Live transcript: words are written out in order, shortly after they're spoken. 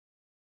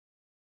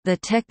The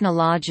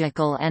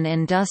technological and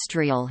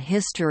industrial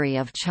history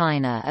of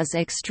China is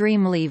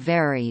extremely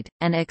varied,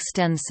 and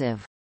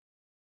extensive.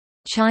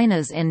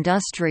 China's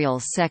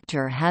industrial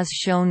sector has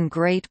shown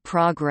great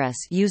progress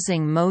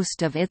using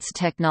most of its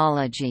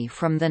technology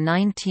from the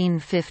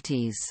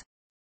 1950s.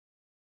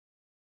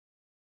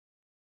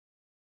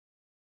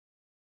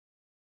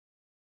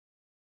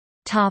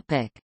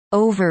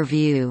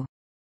 Overview.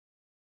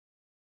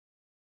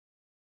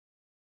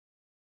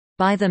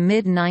 By the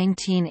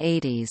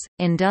mid-1980s,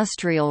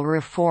 industrial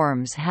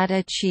reforms had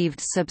achieved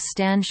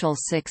substantial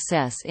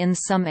success in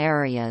some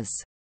areas.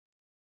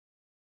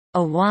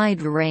 A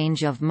wide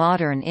range of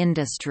modern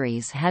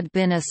industries had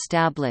been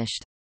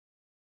established.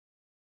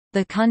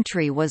 The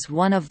country was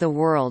one of the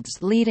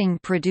world's leading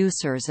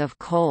producers of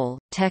coal,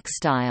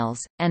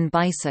 textiles, and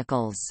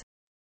bicycles.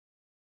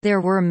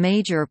 There were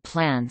major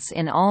plants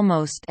in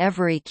almost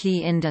every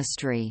key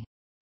industry.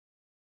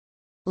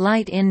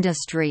 Light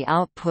industry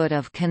output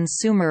of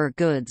consumer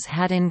goods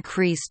had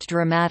increased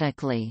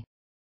dramatically.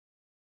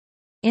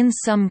 In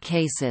some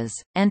cases,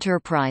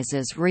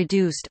 enterprises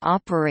reduced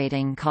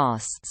operating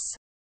costs.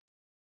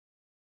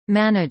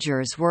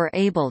 Managers were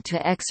able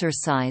to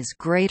exercise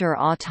greater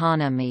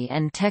autonomy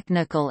and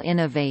technical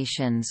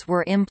innovations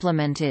were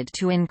implemented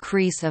to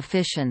increase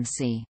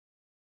efficiency.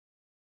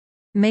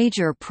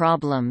 Major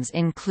problems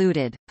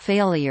included,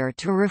 failure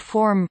to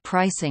reform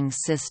pricing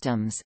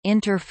systems,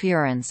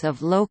 interference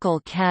of local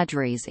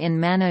cadres in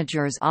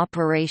managers'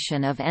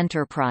 operation of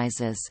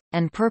enterprises,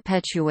 and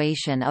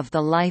perpetuation of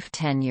the life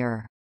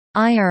tenure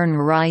iron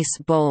rice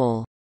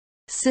bowl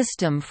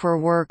system for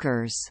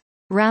workers.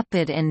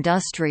 Rapid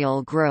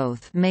industrial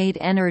growth made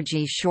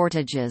energy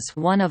shortages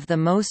one of the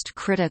most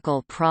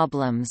critical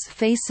problems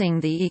facing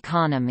the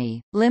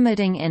economy,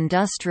 limiting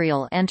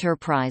industrial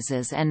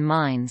enterprises and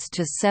mines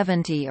to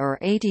 70 or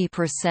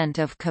 80%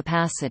 of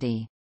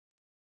capacity.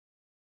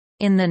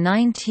 In the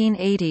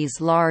 1980s,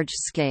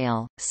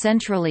 large-scale,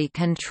 centrally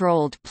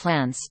controlled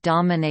plants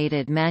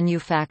dominated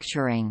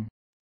manufacturing.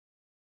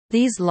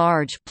 These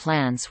large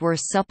plants were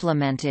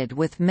supplemented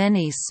with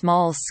many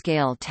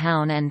small-scale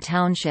town and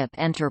township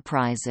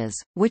enterprises,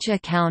 which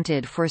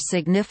accounted for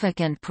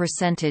significant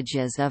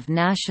percentages of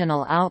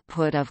national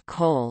output of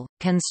coal,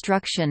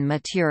 construction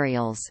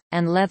materials,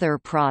 and leather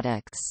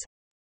products.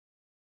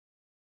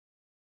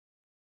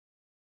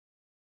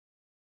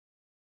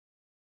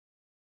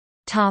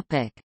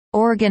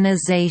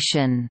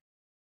 Organization.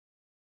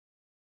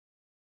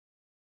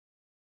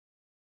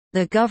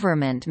 The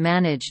government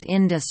managed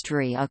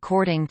industry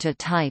according to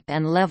type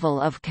and level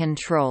of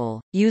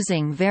control,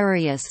 using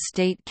various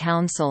state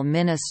council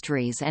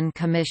ministries and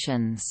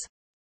commissions.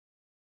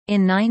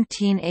 In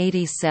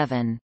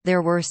 1987,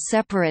 there were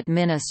separate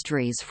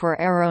ministries for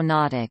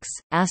aeronautics,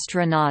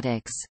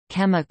 astronautics,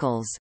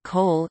 chemicals,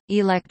 coal,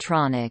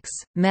 electronics,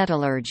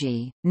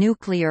 metallurgy,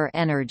 nuclear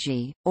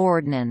energy,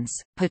 ordnance,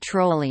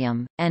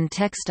 petroleum, and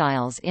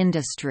textiles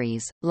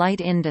industries,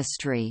 light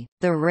industry,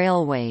 the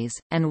railways,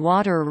 and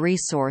water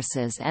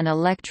resources and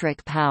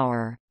electric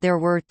power. There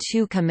were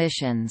two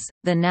commissions,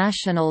 the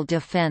National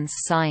Defense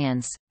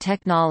Science,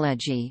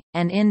 Technology,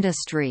 and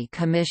Industry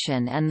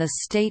Commission and the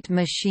State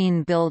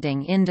Machine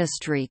Building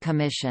Industry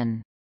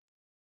Commission.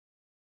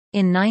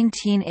 In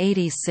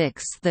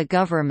 1986, the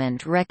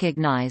government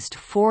recognized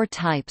four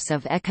types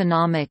of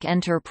economic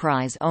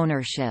enterprise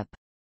ownership: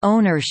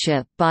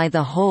 ownership by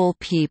the whole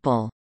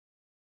people,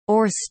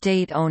 or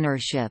state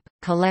ownership,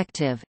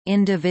 collective,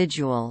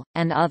 individual,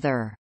 and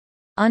other.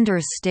 Under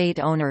state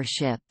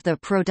ownership, the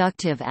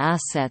productive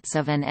assets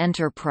of an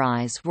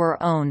enterprise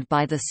were owned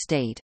by the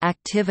state,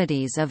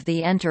 activities of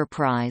the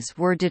enterprise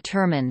were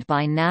determined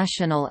by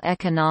national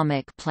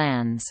economic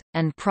plans,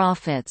 and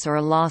profits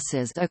or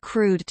losses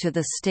accrued to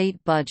the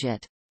state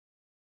budget.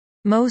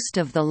 Most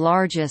of the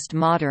largest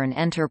modern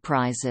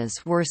enterprises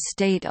were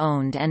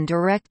state-owned and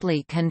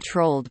directly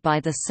controlled by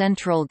the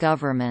central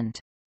government.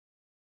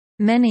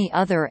 Many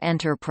other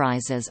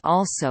enterprises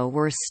also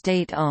were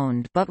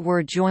state-owned but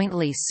were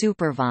jointly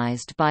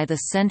supervised by the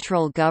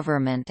central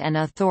government and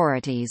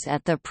authorities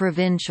at the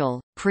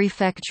provincial,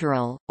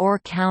 prefectural, or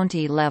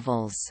county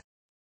levels.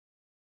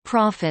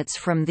 Profits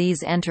from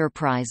these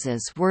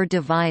enterprises were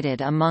divided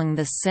among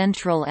the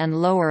central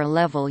and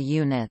lower-level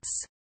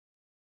units.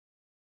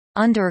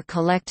 Under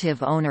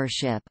collective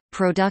ownership,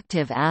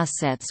 productive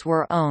assets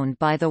were owned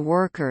by the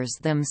workers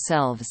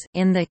themselves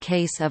in the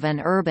case of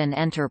an urban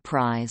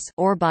enterprise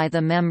or by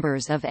the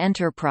members of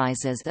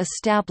enterprises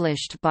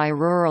established by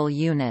rural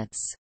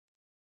units.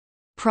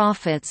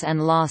 Profits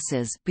and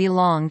losses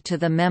belonged to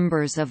the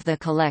members of the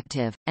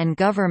collective, and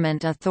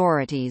government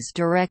authorities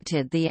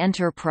directed the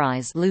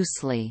enterprise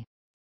loosely.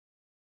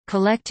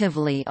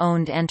 Collectively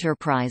owned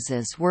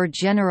enterprises were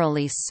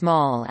generally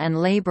small and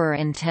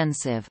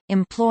labor-intensive,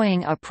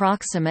 employing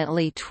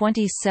approximately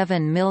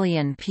 27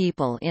 million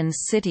people in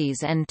cities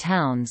and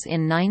towns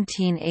in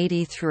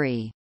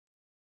 1983.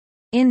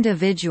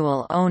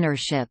 Individual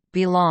ownership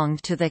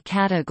belonged to the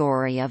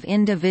category of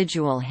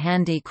individual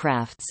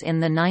handicrafts in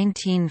the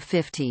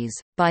 1950s.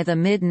 By the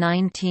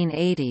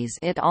mid-1980s,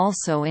 it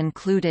also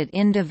included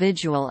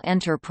individual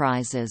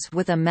enterprises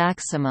with a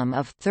maximum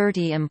of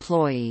 30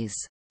 employees.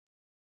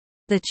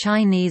 The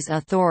Chinese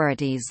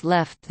authorities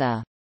left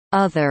the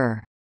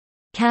other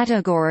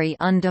category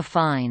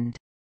undefined.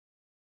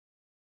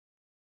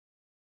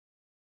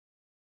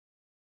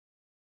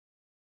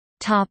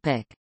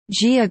 Topic: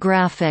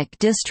 Geographic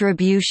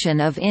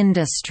distribution of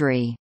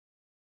industry.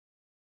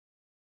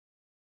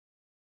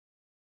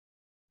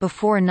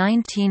 Before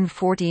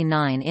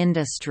 1949,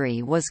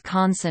 industry was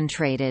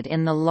concentrated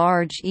in the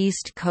large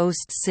East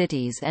Coast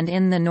cities and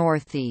in the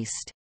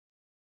Northeast.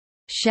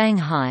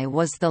 Shanghai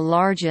was the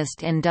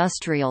largest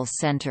industrial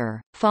center,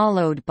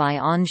 followed by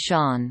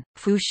Anshan,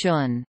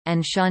 Fushun,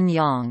 and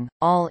Shenyang,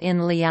 all in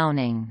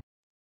Liaoning.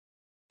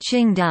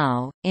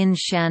 Qingdao, in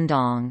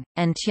Shandong,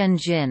 and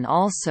Tianjin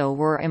also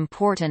were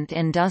important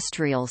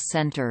industrial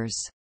centers.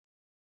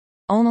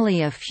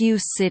 Only a few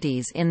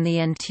cities in the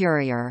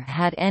interior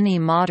had any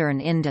modern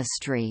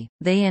industry,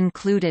 they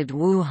included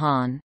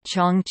Wuhan,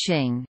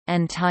 Chongqing,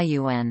 and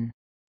Taiyuan.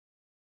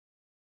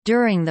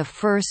 During the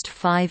first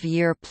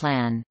five-year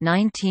plan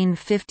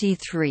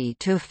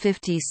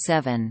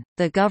 1953–57,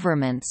 the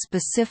government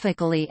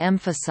specifically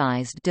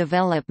emphasized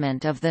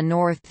development of the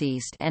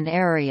Northeast and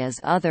areas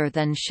other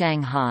than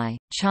Shanghai,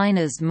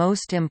 China's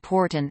most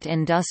important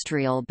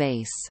industrial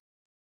base.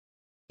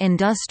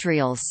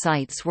 Industrial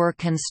sites were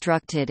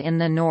constructed in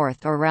the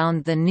north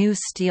around the new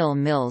steel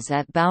mills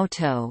at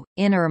Baotou,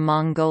 Inner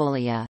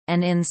Mongolia,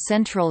 and in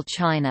central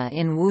China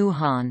in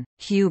Wuhan,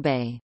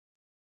 Hubei.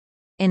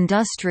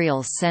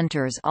 Industrial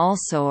centers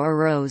also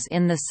arose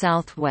in the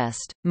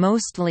southwest,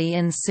 mostly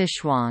in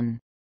Sichuan.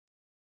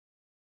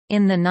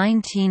 In the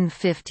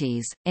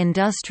 1950s,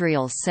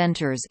 industrial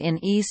centers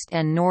in east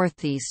and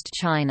northeast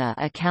China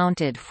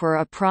accounted for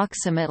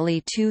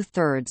approximately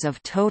two-thirds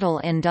of total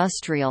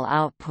industrial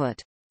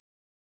output.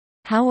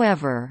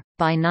 However,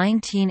 by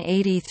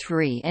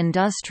 1983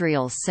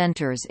 industrial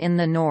centers in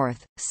the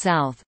north,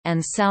 south,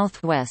 and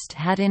southwest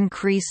had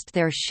increased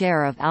their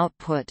share of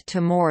output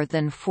to more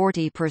than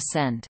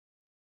 40%.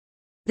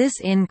 This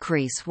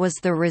increase was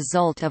the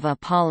result of a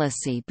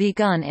policy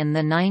begun in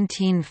the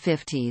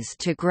 1950s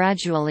to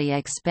gradually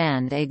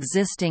expand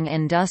existing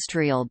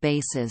industrial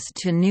bases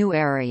to new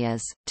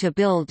areas, to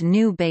build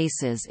new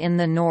bases in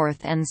the north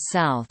and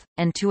south,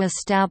 and to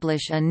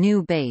establish a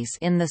new base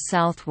in the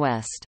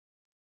southwest.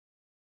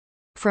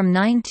 From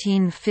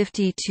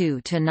 1952 to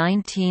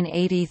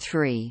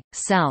 1983,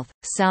 South,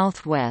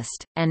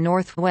 Southwest, and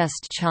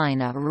Northwest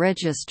China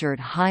registered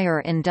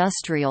higher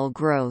industrial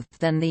growth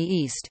than the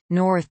East,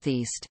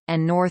 Northeast,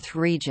 and North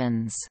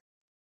regions.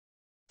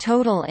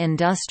 Total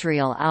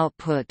industrial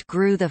output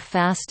grew the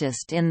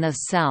fastest in the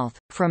South,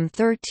 from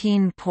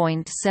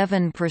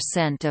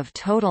 13.7% of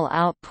total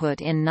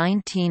output in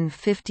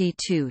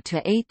 1952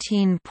 to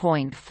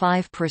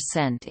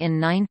 18.5%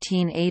 in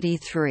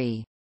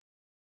 1983.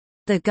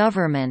 The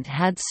government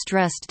had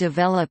stressed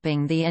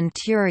developing the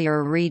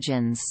interior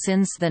regions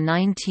since the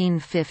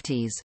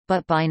 1950s,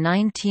 but by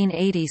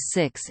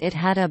 1986 it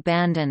had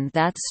abandoned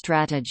that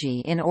strategy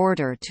in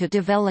order to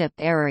develop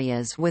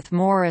areas with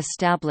more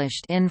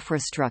established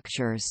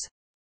infrastructures.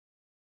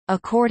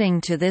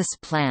 According to this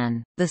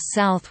plan, the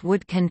South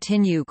would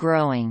continue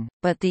growing,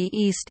 but the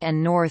East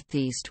and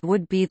Northeast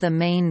would be the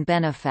main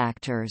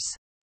benefactors.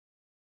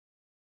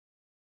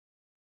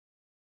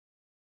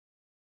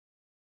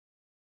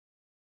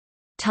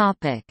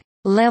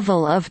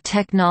 Level of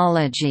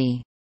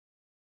technology.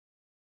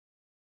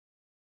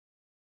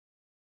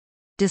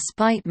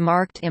 Despite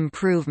marked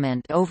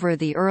improvement over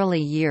the early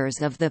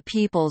years of the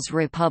People's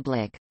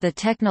Republic, the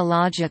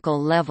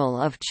technological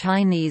level of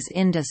Chinese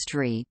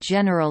industry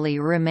generally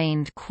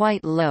remained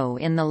quite low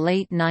in the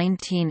late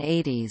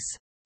 1980s.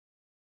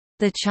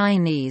 The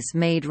Chinese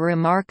made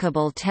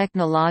remarkable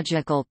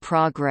technological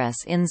progress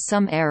in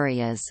some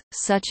areas,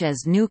 such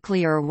as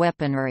nuclear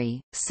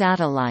weaponry,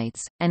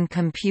 satellites, and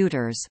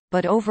computers,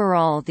 but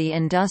overall the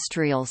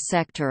industrial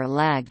sector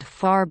lagged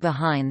far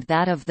behind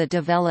that of the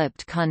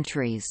developed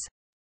countries.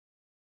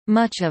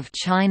 Much of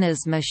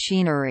China's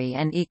machinery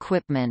and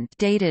equipment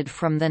dated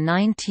from the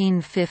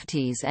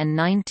 1950s and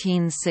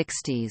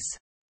 1960s.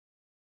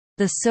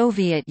 The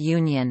Soviet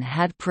Union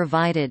had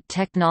provided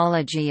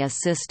technology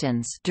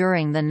assistance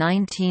during the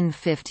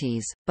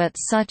 1950s, but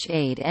such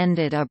aid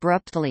ended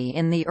abruptly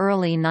in the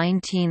early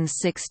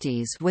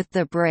 1960s with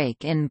the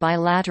break in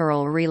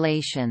bilateral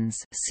relations.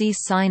 See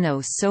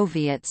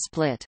Sino-Soviet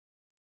split.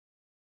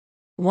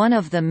 One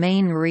of the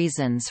main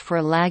reasons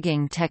for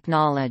lagging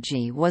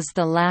technology was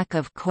the lack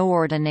of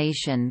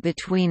coordination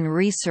between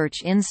research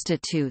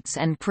institutes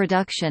and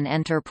production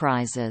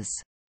enterprises.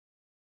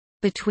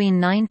 Between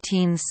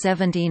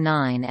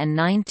 1979 and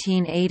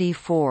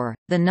 1984,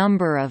 the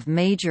number of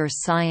major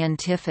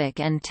scientific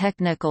and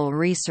technical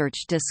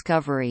research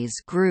discoveries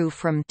grew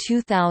from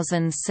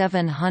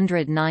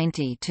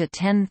 2,790 to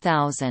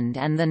 10,000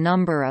 and the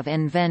number of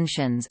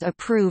inventions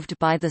approved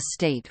by the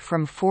state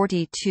from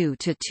 42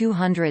 to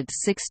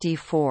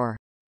 264.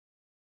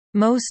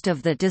 Most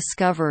of the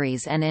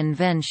discoveries and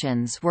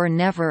inventions were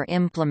never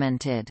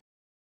implemented.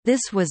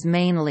 This was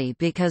mainly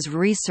because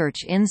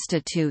research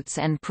institutes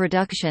and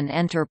production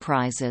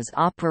enterprises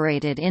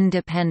operated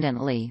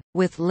independently,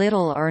 with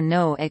little or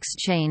no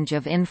exchange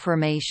of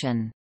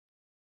information.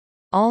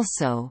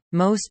 Also,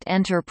 most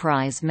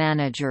enterprise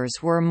managers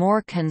were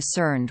more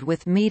concerned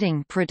with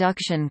meeting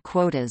production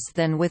quotas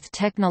than with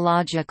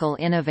technological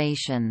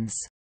innovations.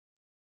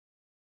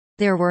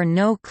 There were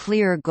no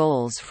clear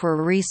goals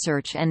for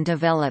research and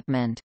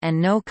development,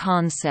 and no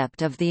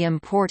concept of the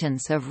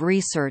importance of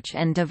research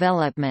and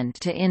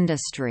development to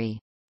industry.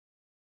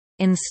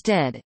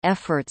 Instead,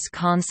 efforts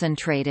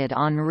concentrated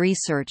on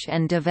research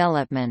and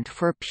development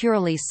for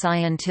purely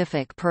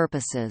scientific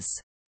purposes.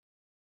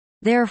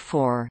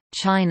 Therefore,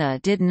 China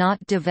did not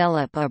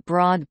develop a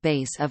broad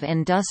base of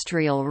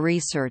industrial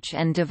research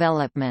and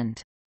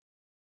development.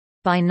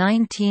 By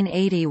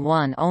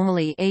 1981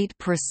 only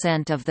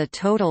 8% of the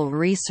total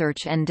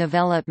research and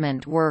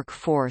development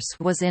workforce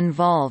was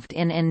involved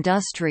in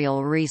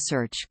industrial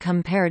research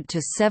compared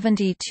to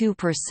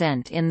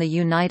 72% in the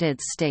United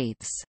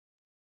States.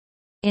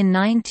 In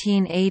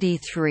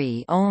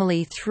 1983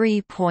 only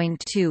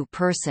 3.2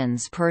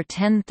 persons per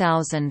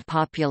 10,000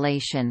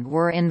 population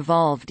were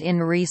involved in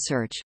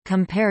research,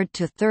 compared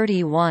to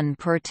 31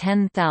 per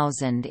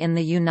 10,000 in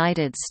the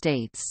United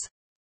States.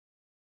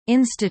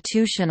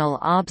 Institutional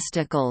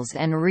obstacles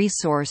and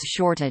resource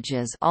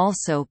shortages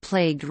also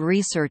plagued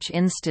research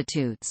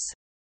institutes.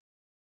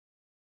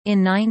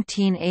 In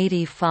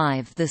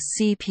 1985 the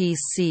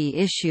CPC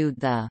issued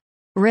the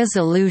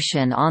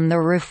 "Resolution on the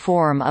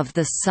Reform of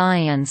the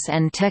Science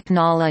and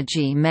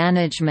Technology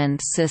Management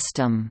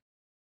System."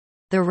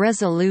 The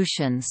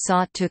resolution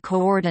sought to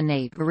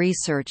coordinate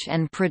research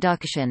and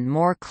production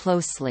more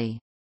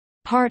closely.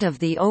 Part of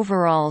the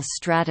overall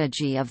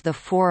strategy of the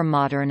four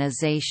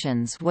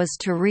modernizations was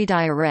to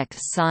redirect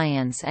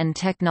science and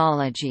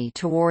technology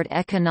toward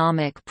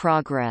economic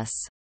progress.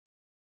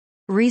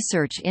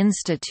 Research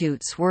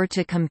institutes were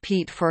to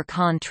compete for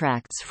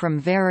contracts from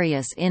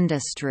various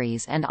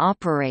industries and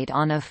operate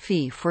on a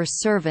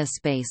fee-for-service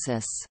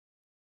basis.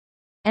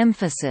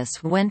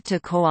 Emphasis went to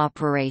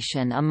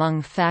cooperation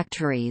among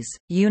factories,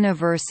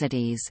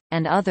 universities,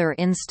 and other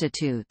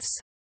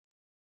institutes.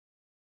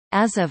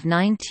 As of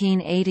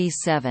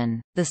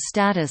 1987, the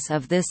status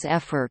of this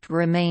effort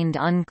remained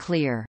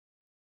unclear.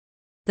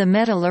 The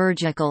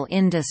metallurgical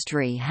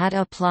industry had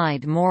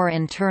applied more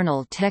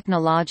internal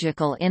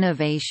technological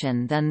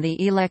innovation than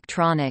the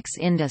electronics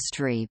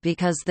industry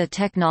because the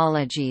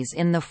technologies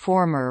in the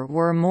former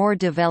were more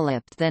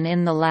developed than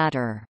in the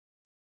latter.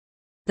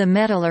 The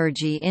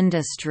metallurgy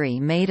industry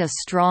made a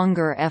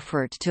stronger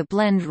effort to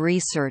blend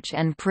research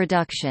and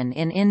production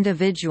in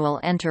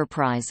individual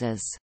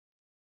enterprises.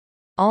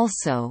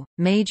 Also,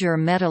 major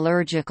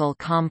metallurgical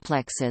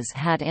complexes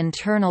had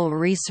internal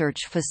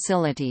research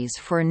facilities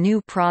for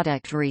new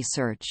product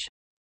research.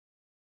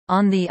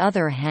 On the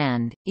other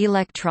hand,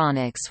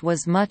 electronics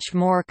was much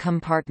more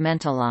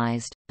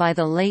compartmentalized. By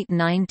the late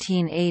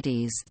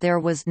 1980s, there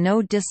was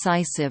no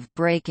decisive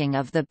breaking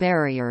of the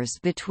barriers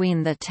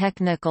between the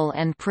technical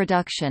and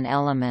production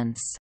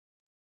elements.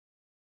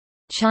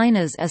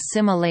 China's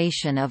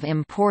assimilation of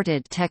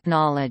imported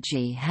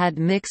technology had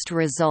mixed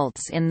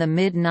results in the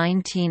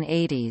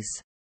mid-1980s.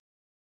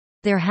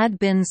 There had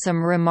been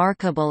some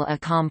remarkable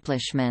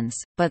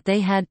accomplishments, but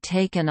they had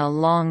taken a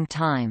long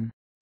time.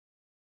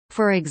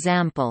 For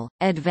example,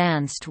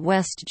 advanced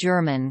West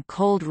German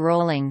cold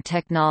rolling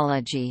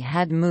technology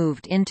had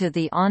moved into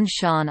the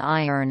Anshan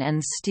iron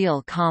and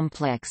steel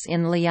complex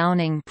in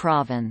Liaoning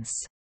province.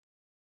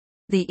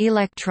 The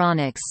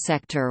electronics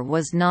sector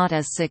was not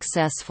as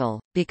successful,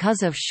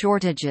 because of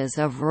shortages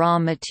of raw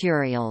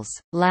materials,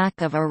 lack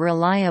of a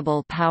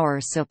reliable power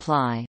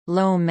supply,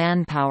 low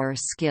manpower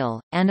skill,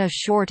 and a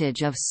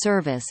shortage of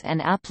service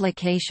and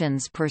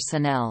applications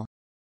personnel.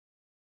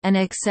 An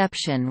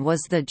exception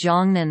was the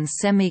Jiangnan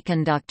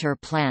semiconductor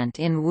plant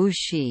in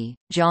Wuxi,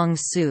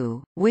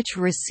 Jiangsu, which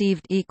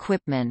received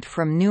equipment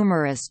from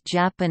numerous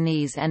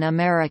Japanese and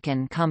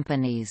American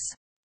companies.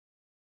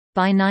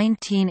 By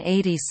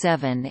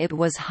 1987 it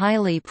was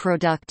highly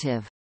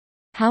productive.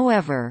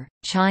 However,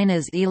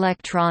 China's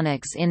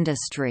electronics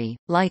industry,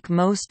 like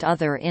most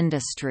other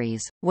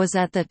industries, was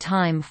at the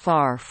time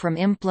far from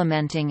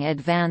implementing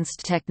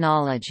advanced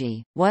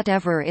technology,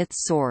 whatever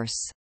its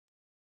source.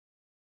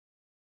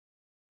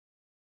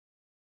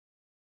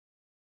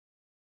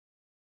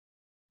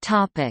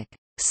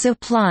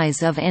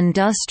 Supplies of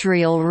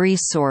industrial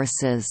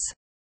resources.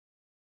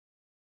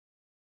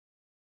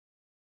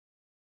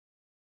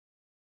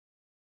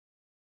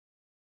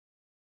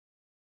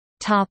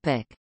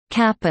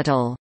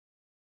 Capital.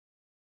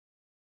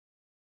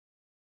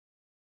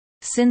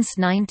 Since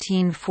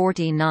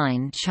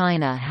 1949,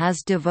 China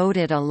has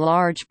devoted a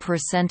large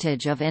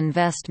percentage of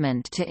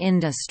investment to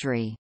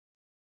industry.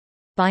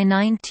 By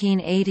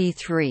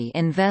 1983,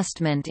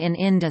 investment in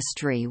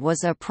industry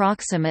was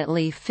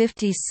approximately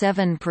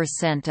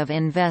 57% of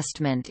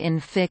investment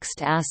in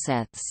fixed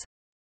assets.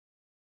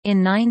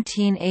 In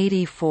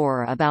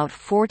 1984, about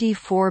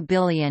 44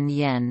 billion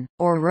yen,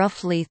 or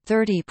roughly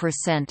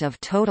 30%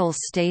 of total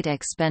state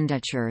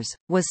expenditures,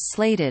 was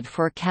slated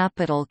for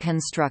capital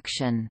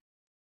construction.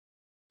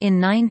 In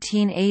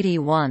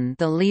 1981,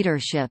 the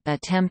leadership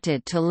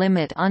attempted to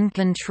limit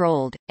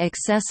uncontrolled,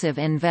 excessive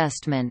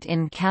investment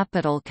in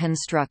capital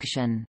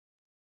construction.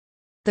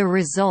 The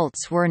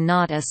results were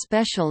not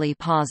especially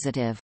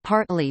positive,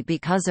 partly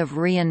because of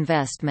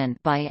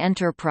reinvestment by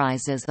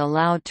enterprises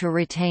allowed to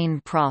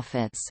retain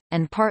profits,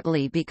 and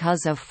partly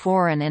because of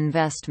foreign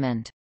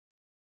investment.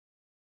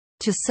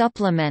 To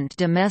supplement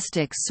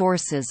domestic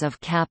sources of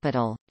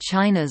capital,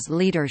 China's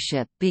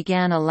leadership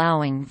began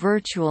allowing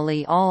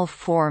virtually all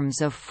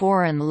forms of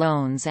foreign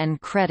loans and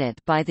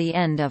credit by the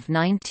end of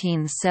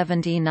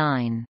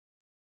 1979.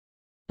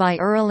 By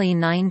early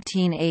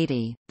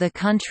 1980, the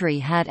country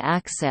had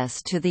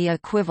access to the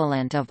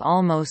equivalent of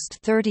almost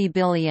 $30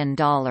 billion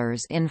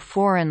in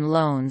foreign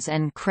loans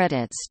and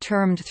credits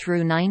termed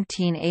through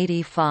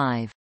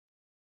 1985.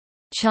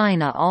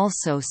 China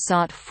also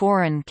sought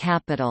foreign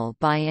capital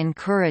by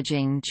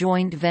encouraging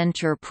joint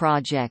venture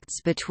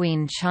projects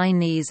between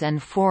Chinese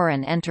and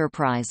foreign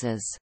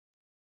enterprises.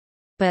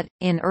 But,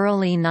 in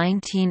early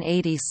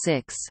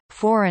 1986,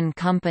 foreign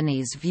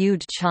companies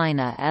viewed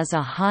China as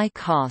a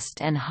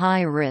high-cost and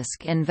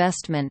high-risk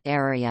investment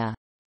area.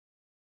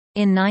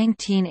 In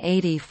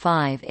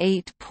 1985,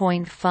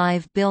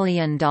 $8.5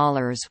 billion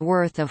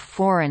worth of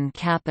foreign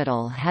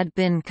capital had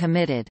been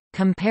committed,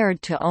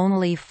 compared to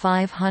only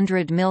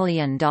 $500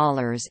 million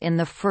in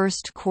the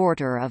first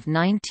quarter of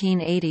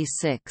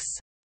 1986.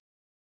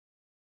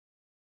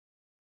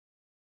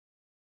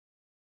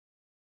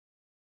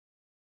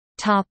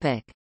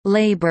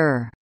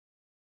 Labor.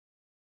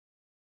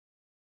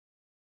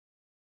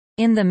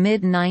 In the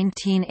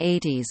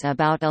mid-1980s,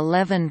 about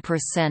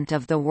 11%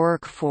 of the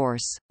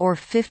workforce, or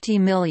 50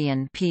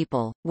 million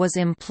people, was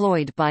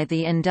employed by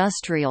the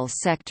industrial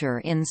sector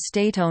in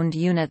state-owned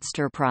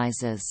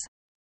enterprises.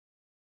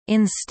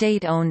 In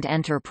state-owned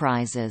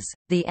enterprises,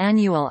 the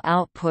annual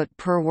output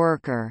per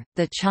worker,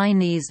 the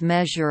Chinese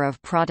measure of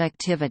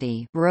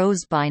productivity,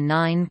 rose by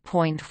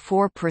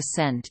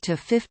 9.4% to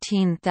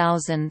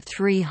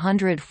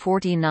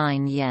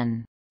 15,349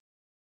 yen.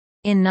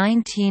 In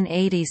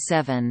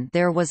 1987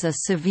 there was a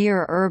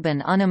severe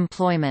urban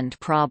unemployment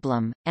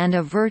problem, and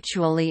a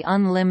virtually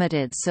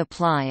unlimited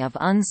supply of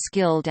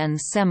unskilled and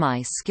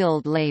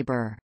semi-skilled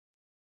labor.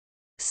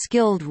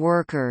 Skilled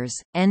workers,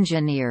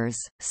 engineers,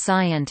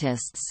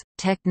 scientists,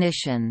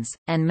 technicians,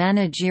 and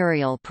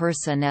managerial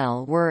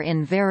personnel were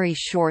in very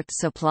short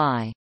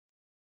supply.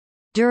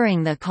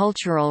 During the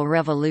Cultural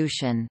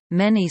Revolution,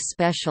 many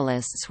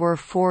specialists were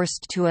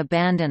forced to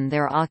abandon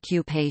their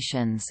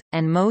occupations,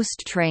 and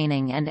most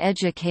training and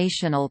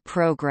educational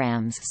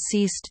programs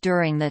ceased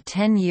during the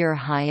 10-year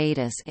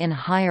hiatus in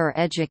higher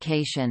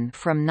education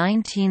from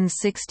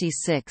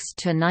 1966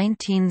 to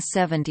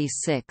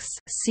 1976.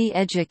 See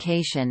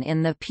Education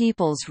in the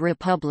People's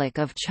Republic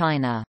of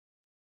China.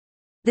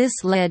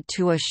 This led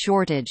to a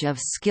shortage of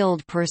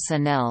skilled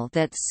personnel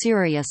that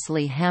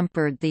seriously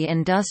hampered the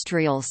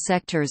industrial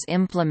sector's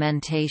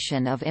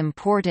implementation of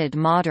imported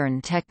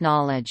modern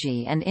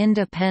technology and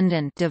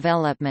independent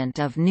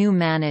development of new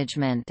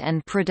management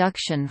and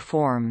production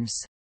forms.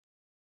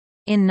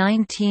 In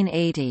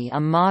 1980, a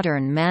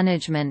modern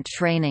management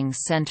training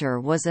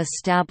center was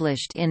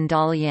established in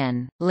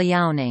Dalian,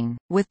 Liaoning,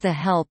 with the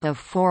help of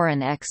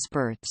foreign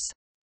experts.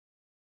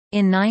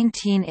 In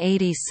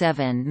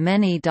 1987,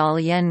 many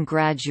Dalian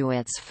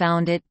graduates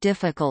found it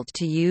difficult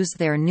to use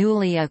their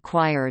newly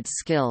acquired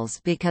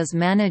skills because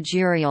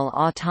managerial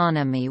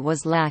autonomy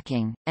was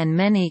lacking, and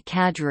many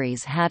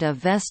cadres had a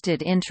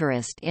vested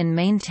interest in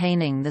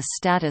maintaining the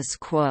status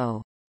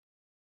quo.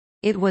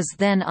 It was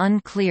then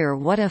unclear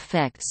what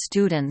effect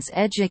students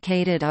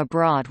educated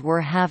abroad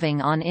were having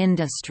on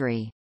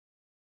industry.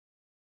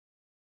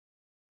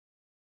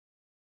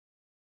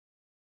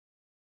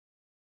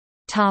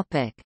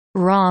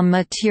 Raw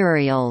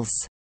materials.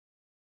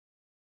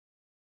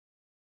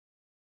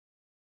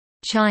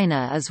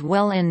 China is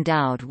well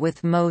endowed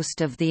with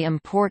most of the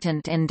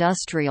important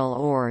industrial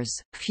ores,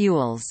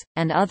 fuels,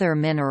 and other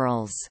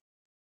minerals.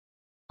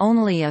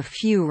 Only a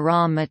few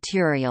raw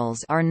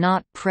materials are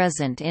not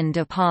present in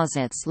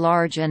deposits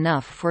large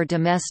enough for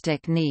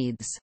domestic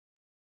needs.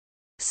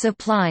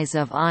 Supplies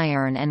of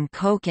iron and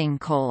coking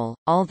coal,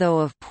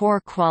 although of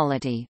poor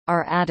quality,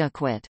 are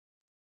adequate.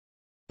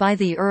 By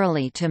the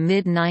early to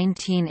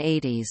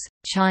mid-1980s,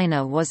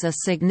 China was a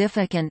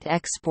significant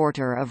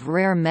exporter of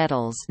rare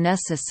metals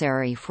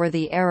necessary for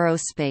the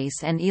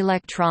aerospace and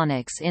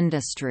electronics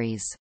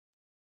industries.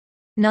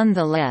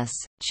 Nonetheless,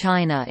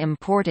 China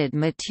imported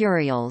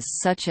materials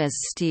such as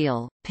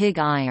steel, pig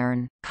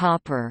iron,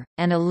 copper,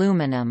 and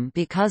aluminum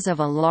because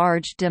of a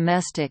large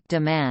domestic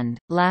demand,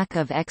 lack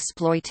of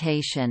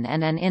exploitation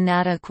and an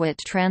inadequate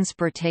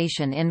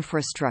transportation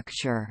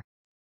infrastructure.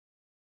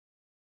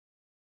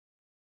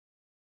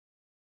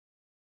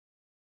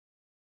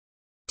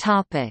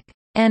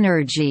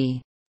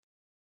 Energy.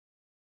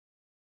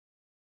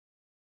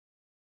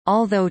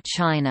 Although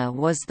China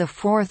was the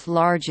fourth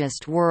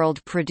largest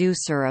world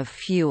producer of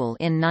fuel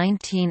in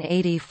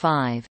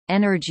 1985,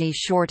 energy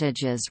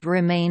shortages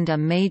remained a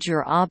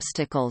major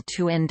obstacle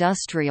to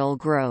industrial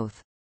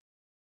growth.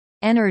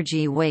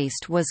 Energy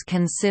waste was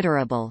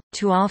considerable.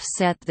 To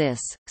offset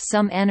this,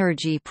 some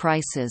energy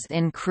prices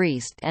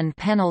increased and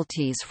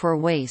penalties for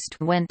waste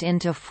went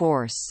into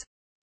force.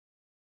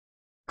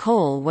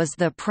 Coal was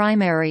the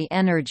primary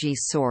energy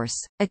source,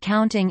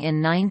 accounting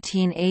in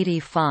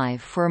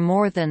 1985 for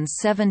more than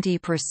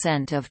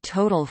 70% of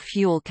total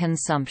fuel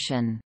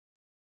consumption.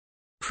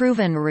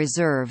 Proven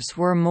reserves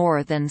were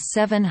more than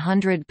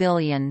 700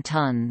 billion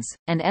tons,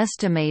 and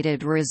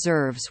estimated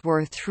reserves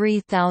were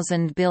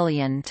 3,000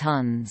 billion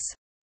tons.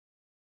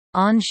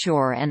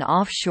 Onshore and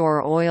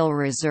offshore oil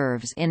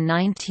reserves in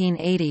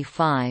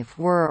 1985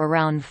 were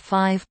around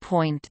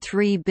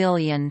 5.3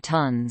 billion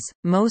tons,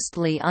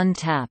 mostly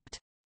untapped.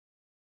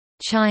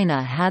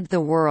 China had the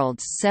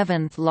world's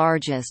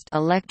seventh-largest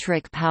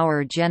electric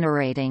power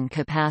generating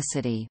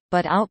capacity,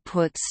 but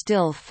output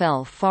still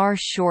fell far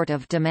short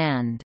of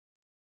demand.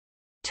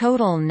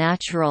 Total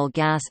natural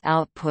gas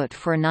output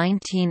for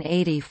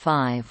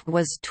 1985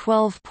 was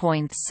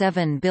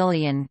 12.7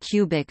 billion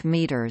cubic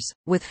meters,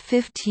 with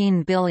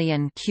 15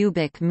 billion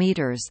cubic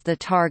meters the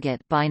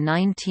target by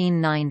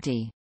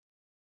 1990.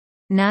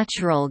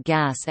 Natural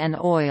gas and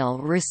oil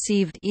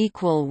received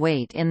equal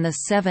weight in the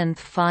seventh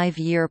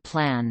five-year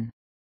plan.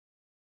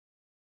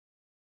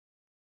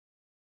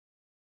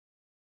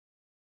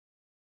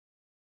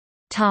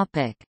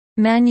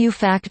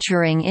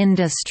 Manufacturing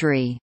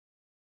industry.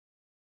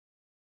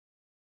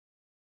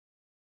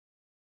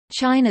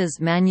 China's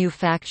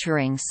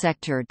manufacturing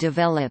sector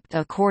developed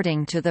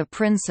according to the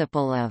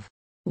principle of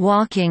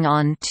walking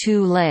on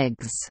two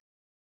legs,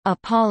 a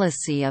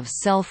policy of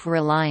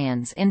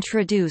self-reliance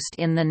introduced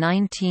in the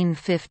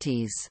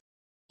 1950s.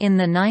 In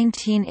the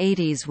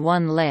 1980s,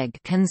 one leg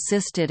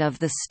consisted of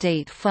the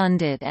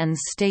state-funded and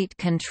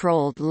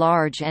state-controlled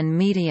large and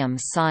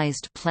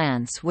medium-sized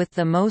plants with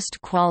the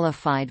most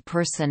qualified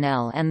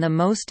personnel and the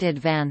most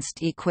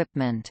advanced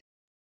equipment.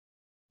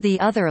 The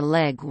other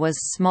leg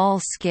was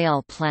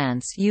small-scale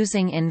plants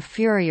using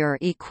inferior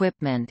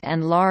equipment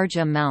and large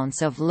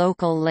amounts of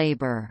local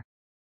labor.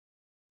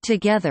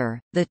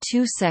 Together, the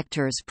two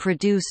sectors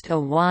produced a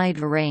wide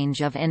range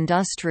of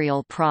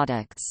industrial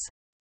products.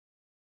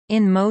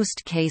 In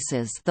most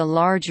cases, the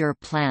larger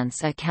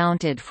plants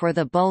accounted for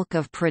the bulk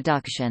of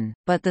production,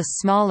 but the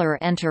smaller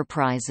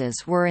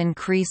enterprises were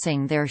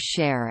increasing their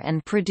share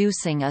and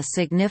producing a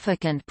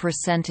significant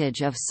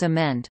percentage of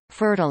cement,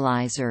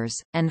 fertilizers,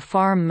 and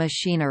farm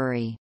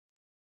machinery.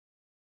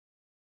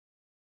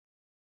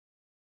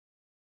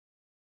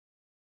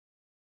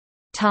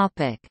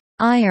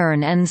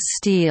 Iron and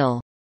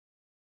steel.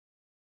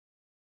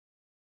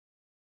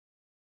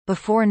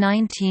 Before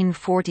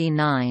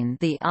 1949,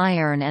 the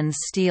iron and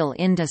steel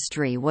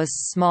industry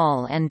was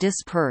small and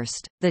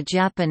dispersed. The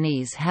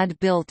Japanese had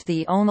built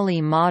the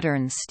only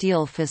modern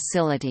steel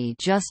facility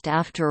just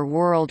after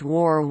World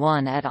War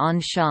I at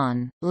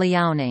Anshan,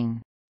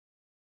 Liaoning.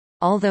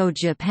 Although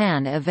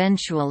Japan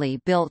eventually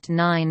built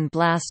 9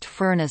 blast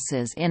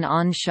furnaces in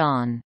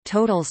Anshan,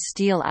 total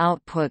steel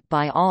output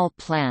by all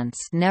plants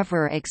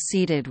never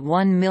exceeded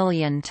 1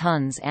 million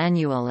tons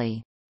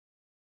annually.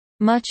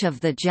 Much of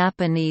the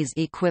Japanese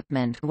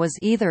equipment was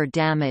either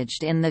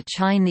damaged in the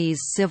Chinese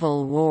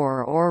Civil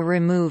War or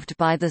removed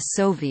by the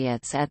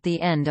Soviets at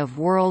the end of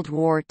World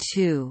War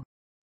II.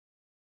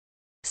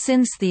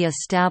 Since the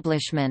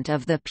establishment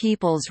of the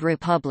People's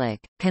Republic,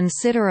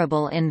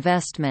 considerable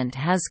investment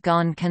has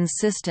gone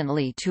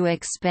consistently to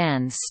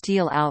expand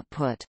steel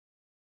output.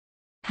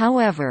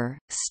 However,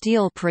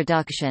 steel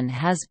production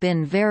has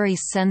been very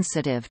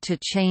sensitive to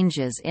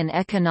changes in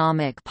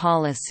economic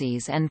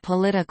policies and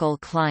political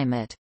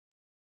climate.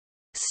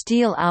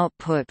 Steel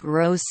output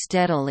rose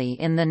steadily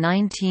in the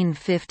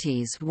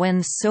 1950s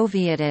when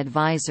Soviet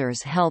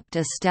advisors helped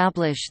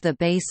establish the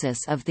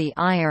basis of the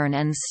iron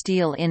and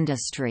steel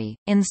industry,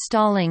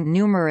 installing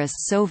numerous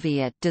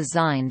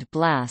Soviet-designed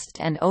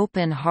blast and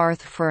open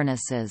hearth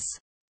furnaces.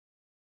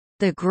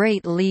 The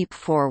Great Leap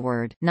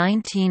Forward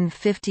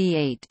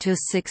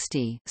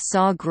 (1958–60)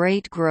 saw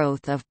great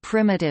growth of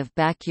primitive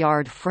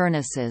backyard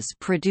furnaces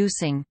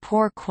producing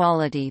poor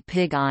quality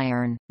pig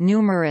iron,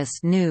 numerous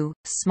new,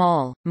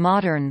 small,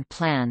 modern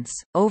plants,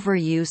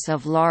 overuse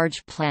of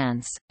large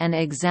plants, and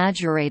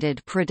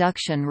exaggerated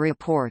production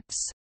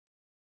reports.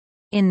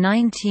 In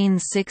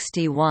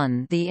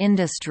 1961 the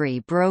industry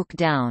broke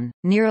down,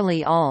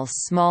 nearly all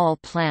small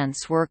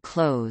plants were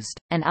closed,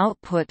 and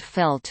output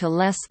fell to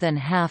less than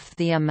half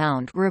the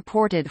amount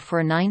reported for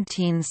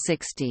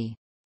 1960.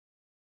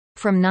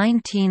 From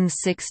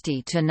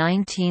 1960 to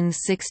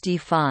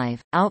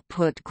 1965,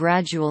 output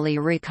gradually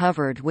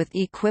recovered with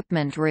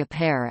equipment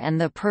repair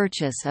and the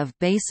purchase of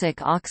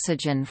basic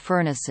oxygen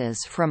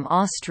furnaces from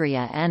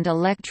Austria and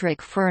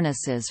electric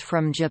furnaces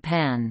from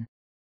Japan.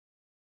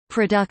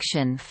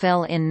 Production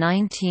fell in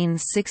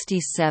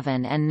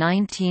 1967 and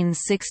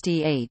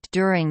 1968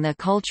 during the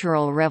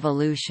Cultural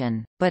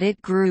Revolution, but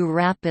it grew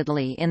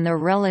rapidly in the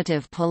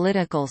relative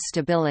political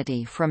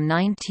stability from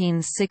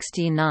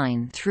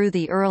 1969 through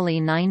the early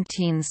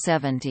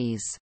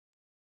 1970s.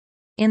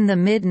 In the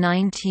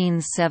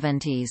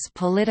mid-1970s,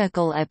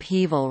 political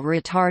upheaval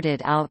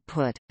retarded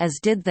output, as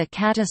did the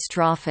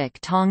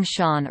catastrophic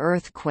Tangshan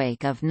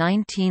earthquake of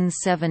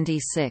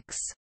 1976.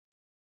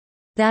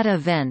 That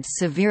event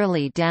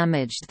severely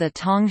damaged the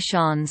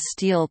Tangshan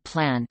steel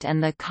plant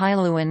and the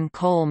Kailuan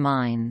coal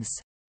mines.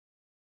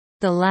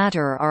 The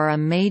latter are a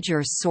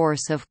major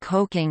source of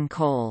coking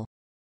coal.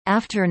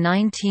 After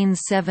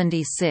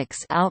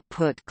 1976,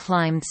 output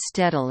climbed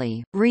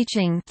steadily,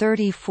 reaching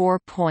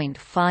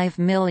 34.5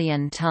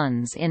 million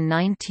tons in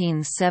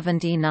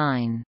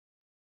 1979.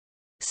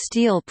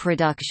 Steel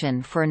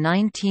production for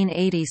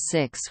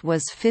 1986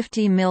 was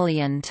 50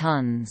 million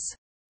tons.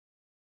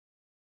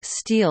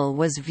 Steel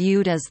was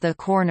viewed as the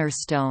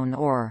cornerstone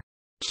or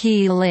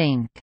key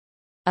link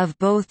of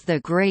both the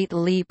Great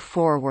Leap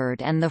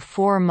Forward and the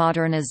four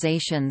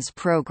modernizations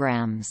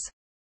programs.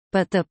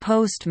 But the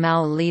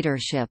post-Mao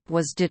leadership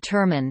was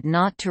determined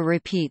not to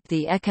repeat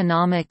the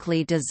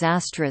economically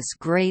disastrous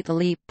Great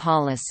Leap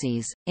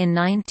policies. In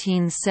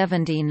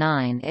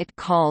 1979, it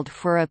called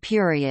for a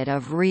period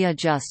of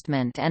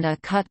readjustment and a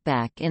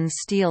cutback in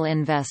steel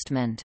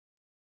investment.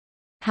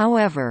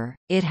 However,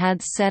 it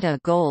had set a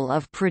goal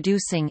of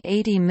producing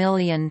 80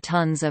 million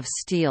tons of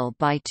steel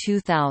by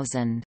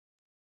 2000.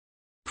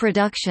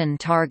 Production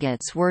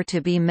targets were to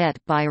be met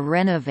by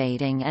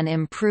renovating and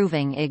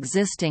improving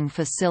existing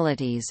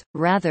facilities,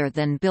 rather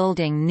than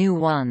building new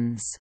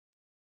ones.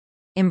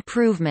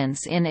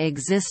 Improvements in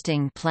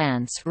existing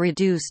plants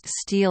reduced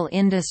steel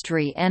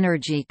industry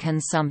energy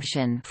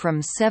consumption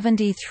from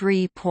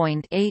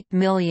 73.8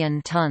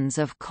 million tons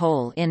of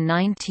coal in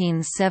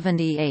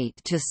 1978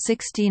 to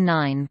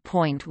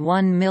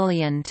 69.1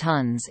 million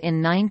tons in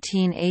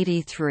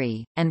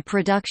 1983, and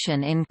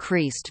production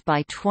increased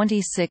by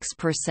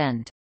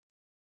 26%.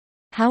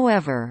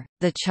 However,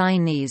 the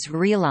Chinese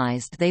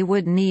realized they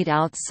would need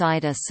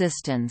outside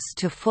assistance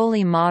to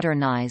fully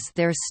modernize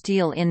their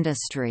steel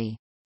industry.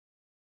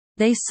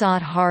 They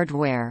sought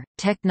hardware,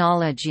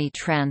 technology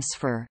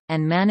transfer,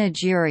 and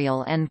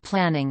managerial and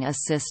planning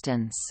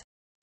assistance.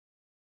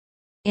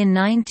 In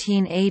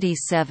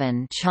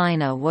 1987,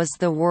 China was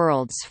the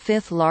world's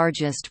fifth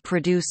largest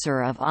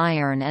producer of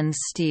iron and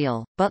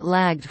steel, but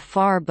lagged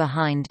far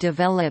behind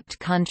developed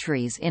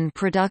countries in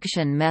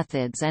production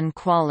methods and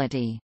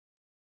quality.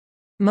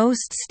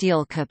 Most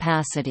steel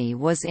capacity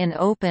was in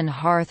open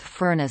hearth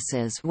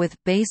furnaces with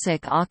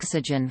basic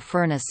oxygen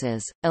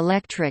furnaces,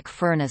 electric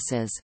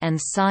furnaces, and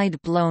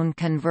side-blown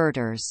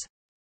converters.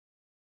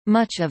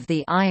 Much of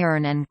the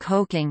iron and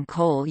coking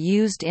coal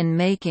used in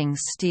making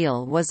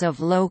steel was of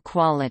low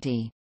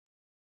quality.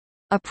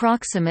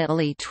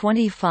 Approximately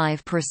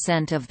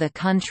 25% of the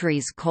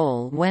country's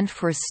coal went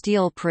for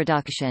steel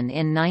production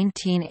in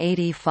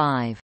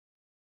 1985.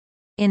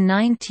 In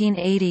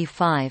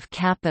 1985,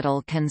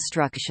 capital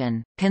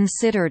construction,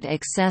 considered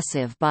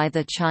excessive by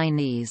the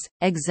Chinese,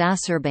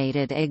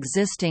 exacerbated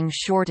existing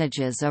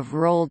shortages of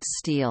rolled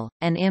steel,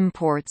 and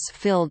imports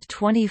filled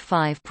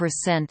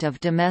 25% of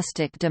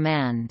domestic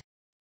demand.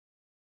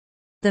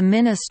 The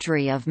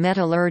Ministry of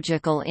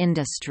Metallurgical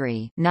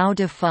Industry, now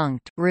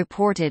defunct,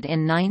 reported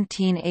in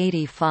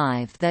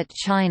 1985 that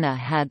China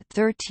had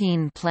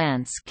 13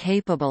 plants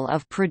capable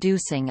of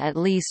producing at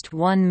least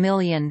 1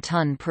 million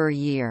ton per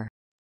year.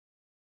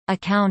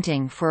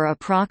 Accounting for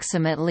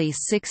approximately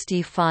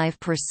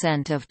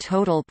 65% of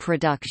total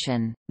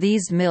production,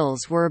 these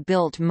mills were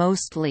built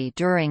mostly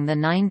during the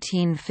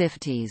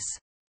 1950s.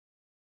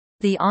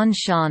 The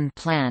Anshan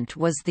plant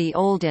was the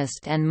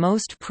oldest and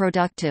most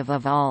productive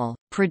of all,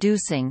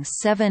 producing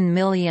 7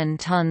 million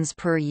tons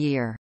per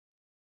year.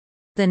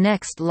 The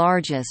next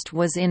largest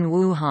was in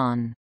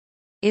Wuhan.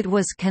 It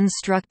was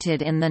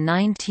constructed in the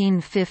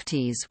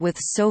 1950s with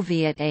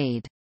Soviet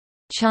aid.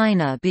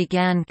 China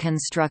began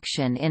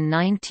construction in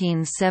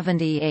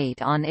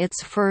 1978 on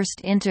its first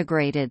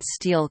integrated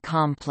steel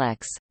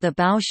complex, the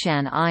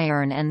Baoshan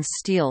Iron and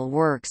Steel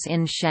Works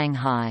in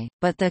Shanghai,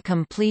 but the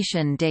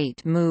completion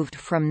date moved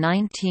from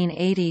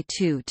 1982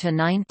 to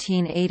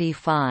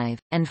 1985,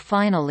 and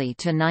finally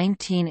to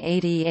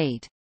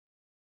 1988.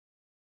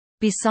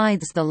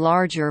 Besides the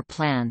larger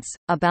plants,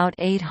 about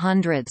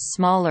 800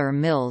 smaller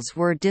mills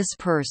were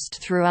dispersed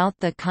throughout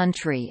the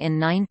country in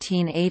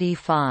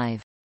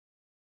 1985.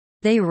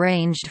 They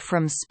ranged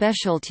from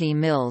specialty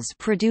mills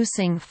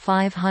producing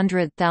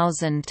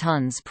 500,000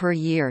 tons per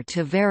year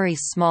to very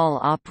small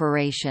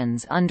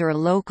operations under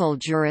local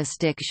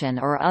jurisdiction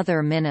or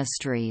other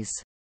ministries.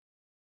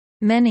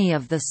 Many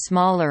of the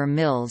smaller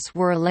mills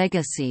were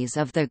legacies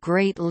of the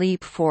Great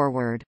Leap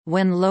Forward,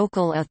 when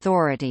local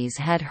authorities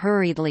had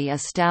hurriedly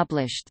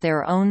established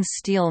their own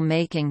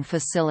steel-making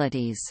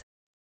facilities.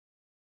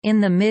 In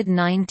the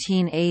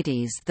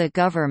mid-1980s the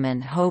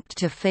government hoped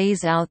to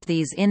phase out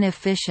these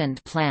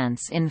inefficient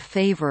plants in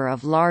favor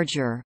of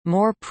larger,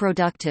 more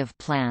productive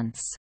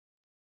plants.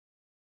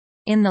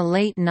 In the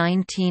late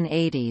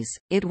 1980s,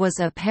 it was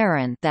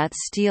apparent that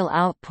steel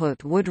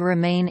output would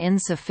remain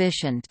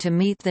insufficient to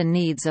meet the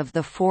needs of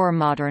the four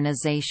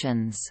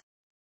modernizations.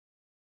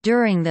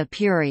 During the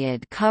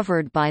period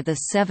covered by the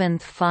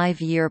Seventh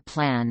Five-Year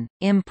Plan,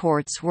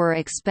 imports were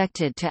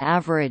expected to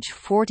average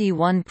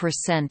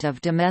 41% of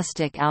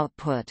domestic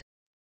output.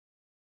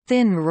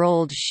 Thin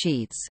rolled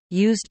sheets,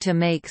 used to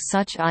make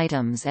such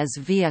items as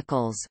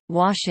vehicles,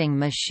 washing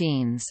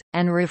machines,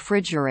 and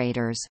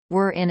refrigerators,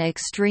 were in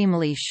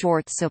extremely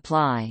short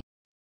supply.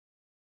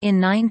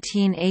 In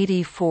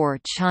 1984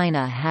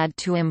 China had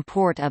to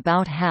import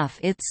about half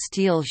its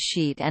steel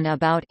sheet and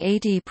about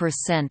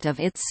 80% of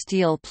its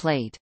steel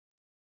plate.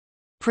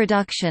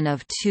 Production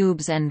of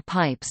tubes and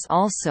pipes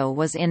also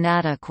was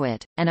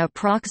inadequate, and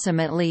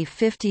approximately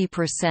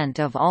 50%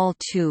 of all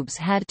tubes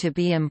had to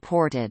be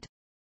imported.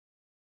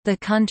 The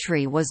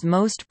country was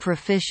most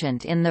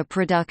proficient in the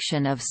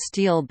production of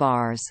steel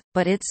bars,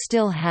 but it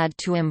still had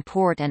to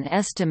import an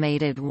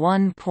estimated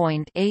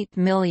 1.8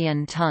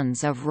 million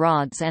tons of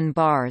rods and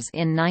bars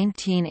in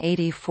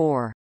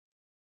 1984.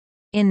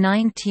 In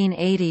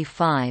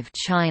 1985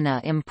 China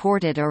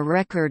imported a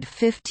record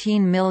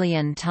 15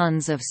 million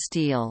tons of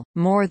steel,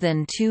 more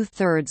than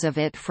two-thirds of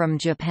it from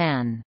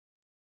Japan.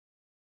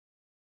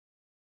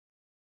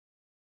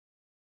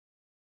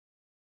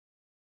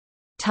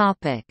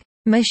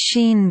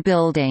 Machine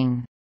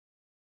building.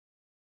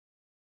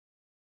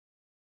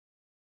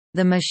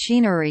 The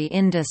machinery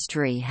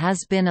industry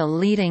has been a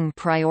leading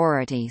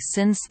priority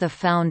since the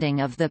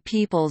founding of the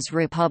People's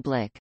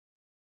Republic.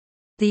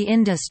 The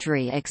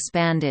industry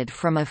expanded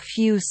from a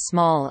few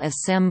small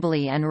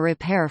assembly and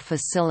repair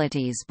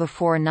facilities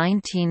before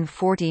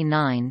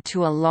 1949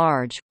 to a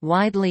large,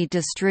 widely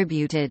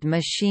distributed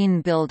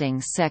machine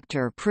building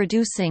sector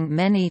producing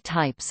many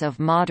types of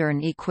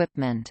modern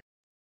equipment.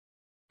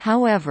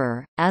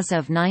 However, as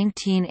of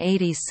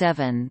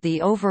 1987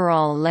 the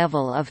overall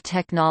level of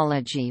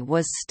technology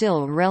was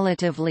still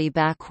relatively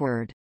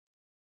backward.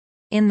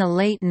 In the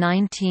late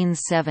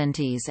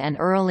 1970s and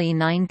early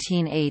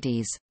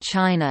 1980s,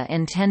 China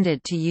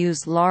intended to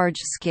use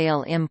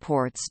large-scale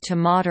imports to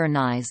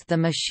modernize the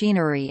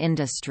machinery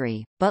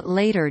industry, but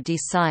later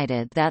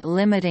decided that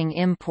limiting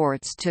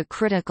imports to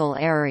critical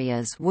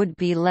areas would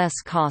be less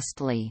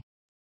costly.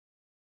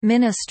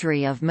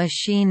 Ministry of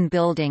Machine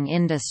Building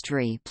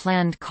Industry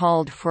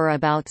called for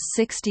about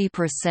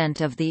 60%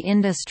 of the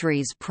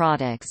industry's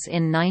products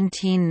in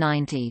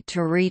 1990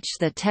 to reach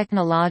the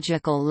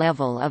technological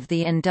level of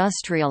the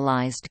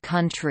industrialized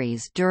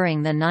countries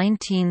during the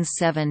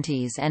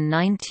 1970s and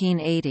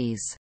 1980s.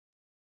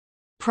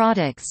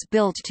 Products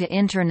built to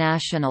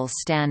international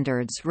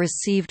standards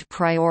received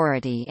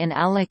priority in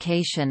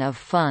allocation of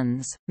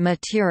funds,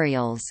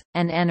 materials,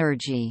 and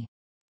energy.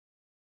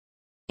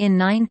 In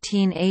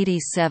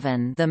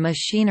 1987 the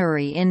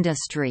machinery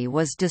industry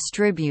was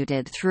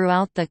distributed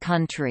throughout the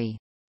country.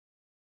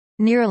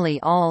 Nearly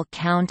all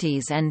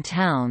counties and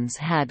towns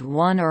had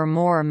one or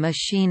more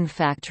machine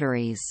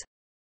factories.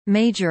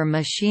 Major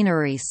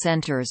machinery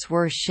centers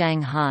were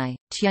Shanghai,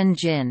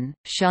 Tianjin,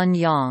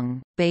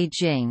 Shenyang,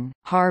 Beijing,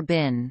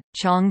 Harbin,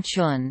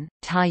 Changchun,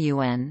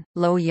 Taiyuan,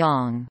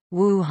 Luoyang,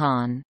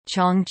 Wuhan,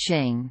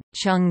 Chongqing,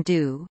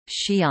 Chengdu,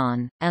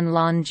 Xi'an, and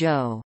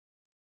Lanzhou.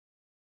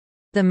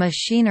 The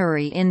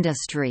machinery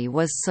industry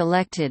was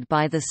selected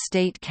by the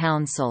State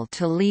Council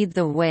to lead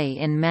the way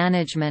in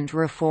management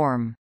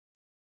reform.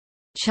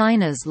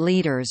 China's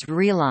leaders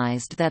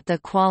realized that the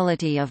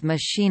quality of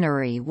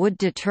machinery would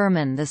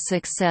determine the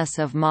success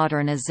of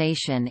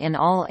modernization in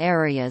all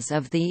areas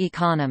of the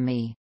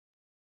economy.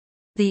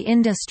 The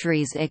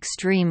industry's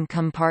extreme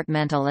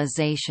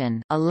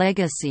compartmentalization, a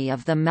legacy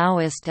of the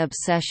Maoist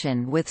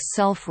obsession with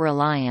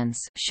self-reliance,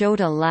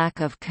 showed a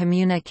lack of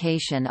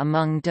communication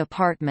among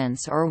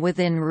departments or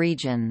within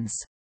regions.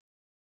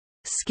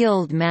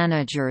 Skilled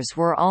managers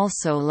were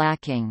also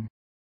lacking.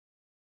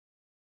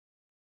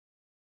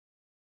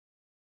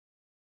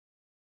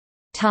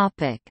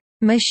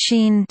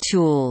 Machine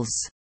tools.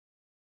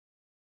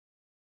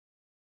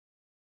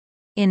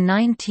 In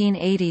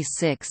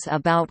 1986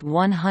 about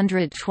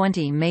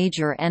 120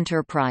 major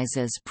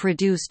enterprises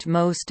produced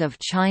most of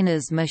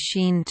China's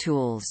machine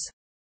tools.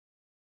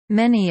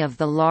 Many of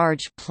the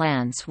large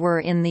plants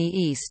were in the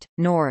east,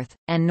 north,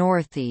 and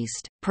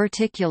northeast,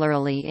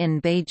 particularly in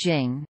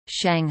Beijing,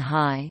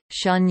 Shanghai,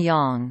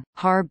 Shenyang,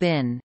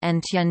 Harbin,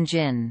 and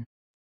Tianjin.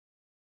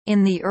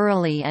 In the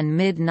early and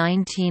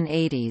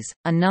mid-1980s,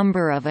 a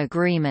number of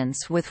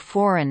agreements with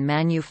foreign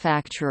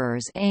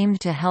manufacturers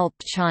aimed to help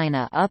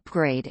China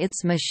upgrade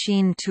its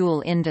machine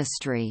tool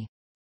industry.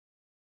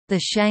 The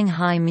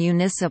Shanghai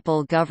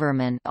municipal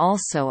government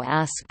also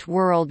asked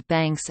World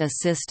Bank's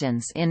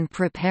assistance in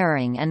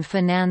preparing and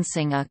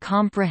financing a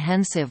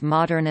comprehensive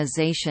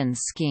modernization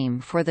scheme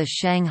for the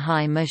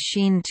Shanghai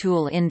machine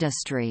tool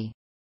industry.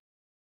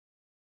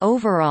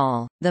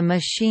 Overall, the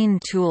machine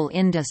tool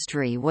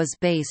industry was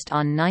based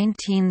on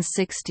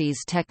 1960s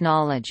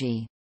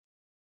technology.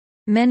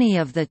 Many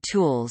of the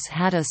tools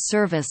had a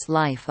service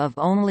life of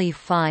only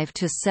 5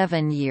 to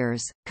 7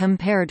 years,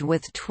 compared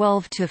with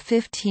 12 to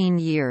 15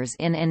 years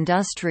in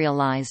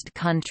industrialized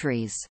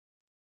countries.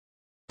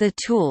 The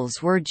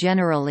tools were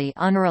generally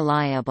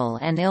unreliable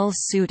and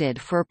ill-suited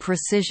for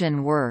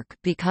precision work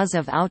because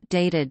of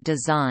outdated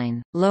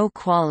design,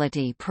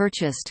 low-quality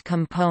purchased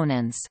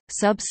components,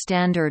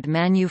 substandard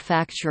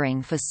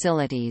manufacturing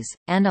facilities,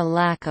 and a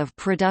lack of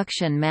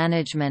production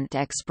management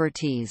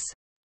expertise.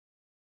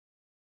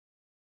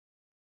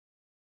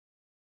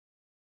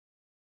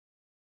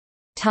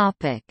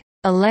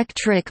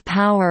 Electric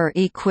power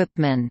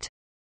equipment.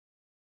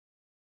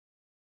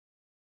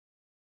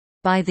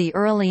 By the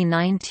early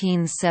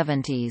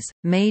 1970s,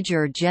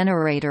 major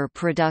generator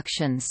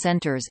production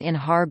centers in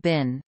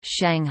Harbin,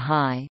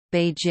 Shanghai,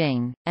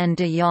 Beijing, and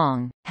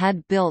Deyang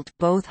had built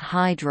both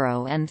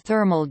hydro and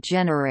thermal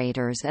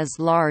generators as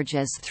large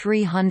as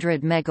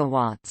 300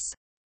 megawatts.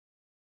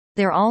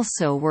 There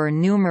also were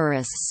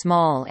numerous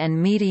small and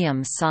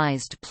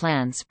medium-sized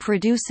plants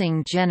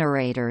producing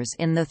generators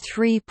in the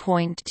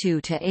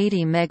 3.2 to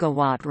 80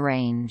 megawatt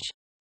range.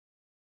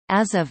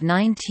 As of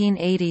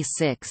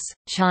 1986,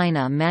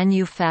 China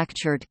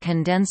manufactured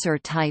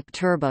condenser-type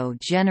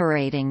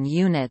turbo-generating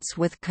units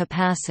with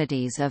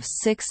capacities of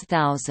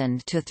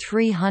 6,000 to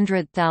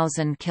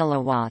 300,000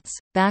 kilowatts,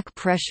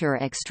 back-pressure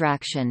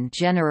extraction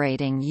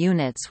generating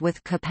units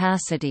with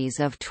capacities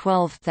of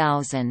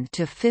 12,000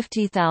 to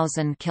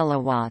 50,000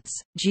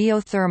 kilowatts,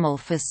 geothermal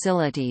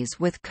facilities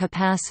with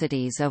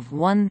capacities of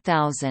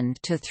 1,000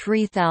 to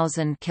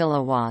 3,000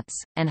 kilowatts,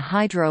 and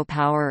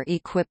hydropower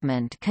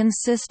equipment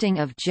consisting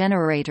of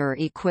generator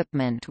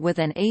equipment with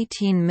an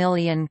 18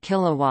 million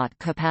kilowatt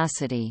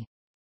capacity.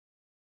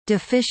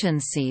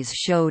 Deficiencies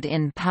showed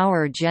in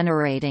power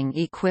generating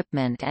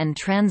equipment and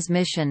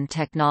transmission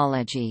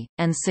technology,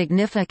 and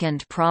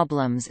significant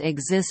problems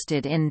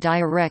existed in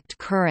direct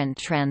current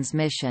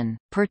transmission,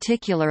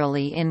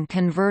 particularly in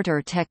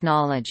converter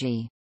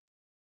technology.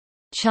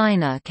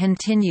 China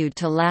continued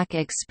to lack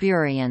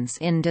experience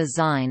in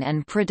design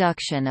and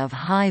production of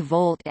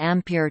high-volt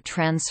ampere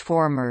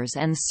transformers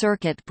and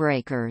circuit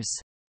breakers.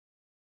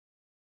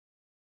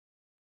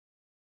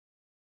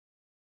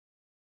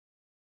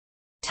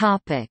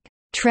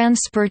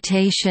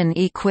 Transportation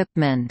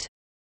equipment.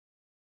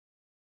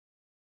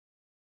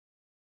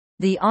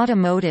 The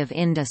automotive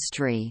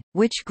industry,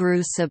 which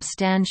grew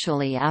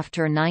substantially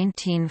after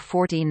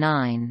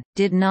 1949,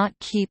 did not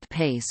keep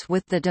pace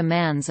with the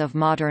demands of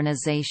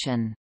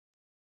modernization.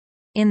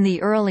 In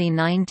the early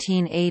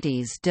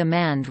 1980s,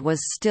 demand was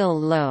still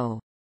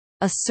low.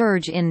 A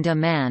surge in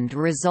demand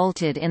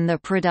resulted in the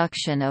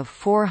production of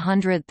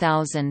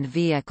 400,000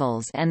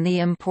 vehicles and the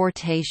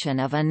importation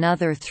of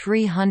another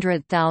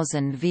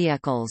 300,000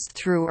 vehicles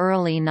through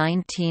early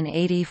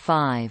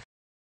 1985.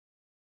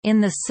 In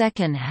the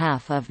second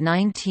half of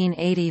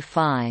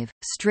 1985,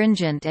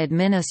 stringent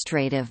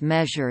administrative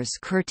measures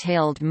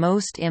curtailed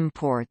most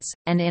imports,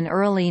 and in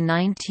early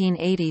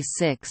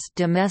 1986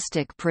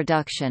 domestic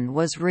production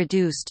was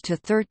reduced to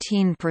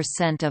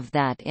 13% of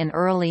that in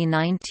early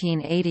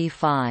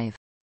 1985.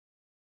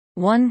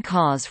 One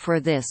cause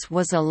for this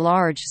was a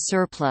large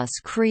surplus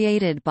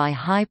created by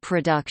high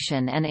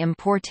production and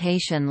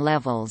importation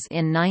levels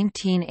in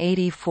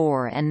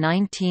 1984 and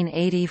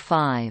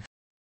 1985.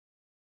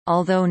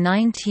 Although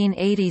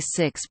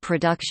 1986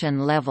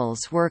 production levels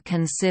were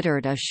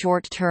considered a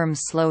short-term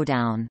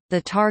slowdown,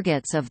 the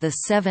targets of the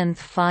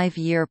Seventh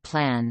Five-Year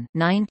Plan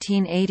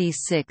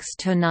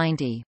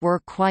 (1986–90) were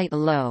quite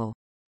low.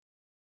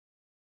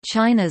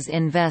 China's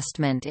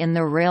investment in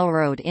the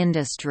railroad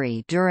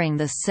industry during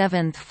the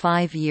Seventh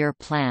Five-Year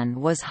Plan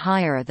was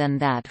higher than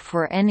that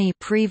for any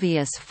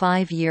previous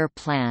five-year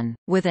plan,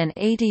 with an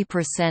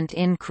 80%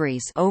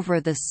 increase over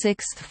the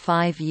Sixth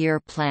Five-Year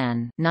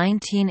Plan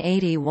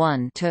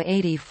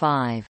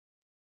 (1981–85).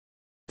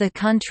 The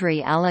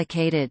country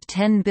allocated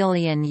 10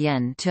 billion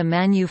yen to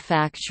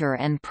manufacture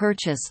and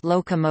purchase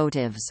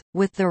locomotives,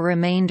 with the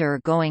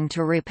remainder going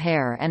to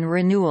repair and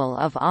renewal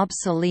of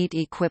obsolete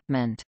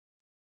equipment.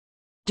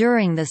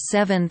 During the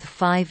Seventh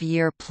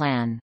Five-Year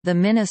Plan, the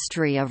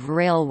Ministry of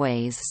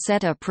Railways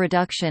set a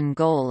production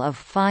goal of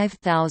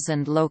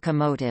 5,000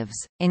 locomotives,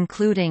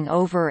 including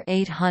over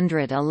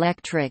 800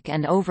 electric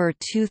and over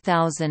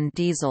 2,000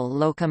 diesel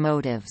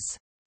locomotives.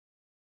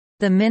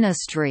 The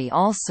ministry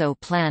also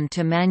planned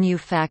to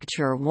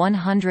manufacture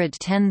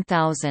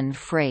 110,000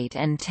 freight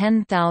and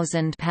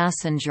 10,000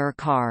 passenger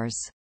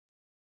cars.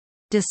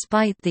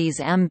 Despite these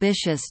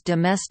ambitious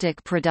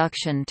domestic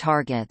production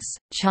targets,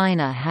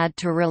 China had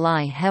to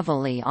rely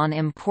heavily on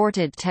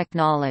imported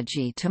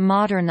technology to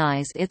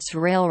modernize its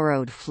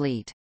railroad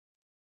fleet.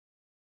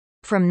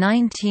 From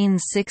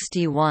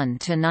 1961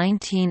 to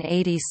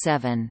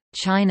 1987,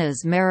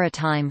 China's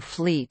maritime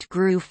fleet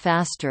grew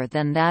faster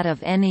than that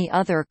of any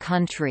other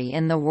country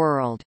in the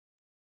world.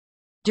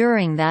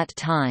 During that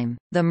time,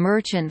 the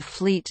merchant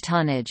fleet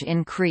tonnage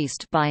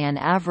increased by an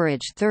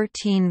average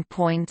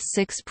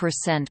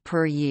 13.6%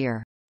 per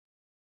year.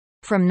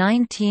 From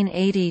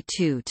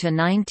 1982 to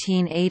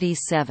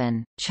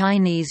 1987,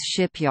 Chinese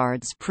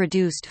shipyards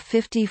produced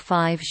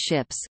 55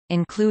 ships,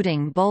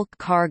 including bulk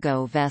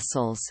cargo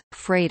vessels,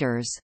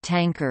 freighters,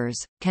 tankers,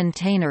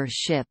 container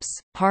ships,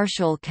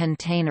 partial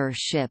container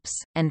ships,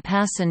 and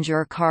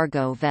passenger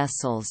cargo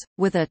vessels,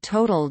 with a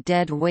total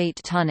deadweight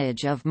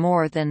tonnage of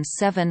more than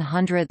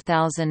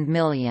 700,000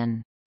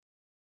 million.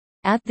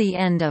 At the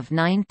end of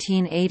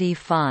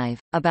 1985,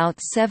 about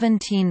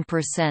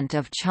 17%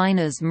 of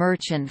China's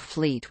merchant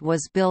fleet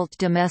was built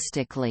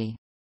domestically.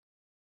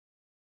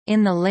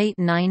 In the late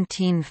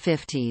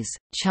 1950s,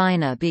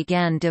 China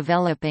began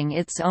developing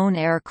its own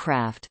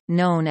aircraft,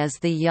 known as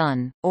the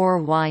Yun,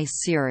 or Y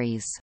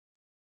series.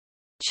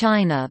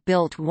 China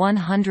built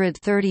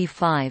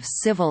 135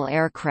 civil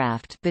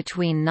aircraft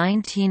between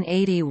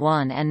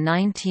 1981 and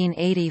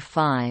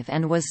 1985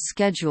 and was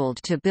scheduled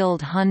to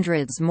build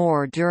hundreds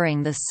more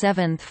during the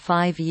seventh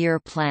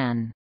five-year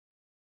plan.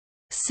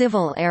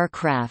 Civil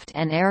aircraft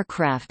and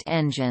aircraft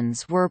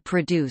engines were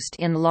produced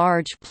in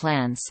large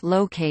plants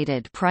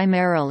located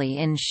primarily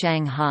in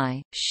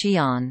Shanghai,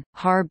 Xi'an,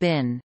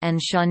 Harbin, and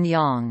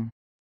Shenyang.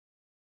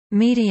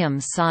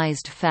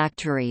 Medium-sized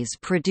factories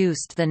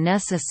produced the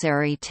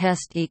necessary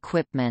test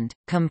equipment,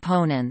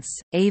 components,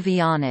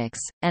 avionics,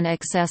 and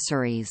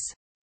accessories.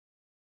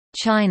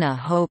 China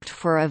hoped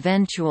for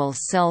eventual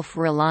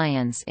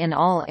self-reliance in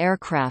all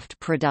aircraft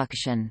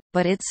production,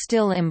 but it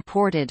still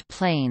imported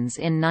planes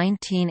in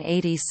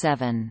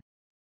 1987.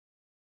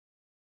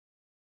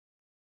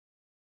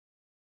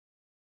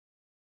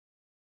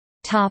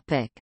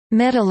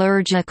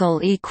 Metallurgical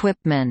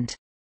equipment.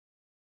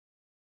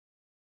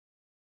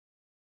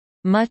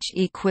 Much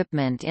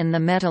equipment in the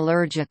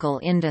metallurgical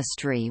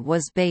industry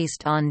was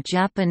based on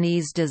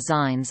Japanese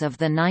designs of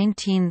the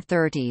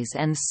 1930s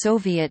and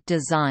Soviet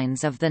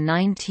designs of the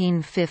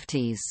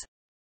 1950s.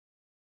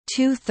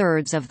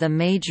 Two-thirds of the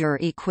major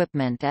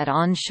equipment at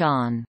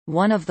Anshan,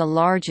 one of the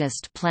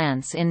largest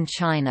plants in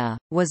China,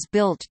 was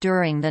built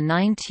during the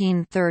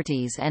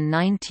 1930s and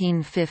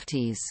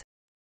 1950s.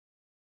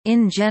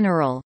 In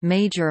general,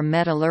 major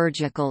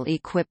metallurgical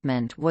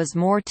equipment was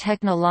more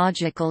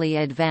technologically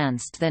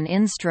advanced than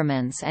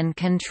instruments and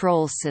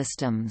control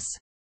systems.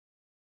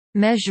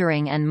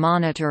 Measuring and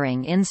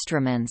monitoring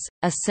instruments,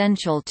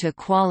 essential to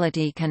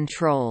quality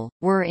control,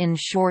 were in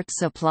short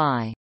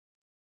supply.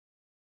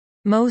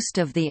 Most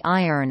of the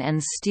iron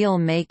and steel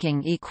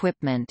making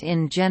equipment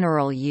in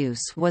general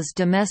use was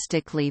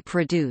domestically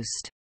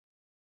produced.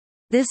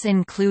 This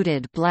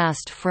included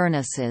blast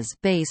furnaces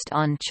based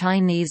on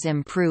Chinese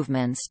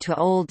improvements to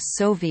old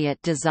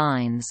Soviet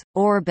designs,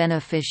 ore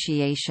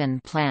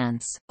beneficiation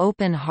plants,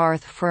 open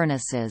hearth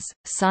furnaces,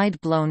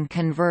 side-blown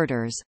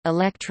converters,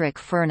 electric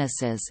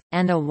furnaces,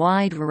 and a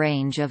wide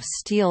range of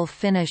steel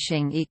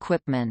finishing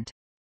equipment.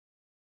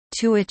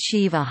 To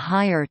achieve a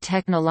higher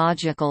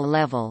technological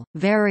level,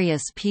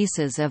 various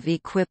pieces of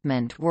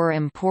equipment were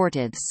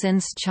imported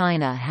since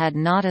China had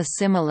not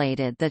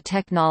assimilated the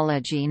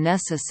technology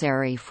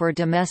necessary for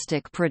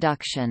domestic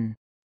production.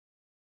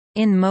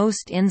 In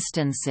most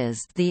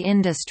instances, the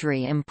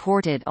industry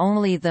imported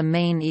only the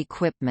main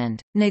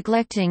equipment,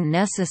 neglecting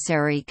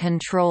necessary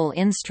control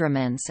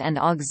instruments and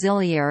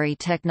auxiliary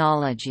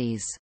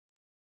technologies.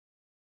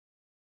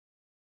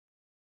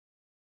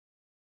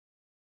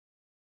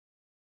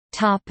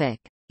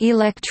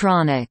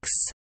 Electronics.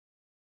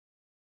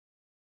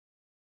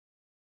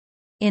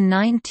 In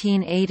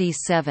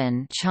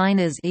 1987,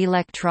 China's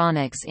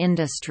electronics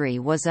industry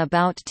was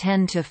about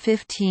 10 to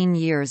 15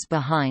 years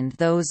behind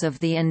those of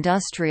the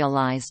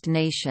industrialized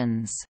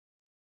nations.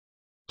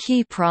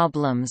 Key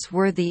problems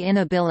were the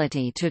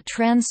inability to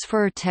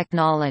transfer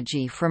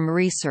technology from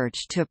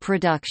research to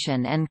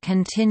production and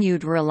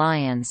continued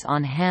reliance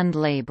on hand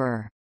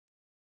labor.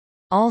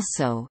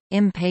 Also,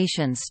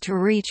 impatience to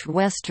reach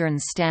Western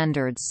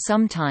standards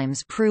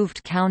sometimes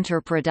proved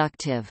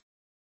counterproductive.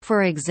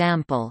 For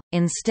example,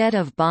 instead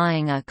of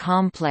buying a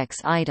complex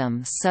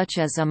item such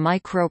as a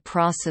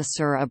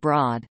microprocessor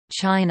abroad,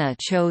 China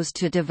chose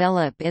to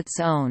develop its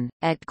own,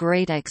 at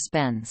great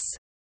expense.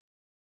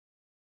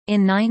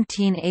 In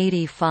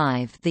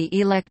 1985, the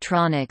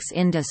electronics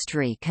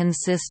industry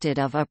consisted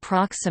of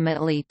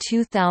approximately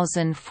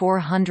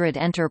 2,400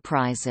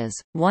 enterprises,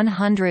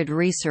 100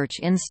 research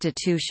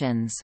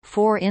institutions,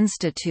 4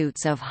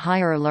 institutes of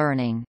higher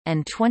learning,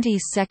 and 20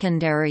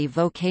 secondary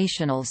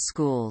vocational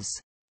schools.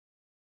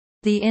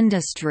 The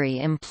industry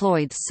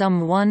employed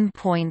some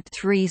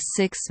 1.36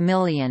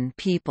 million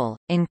people,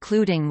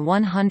 including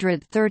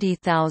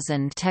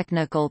 130,000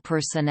 technical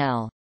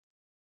personnel.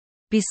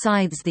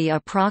 Besides the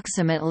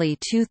approximately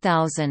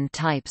 2,000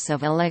 types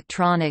of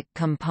electronic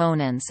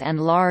components and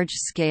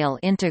large-scale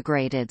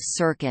integrated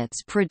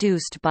circuits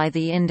produced by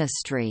the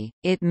industry,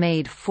 it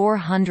made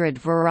 400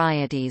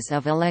 varieties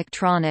of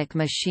electronic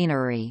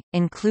machinery,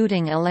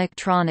 including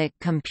electronic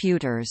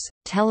computers,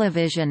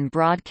 television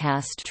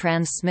broadcast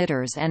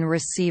transmitters and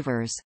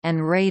receivers,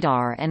 and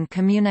radar and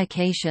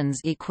communications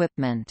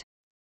equipment.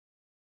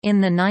 In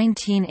the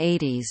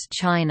 1980s,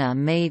 China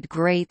made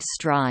great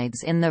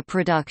strides in the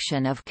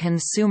production of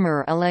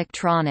consumer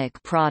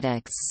electronic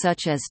products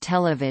such as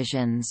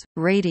televisions,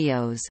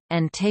 radios,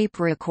 and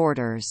tape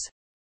recorders.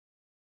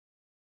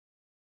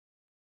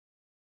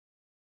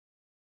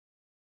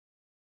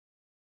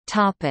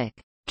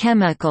 Topic: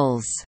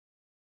 Chemicals.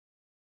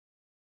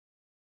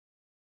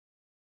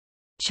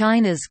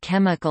 China's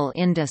chemical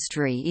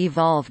industry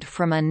evolved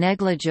from a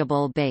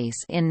negligible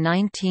base in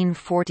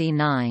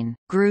 1949,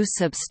 grew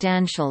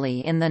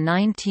substantially in the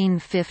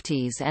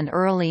 1950s and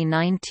early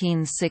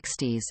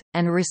 1960s,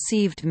 and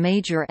received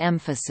major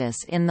emphasis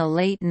in the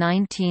late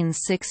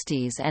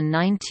 1960s and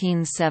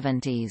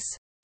 1970s.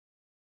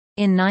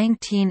 In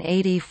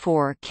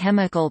 1984,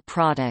 chemical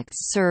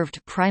products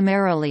served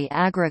primarily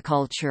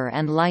agriculture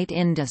and light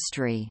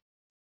industry.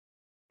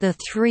 The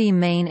three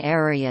main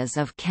areas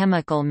of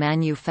chemical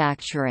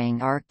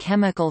manufacturing are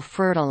chemical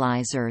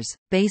fertilizers,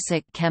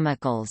 basic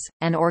chemicals,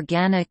 and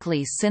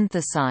organically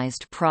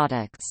synthesized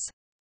products.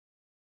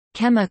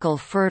 Chemical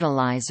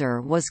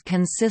fertilizer was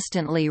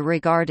consistently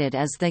regarded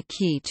as the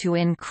key to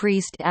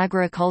increased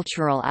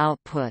agricultural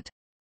output.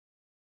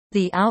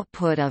 The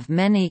output of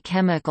many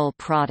chemical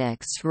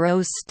products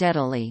rose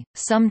steadily,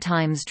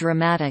 sometimes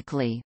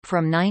dramatically,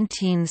 from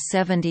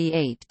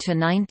 1978 to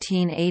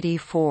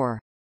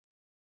 1984.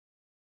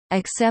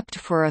 Except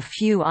for a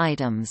few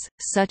items,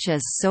 such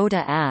as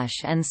soda ash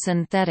and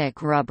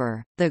synthetic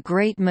rubber, the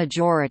great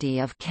majority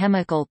of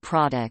chemical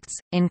products,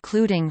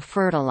 including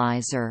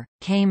fertilizer,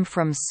 came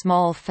from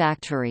small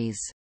factories.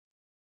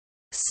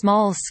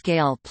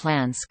 Small-scale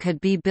plants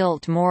could be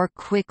built more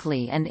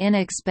quickly and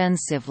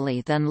inexpensively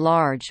than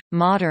large,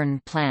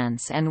 modern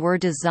plants and were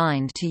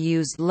designed to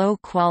use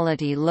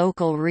low-quality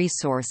local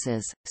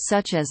resources,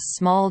 such as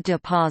small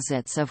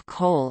deposits of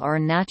coal or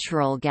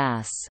natural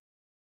gas.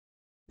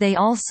 They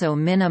also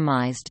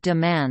minimized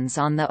demands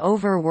on the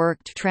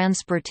overworked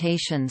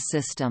transportation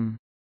system.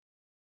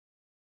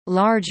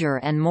 Larger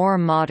and more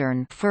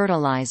modern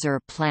fertilizer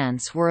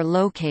plants were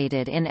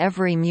located in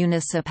every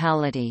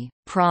municipality,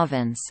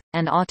 province,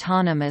 and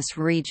autonomous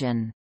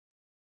region.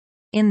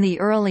 In the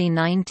early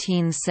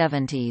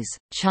 1970s,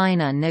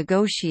 China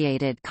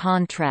negotiated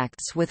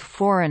contracts with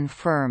foreign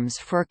firms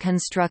for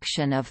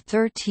construction of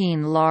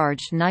 13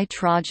 large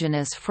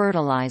nitrogenous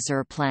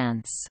fertilizer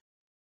plants.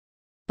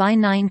 By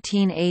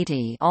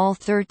 1980, all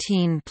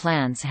 13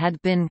 plants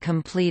had been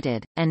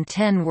completed, and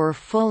 10 were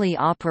fully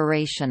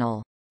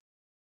operational.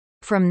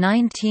 From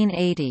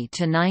 1980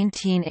 to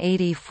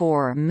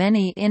 1984,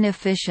 many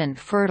inefficient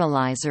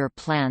fertilizer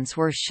plants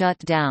were shut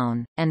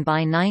down, and by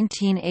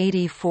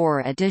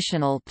 1984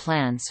 additional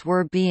plants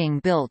were being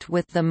built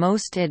with the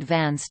most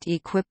advanced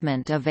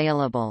equipment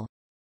available.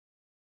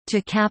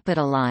 To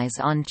capitalize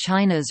on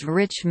China's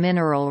rich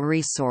mineral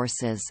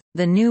resources,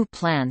 the new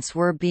plants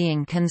were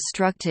being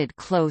constructed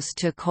close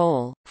to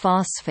coal,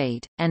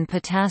 phosphate, and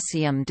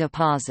potassium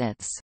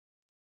deposits.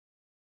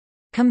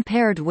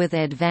 Compared with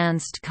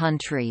advanced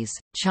countries,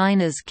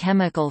 China's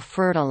chemical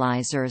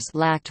fertilizers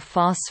lacked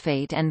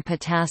phosphate and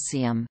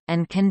potassium,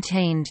 and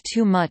contained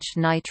too much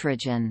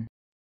nitrogen.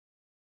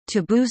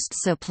 To boost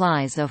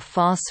supplies of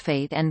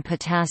phosphate and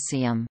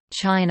potassium,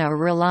 China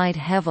relied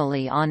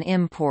heavily on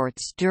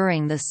imports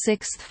during the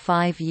Sixth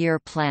Five-Year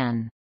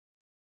Plan.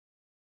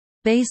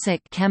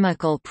 Basic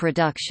chemical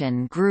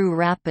production grew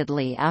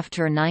rapidly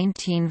after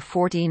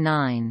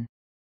 1949.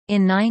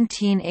 In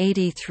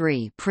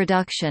 1983,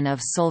 production of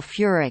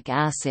sulfuric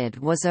acid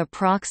was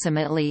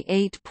approximately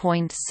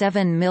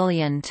 8.7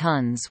 million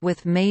tons,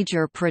 with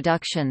major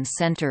production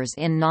centers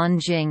in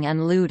Nanjing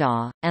and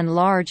Luda, and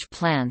large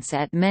plants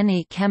at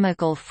many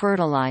chemical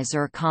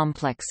fertilizer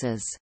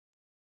complexes.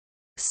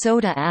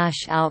 Soda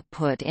ash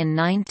output in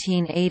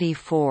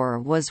 1984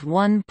 was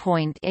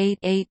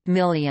 1.88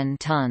 million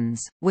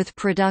tons, with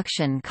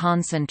production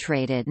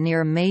concentrated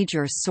near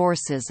major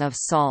sources of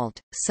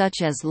salt,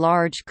 such as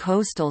large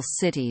coastal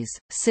cities,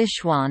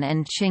 Sichuan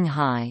and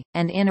Qinghai,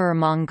 and Inner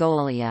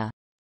Mongolia.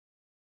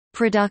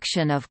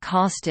 Production of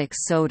caustic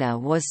soda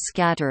was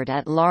scattered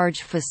at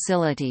large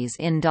facilities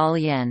in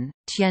Dalian,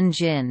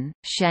 Tianjin,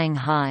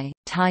 Shanghai,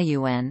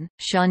 Taiyuan,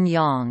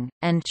 Shenyang,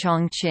 and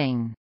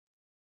Chongqing.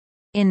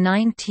 In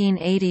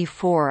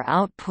 1984,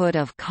 output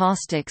of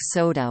caustic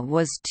soda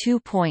was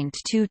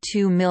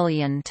 2.22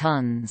 million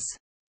tons.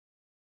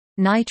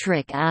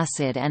 Nitric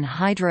acid and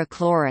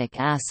hydrochloric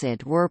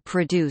acid were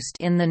produced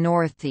in the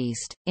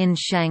northeast, in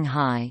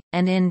Shanghai,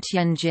 and in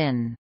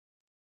Tianjin.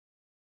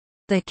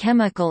 The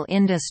chemical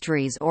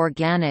industry's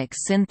organic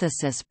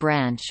synthesis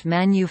branch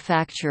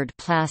manufactured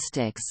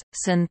plastics,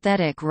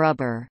 synthetic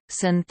rubber,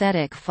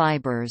 synthetic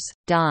fibers,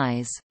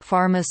 dyes,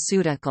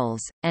 pharmaceuticals,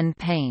 and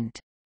paint.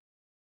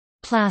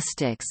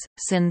 Plastics,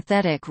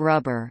 synthetic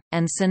rubber,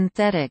 and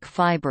synthetic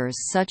fibers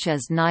such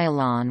as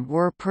nylon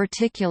were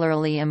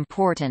particularly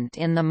important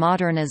in the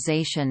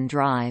modernization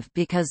drive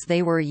because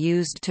they were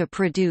used to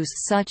produce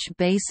such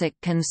basic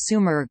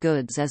consumer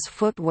goods as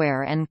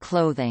footwear and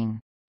clothing.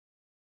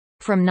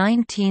 From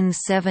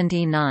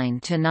 1979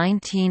 to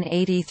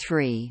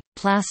 1983,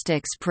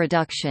 plastics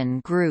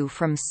production grew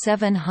from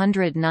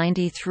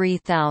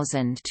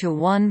 793,000 to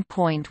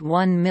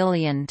 1.1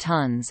 million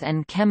tons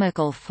and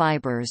chemical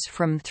fibers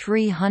from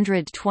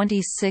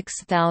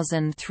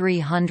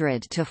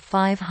 326,300 to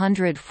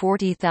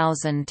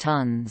 540,000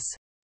 tons.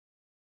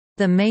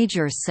 The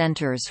major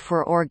centers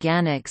for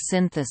organic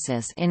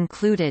synthesis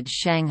included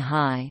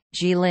Shanghai,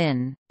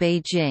 Jilin,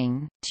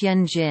 Beijing,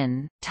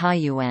 Tianjin,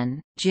 Taiyuan,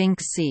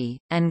 Jingxi,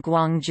 and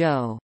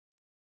Guangzhou.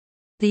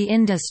 The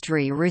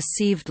industry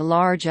received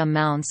large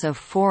amounts of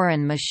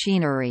foreign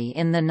machinery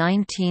in the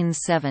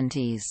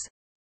 1970s.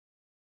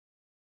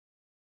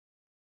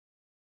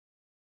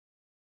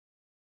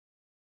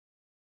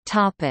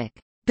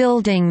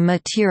 Building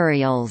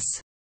materials.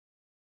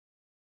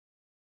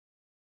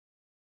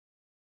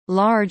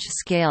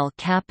 Large-scale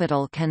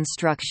capital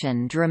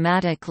construction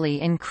dramatically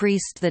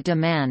increased the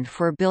demand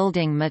for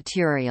building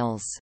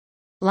materials.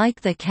 Like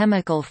the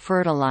chemical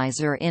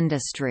fertilizer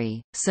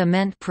industry,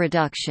 cement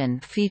production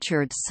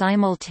featured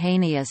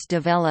simultaneous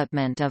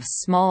development of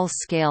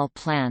small-scale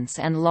plants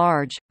and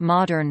large,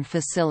 modern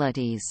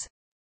facilities.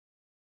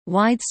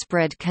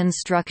 Widespread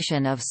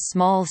construction of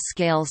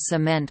small-scale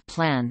cement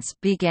plants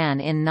began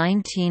in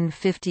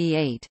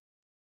 1958.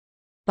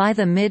 By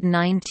the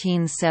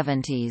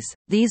mid-1970s,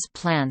 these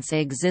plants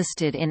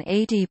existed in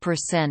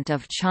 80%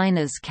 of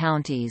China's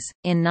counties.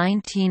 In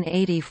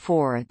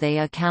 1984, they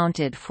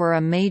accounted for a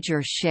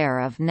major share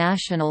of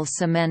national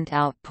cement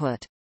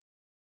output.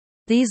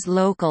 These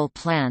local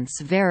plants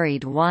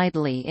varied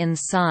widely in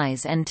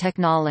size and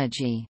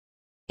technology.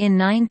 In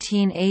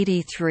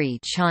 1983,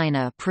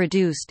 China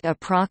produced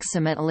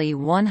approximately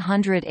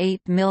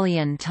 108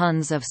 million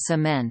tons of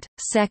cement,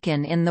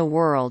 second in the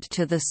world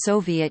to the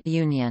Soviet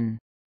Union.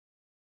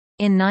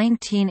 In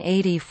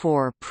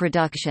 1984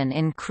 production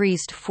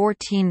increased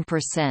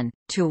 14%,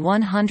 to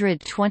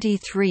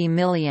 123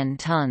 million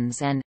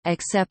tons and,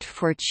 except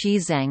for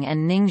Xizang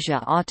and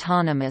Ningxia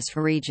autonomous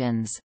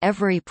regions,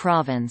 every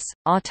province,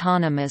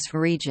 autonomous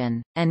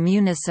region, and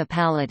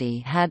municipality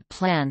had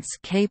plants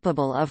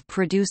capable of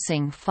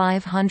producing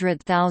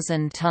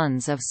 500,000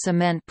 tons of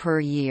cement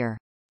per year.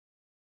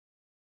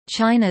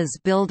 China's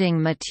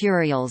building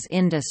materials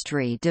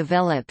industry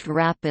developed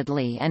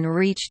rapidly and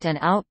reached an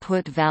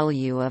output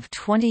value of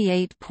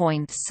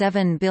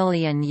 28.7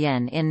 billion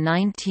yen in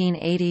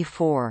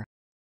 1984.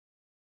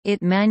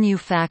 It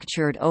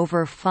manufactured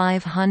over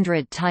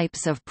 500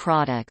 types of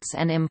products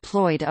and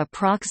employed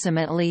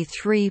approximately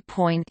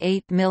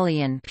 3.8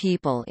 million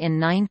people in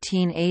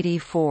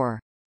 1984.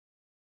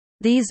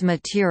 These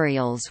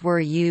materials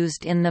were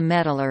used in the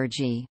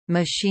metallurgy,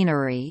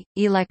 machinery,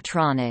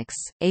 electronics,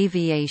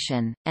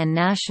 aviation, and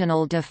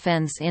national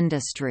defense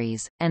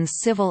industries, and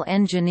civil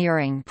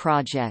engineering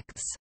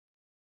projects.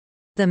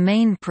 The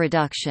main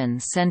production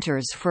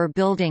centers for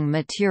building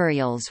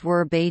materials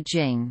were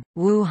Beijing,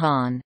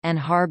 Wuhan, and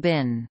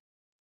Harbin.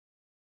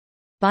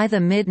 By the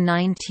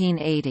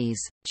mid-1980s,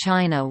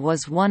 China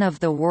was one of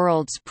the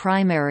world's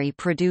primary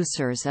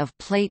producers of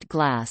plate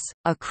glass,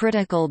 a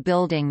critical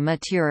building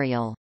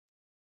material.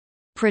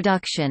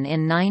 Production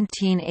in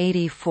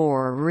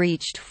 1984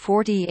 reached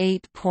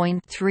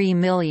 48.3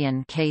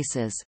 million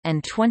cases,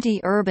 and 20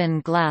 urban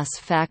glass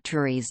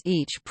factories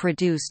each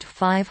produced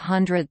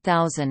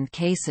 500,000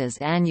 cases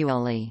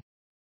annually.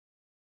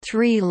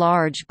 3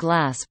 large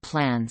glass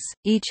plants,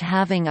 each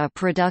having a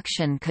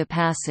production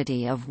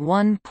capacity of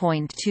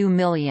 1.2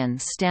 million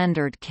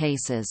standard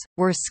cases,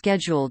 were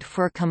scheduled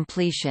for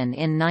completion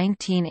in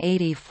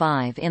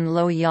 1985 in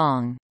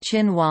Luoyang,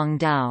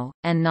 Qinhuangdao,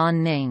 and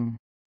Nanning.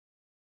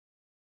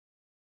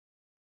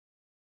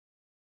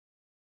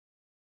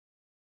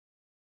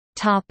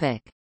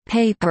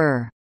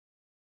 Paper.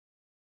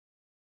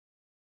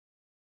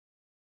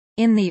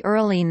 In the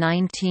early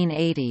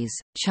 1980s,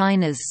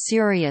 China's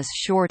serious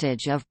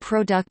shortage of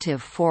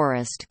productive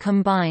forest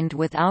combined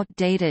with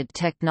outdated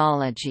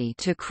technology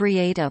to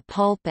create a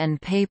pulp and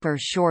paper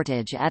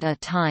shortage at a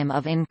time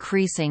of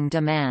increasing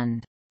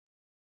demand.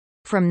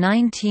 From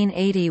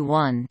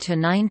 1981 to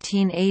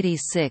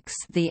 1986,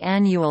 the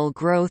annual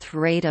growth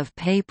rate of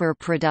paper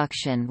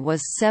production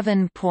was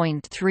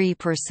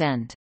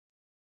 7.3%.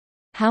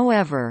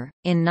 However,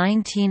 in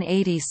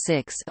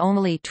 1986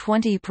 only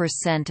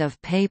 20%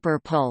 of paper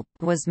pulp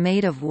was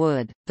made of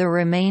wood, the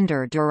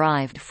remainder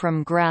derived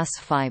from grass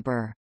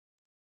fiber.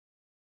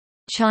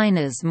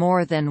 China's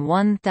more than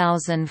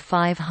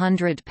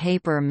 1,500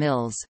 paper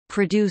mills,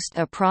 produced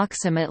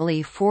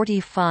approximately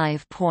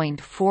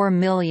 45.4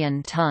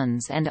 million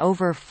tons and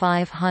over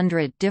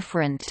 500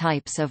 different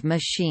types of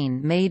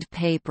machine-made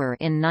paper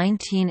in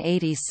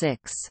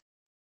 1986.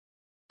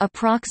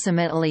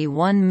 Approximately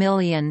 1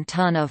 million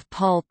ton of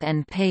pulp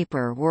and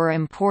paper were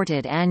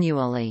imported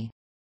annually.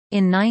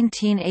 In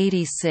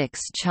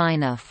 1986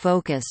 China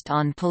focused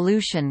on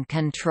pollution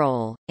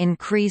control,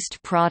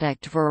 increased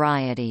product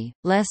variety,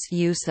 less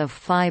use of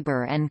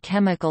fiber and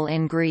chemical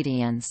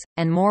ingredients,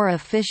 and more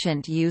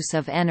efficient use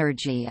of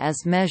energy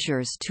as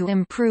measures to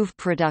improve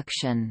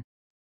production.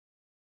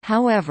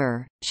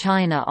 However,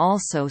 China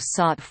also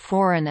sought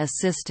foreign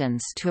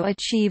assistance to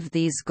achieve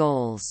these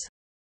goals.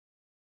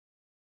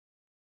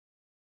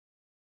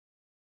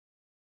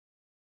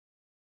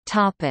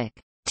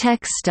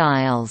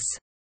 Textiles.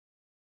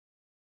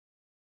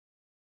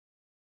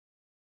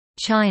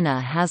 China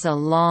has a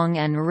long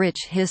and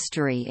rich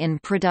history in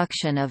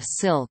production of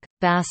silk,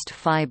 bast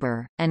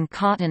fiber, and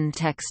cotton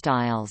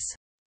textiles.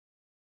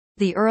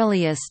 The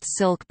earliest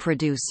silk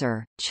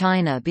producer,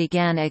 China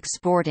began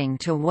exporting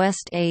to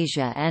West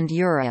Asia and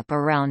Europe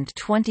around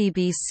 20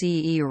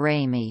 BCE.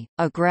 Ramie,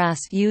 a grass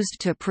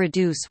used to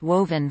produce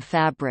woven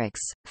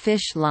fabrics,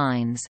 fish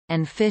lines,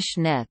 and fish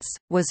nets,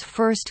 was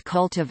first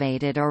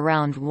cultivated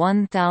around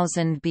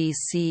 1000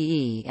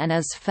 BCE and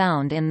is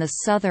found in the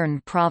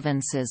southern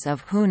provinces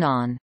of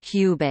Hunan,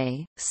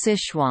 Hubei,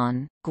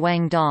 Sichuan,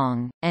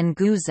 Guangdong, and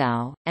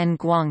Guizhou, and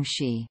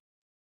Guangxi.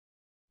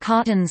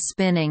 Cotton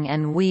spinning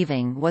and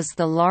weaving was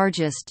the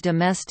largest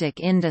domestic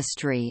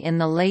industry in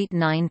the late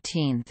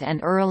 19th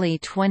and early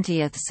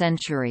 20th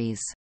centuries.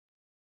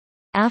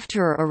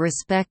 After a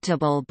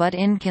respectable but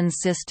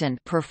inconsistent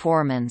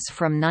performance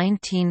from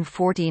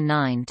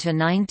 1949 to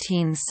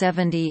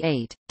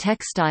 1978,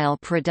 textile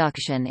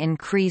production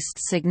increased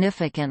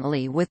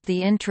significantly with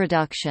the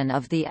introduction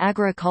of the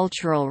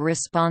Agricultural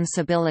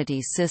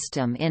Responsibility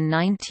System in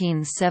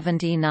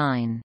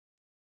 1979.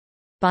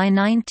 By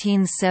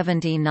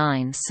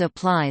 1979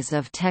 supplies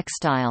of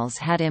textiles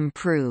had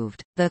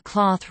improved, the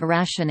cloth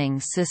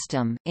rationing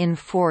system in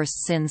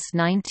force since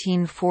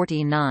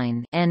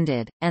 1949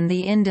 ended, and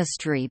the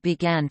industry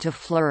began to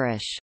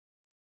flourish.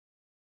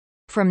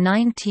 From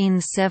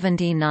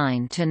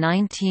 1979 to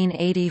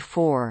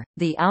 1984,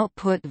 the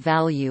output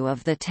value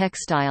of the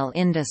textile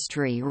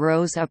industry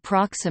rose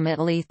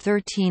approximately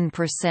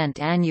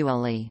 13%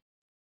 annually.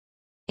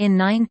 In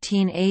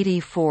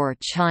 1984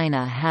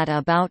 China had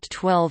about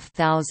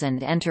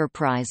 12,000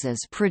 enterprises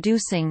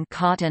producing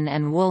cotton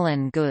and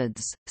woolen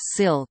goods,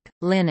 silk,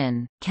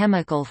 linen,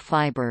 chemical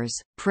fibers,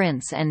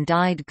 prints and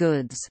dyed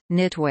goods,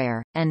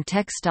 knitwear, and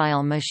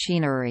textile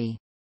machinery.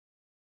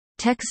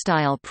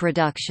 Textile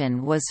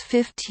production was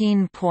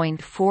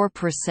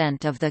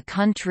 15.4% of the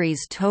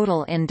country's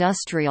total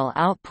industrial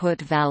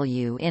output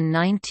value in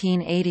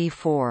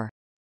 1984.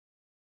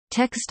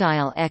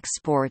 Textile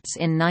exports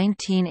in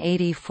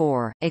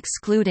 1984,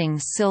 excluding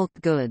silk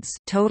goods,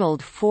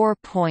 totaled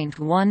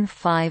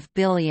 $4.15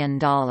 billion,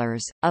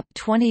 up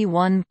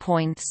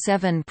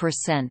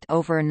 21.7%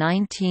 over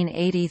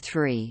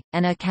 1983,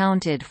 and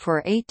accounted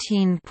for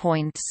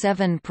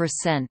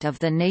 18.7% of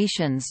the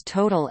nation's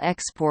total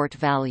export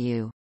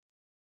value.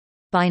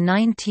 By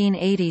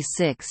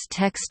 1986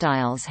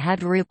 textiles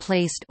had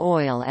replaced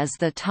oil as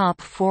the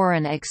top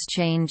foreign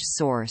exchange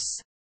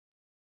source.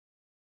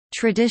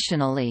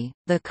 Traditionally,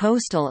 the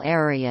coastal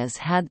areas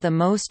had the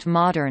most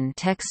modern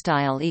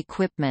textile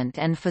equipment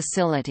and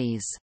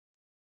facilities.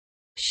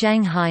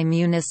 Shanghai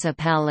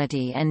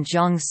Municipality and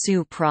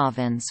Jiangsu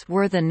Province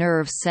were the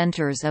nerve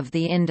centers of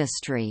the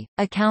industry,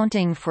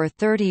 accounting for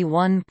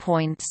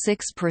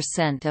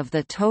 31.6% of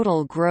the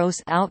total gross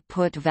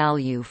output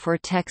value for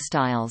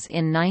textiles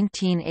in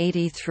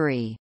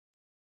 1983.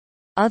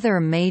 Other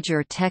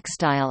major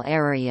textile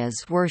areas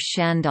were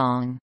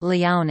Shandong,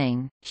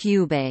 Liaoning,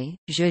 Hubei,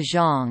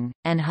 Zhejiang,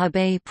 and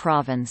Hebei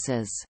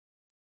provinces.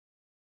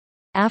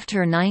 After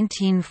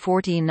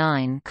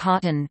 1949,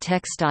 cotton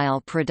textile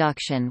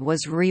production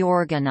was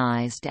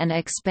reorganized and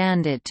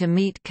expanded to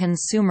meet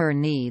consumer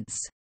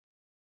needs.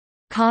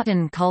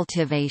 Cotton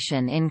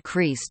cultivation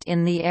increased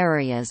in the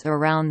areas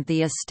around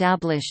the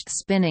established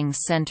spinning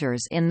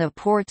centers in the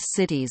port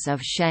cities of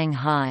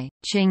Shanghai,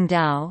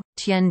 Qingdao,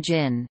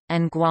 Tianjin,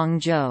 and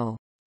Guangzhou.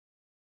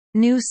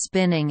 New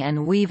spinning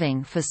and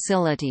weaving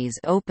facilities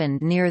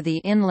opened near the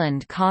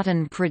inland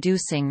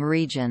cotton-producing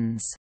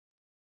regions.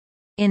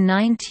 In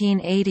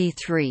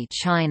 1983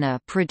 China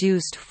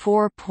produced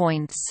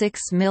 4.6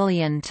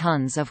 million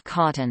tons of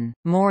cotton,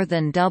 more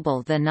than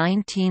double the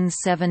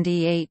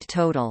 1978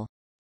 total.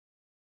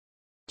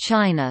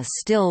 China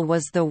still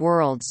was the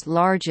world's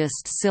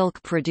largest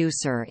silk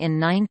producer in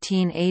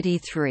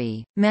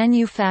 1983,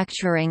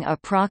 manufacturing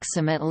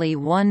approximately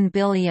 1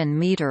 billion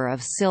meter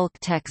of silk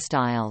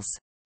textiles.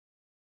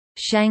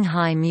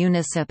 Shanghai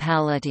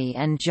Municipality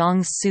and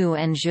Jiangsu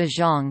and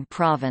Zhejiang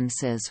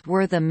provinces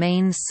were the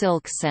main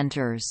silk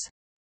centers.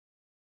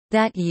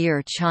 That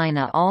year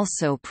China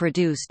also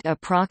produced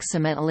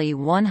approximately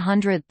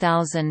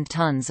 100,000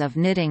 tons of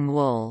knitting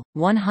wool,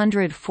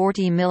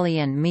 140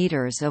 million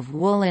meters of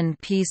woolen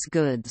piece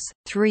goods,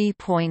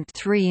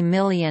 3.3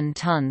 million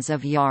tons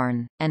of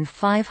yarn, and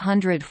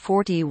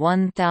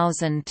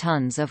 541,000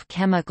 tons of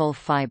chemical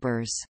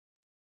fibers.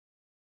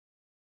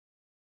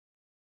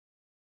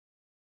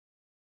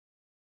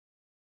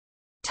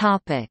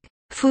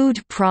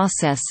 Food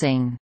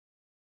processing.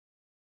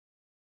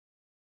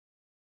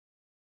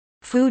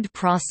 Food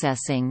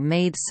processing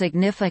made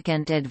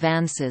significant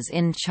advances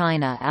in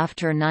China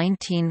after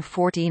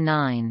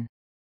 1949.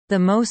 The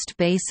most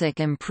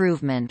basic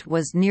improvement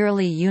was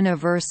nearly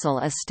universal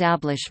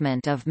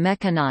establishment of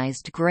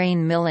mechanized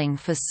grain milling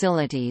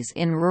facilities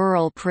in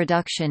rural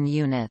production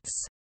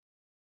units.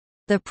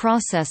 The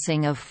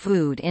processing of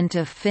food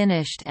into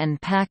finished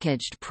and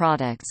packaged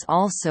products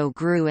also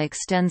grew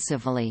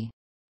extensively.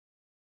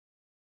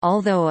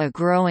 Although a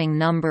growing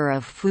number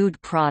of food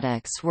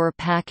products were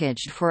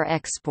packaged for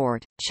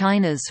export,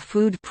 China's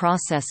food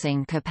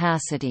processing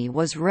capacity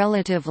was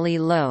relatively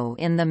low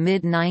in the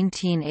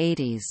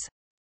mid-1980s.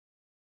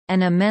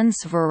 An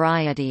immense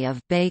variety of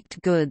baked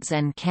goods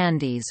and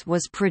candies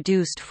was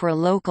produced for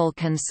local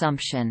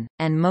consumption,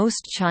 and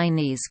most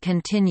Chinese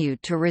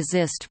continued to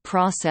resist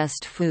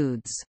processed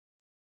foods.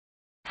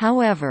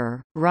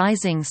 However,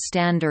 rising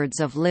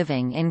standards of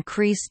living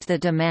increased the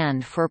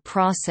demand for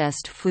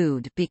processed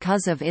food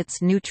because of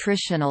its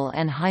nutritional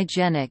and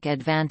hygienic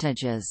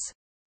advantages.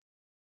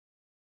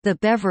 The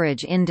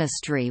beverage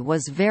industry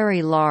was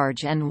very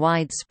large and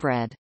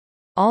widespread.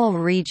 All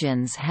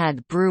regions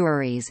had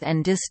breweries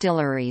and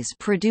distilleries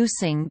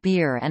producing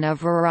beer and a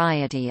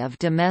variety of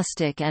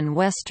domestic and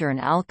Western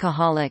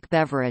alcoholic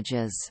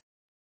beverages.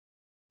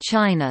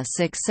 China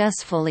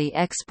successfully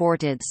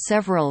exported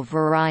several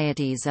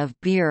varieties of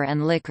beer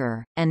and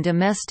liquor, and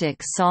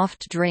domestic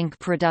soft drink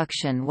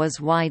production was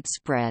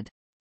widespread.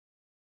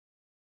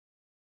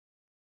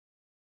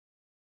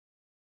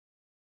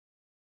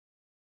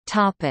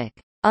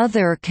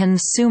 Other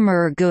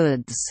consumer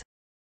goods.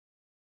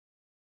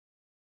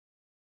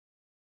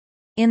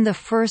 In the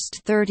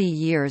first 30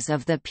 years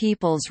of the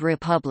People's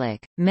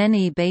Republic,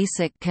 many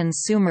basic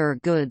consumer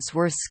goods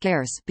were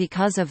scarce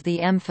because of the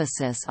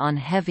emphasis on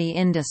heavy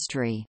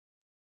industry.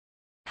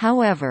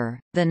 However,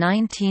 the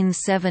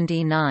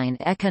 1979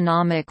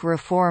 economic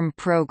reform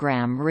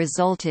program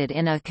resulted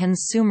in a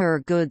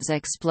consumer goods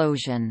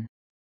explosion.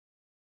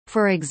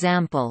 For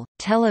example,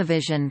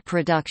 television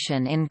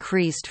production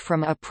increased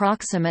from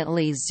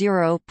approximately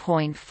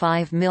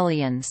 0.5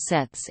 million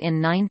sets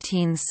in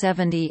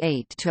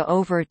 1978 to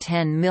over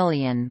 10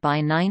 million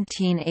by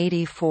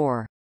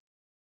 1984.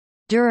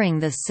 During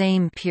the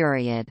same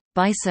period,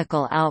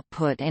 bicycle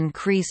output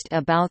increased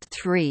about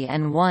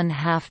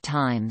 3.5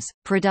 times,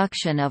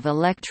 production of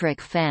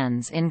electric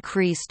fans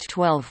increased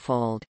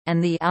 12-fold,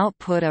 and the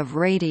output of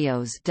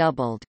radios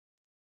doubled.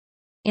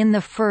 In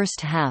the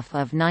first half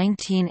of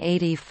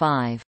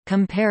 1985,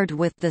 compared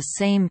with the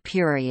same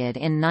period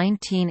in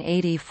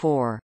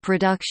 1984,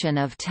 production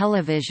of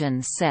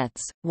television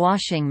sets,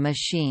 washing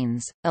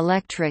machines,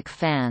 electric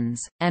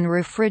fans, and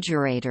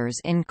refrigerators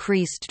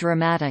increased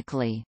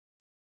dramatically.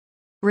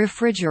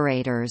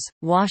 Refrigerators,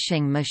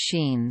 washing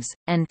machines,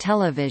 and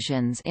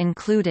televisions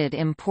included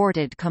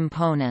imported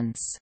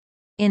components.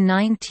 In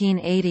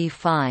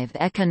 1985,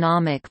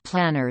 economic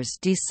planners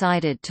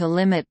decided to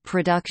limit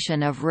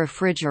production of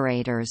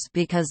refrigerators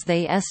because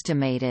they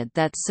estimated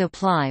that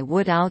supply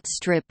would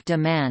outstrip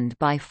demand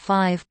by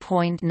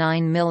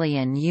 5.9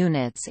 million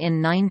units in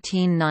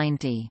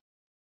 1990.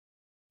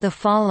 The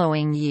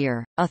following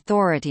year,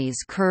 authorities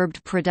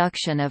curbed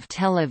production of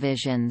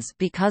televisions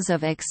because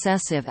of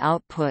excessive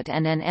output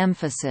and an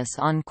emphasis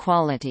on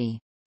quality.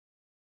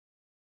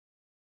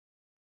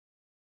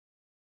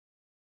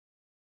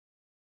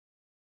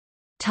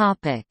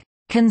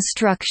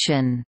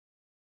 Construction.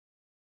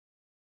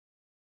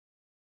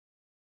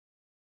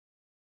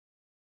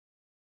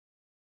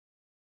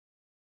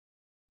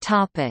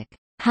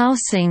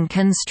 Housing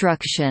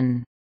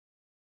construction.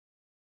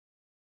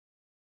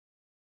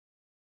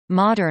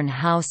 Modern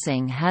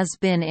housing has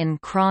been in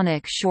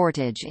chronic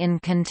shortage in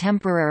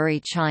contemporary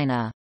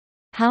China.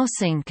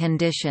 Housing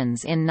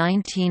conditions in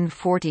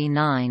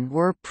 1949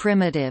 were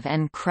primitive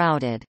and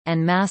crowded,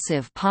 and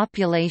massive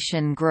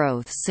population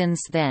growth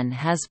since then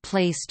has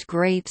placed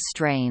great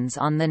strains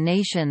on the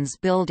nation's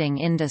building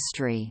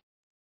industry.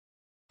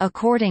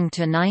 According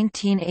to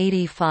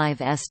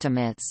 1985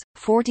 estimates,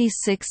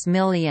 46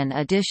 million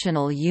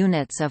additional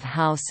units of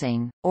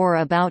housing, or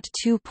about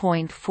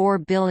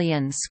 2.4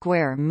 billion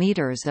square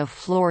meters of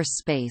floor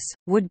space,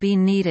 would be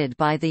needed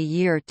by the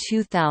year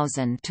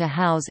 2000 to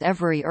house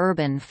every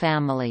urban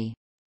family.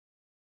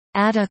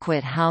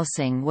 Adequate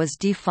housing was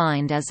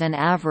defined as an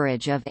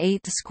average of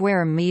 8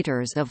 square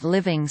meters of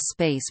living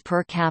space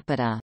per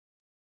capita.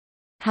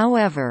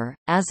 However,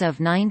 as of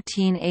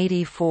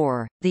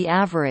 1984, the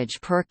average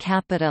per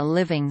capita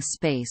living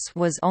space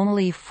was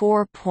only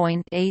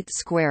 4.8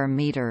 square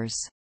meters.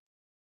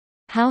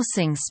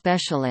 Housing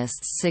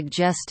specialists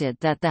suggested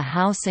that the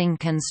housing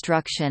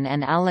construction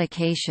and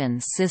allocation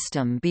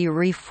system be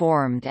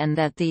reformed and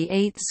that the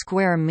 8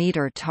 square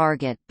meter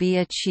target be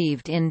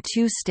achieved in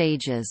 2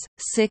 stages,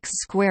 6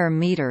 square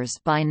meters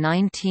by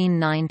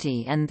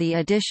 1990 and the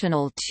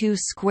additional 2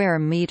 square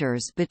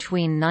meters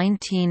between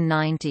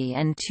 1990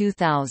 and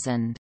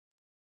 2000.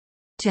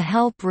 To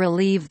help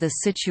relieve the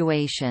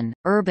situation,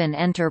 urban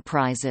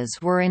enterprises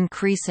were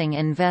increasing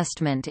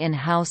investment in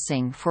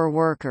housing for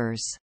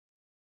workers.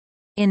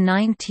 In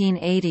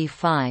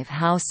 1985,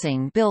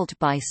 housing built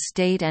by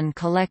state and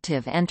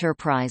collective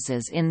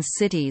enterprises in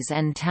cities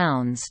and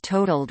towns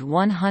totaled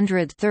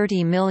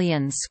 130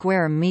 million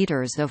square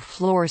meters of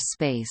floor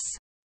space.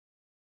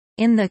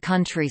 In the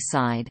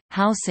countryside,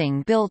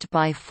 housing built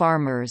by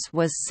farmers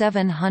was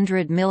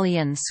 700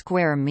 million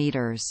square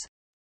meters.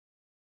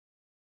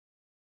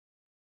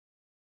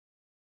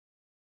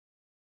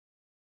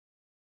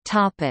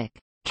 Topic: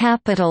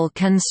 Capital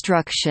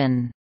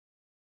construction.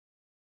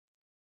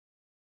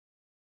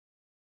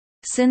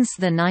 Since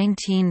the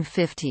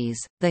 1950s,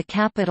 the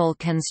capital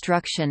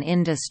construction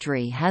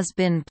industry has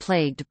been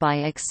plagued by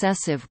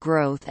excessive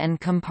growth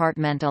and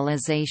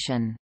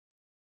compartmentalization.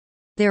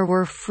 There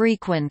were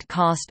frequent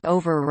cost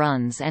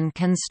overruns and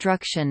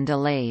construction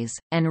delays,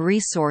 and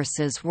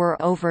resources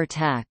were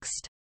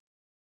overtaxed.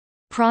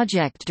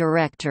 Project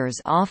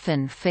directors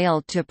often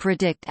failed to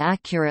predict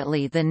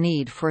accurately the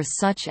need for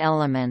such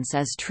elements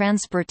as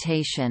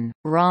transportation,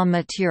 raw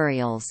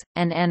materials,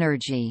 and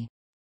energy.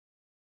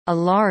 A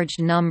large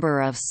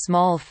number of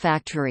small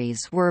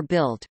factories were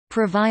built,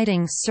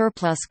 providing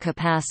surplus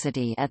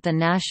capacity at the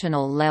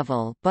national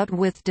level but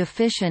with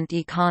deficient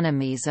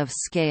economies of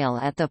scale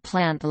at the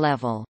plant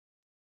level.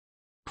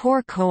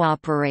 Poor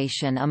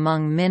cooperation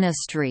among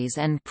ministries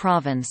and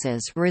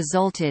provinces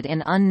resulted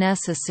in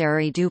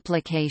unnecessary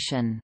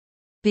duplication.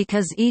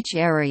 Because each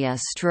area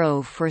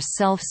strove for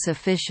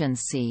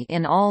self-sufficiency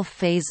in all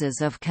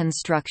phases of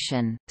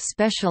construction,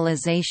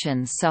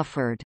 specialization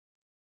suffered.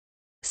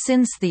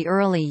 Since the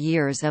early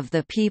years of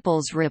the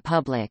People's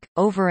Republic,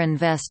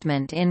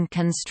 overinvestment in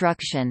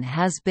construction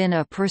has been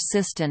a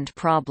persistent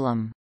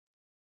problem.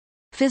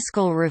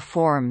 Fiscal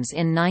reforms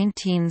in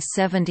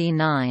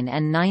 1979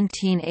 and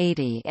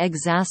 1980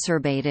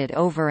 exacerbated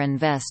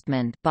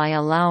overinvestment by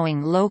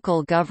allowing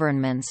local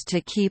governments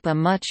to keep a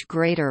much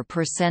greater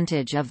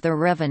percentage of the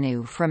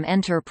revenue from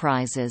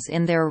enterprises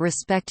in their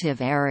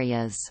respective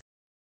areas.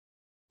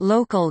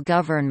 Local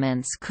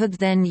governments could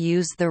then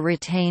use the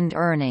retained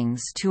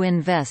earnings to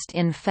invest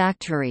in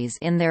factories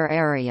in their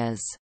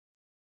areas.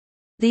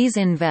 These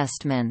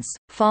investments,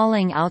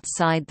 falling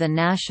outside the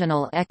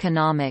National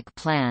Economic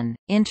Plan,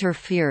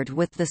 interfered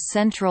with the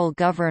central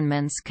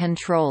government's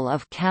control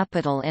of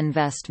capital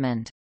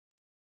investment.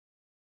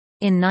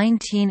 In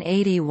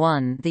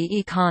 1981, the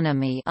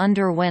economy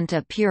underwent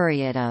a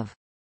period of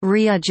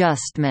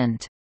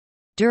readjustment,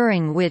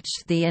 during which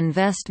the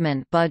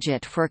investment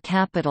budget for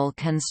capital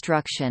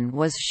construction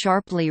was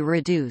sharply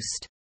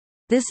reduced.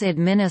 This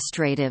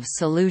administrative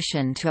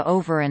solution to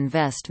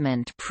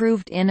overinvestment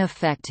proved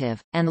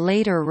ineffective, and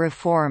later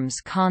reforms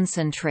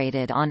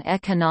concentrated on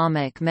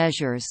economic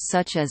measures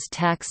such as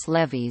tax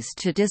levies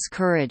to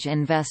discourage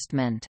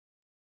investment.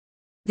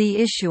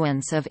 The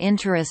issuance of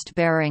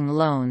interest-bearing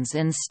loans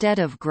instead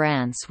of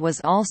grants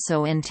was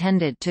also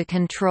intended to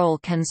control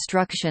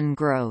construction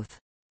growth.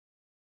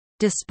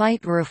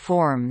 Despite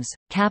reforms,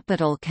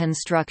 capital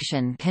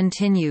construction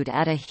continued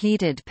at a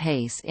heated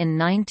pace in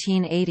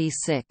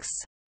 1986.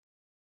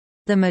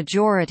 The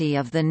majority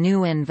of the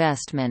new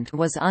investment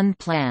was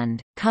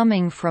unplanned,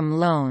 coming from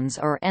loans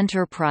or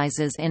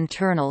enterprises'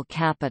 internal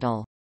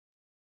capital.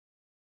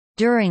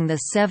 During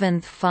the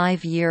 7th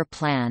five-year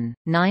plan,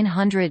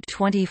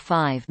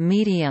 925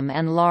 medium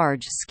and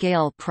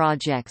large-scale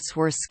projects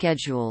were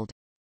scheduled.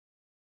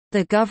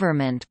 The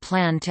government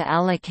planned to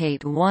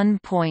allocate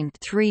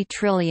 1.3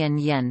 trillion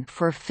yen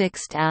for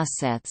fixed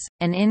assets,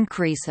 an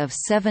increase of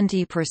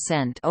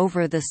 70%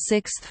 over the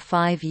 6th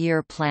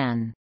five-year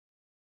plan.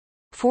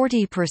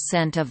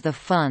 40% of the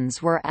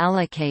funds were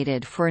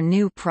allocated for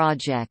new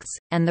projects,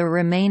 and the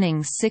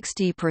remaining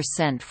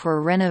 60%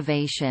 for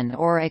renovation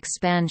or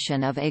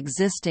expansion of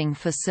existing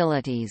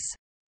facilities.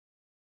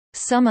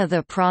 Some of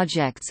the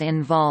projects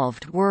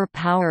involved were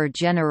power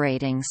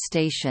generating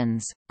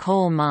stations,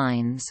 coal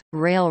mines,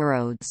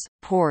 railroads,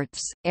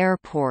 ports,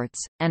 airports,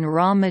 and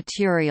raw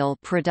material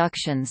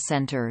production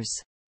centers.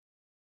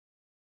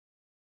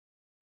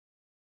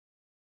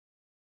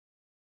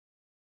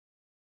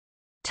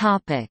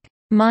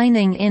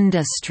 Mining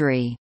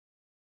industry.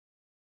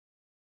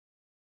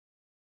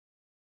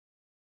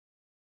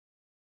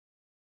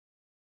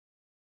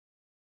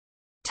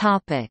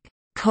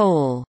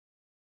 Coal.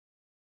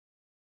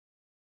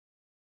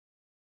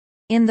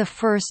 In the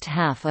first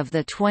half of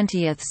the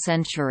 20th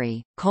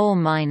century, coal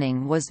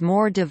mining was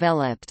more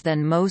developed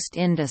than most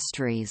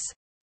industries.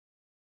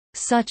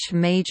 Such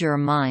major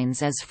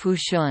mines as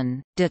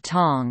Fushun,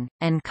 Datong,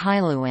 and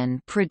Kailuan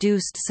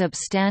produced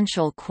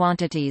substantial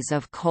quantities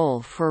of coal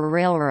for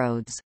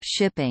railroads,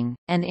 shipping,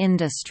 and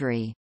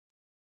industry.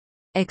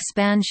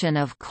 Expansion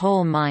of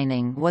coal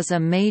mining was a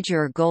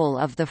major goal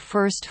of the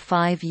first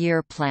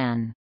five-year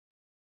plan.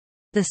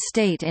 The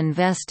state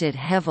invested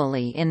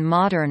heavily in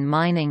modern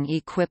mining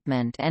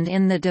equipment and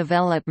in the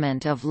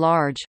development of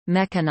large,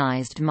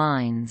 mechanized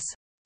mines.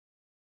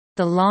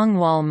 The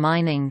longwall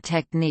mining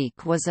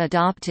technique was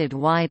adopted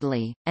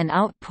widely, and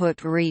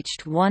output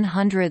reached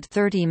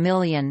 130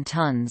 million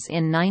tons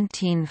in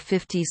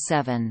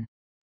 1957.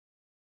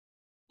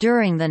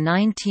 During the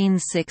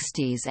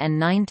 1960s and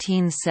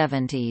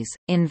 1970s,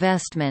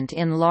 investment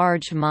in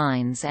large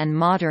mines and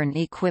modern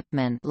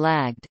equipment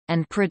lagged,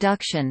 and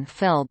production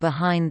fell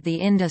behind the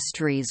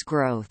industry's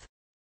growth.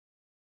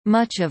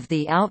 Much of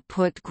the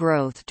output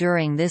growth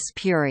during this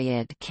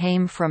period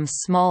came from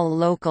small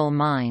local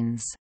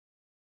mines.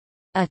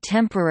 A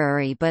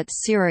temporary but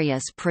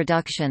serious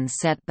production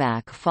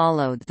setback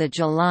followed the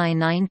July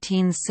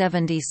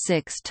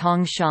 1976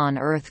 Tangshan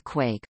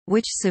earthquake,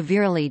 which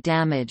severely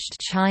damaged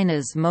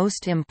China's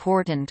most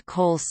important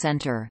coal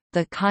center,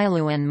 the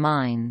Kailuan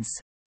mines.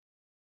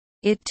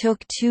 It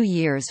took 2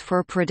 years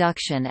for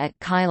production at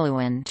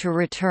Kailuan to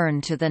return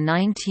to the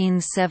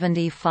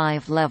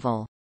 1975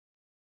 level.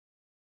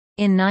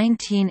 In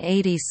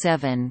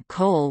 1987,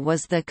 coal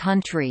was the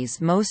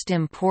country's most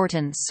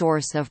important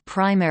source of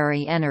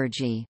primary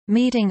energy,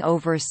 meeting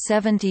over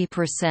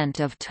 70%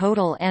 of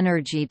total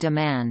energy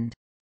demand.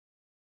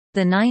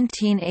 The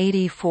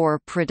 1984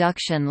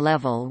 production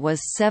level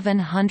was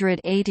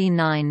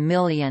 789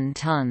 million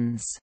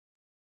tons.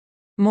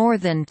 More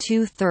than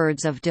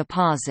two-thirds of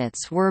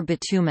deposits were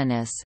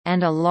bituminous,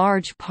 and a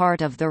large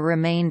part of the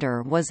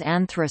remainder was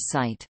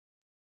anthracite.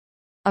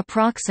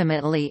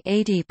 Approximately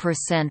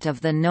 80%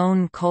 of the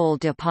known coal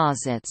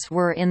deposits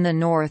were in the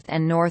north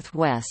and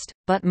northwest,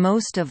 but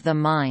most of the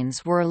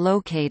mines were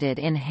located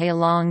in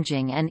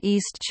Heilongjiang and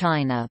East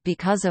China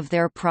because of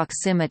their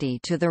proximity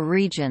to the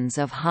regions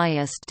of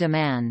highest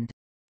demand.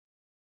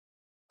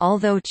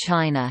 Although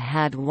China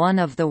had one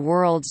of the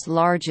world's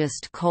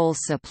largest coal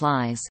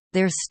supplies,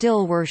 there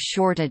still were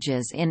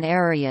shortages in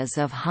areas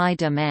of high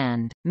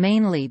demand,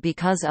 mainly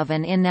because of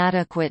an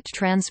inadequate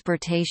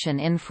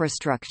transportation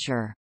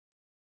infrastructure.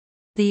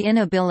 The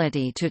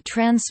inability to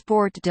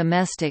transport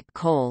domestic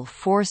coal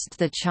forced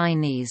the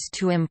Chinese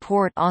to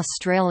import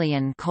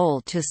Australian coal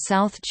to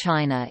South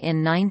China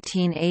in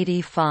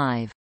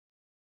 1985.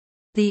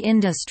 The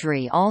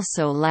industry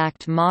also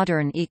lacked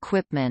modern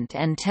equipment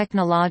and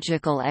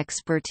technological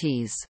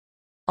expertise.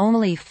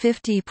 Only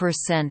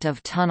 50%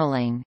 of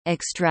tunneling,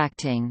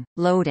 extracting,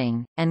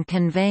 loading, and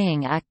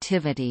conveying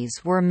activities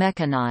were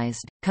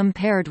mechanized,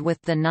 compared with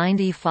the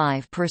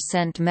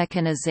 95%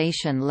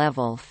 mechanization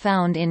level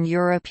found in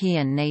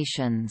European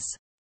nations.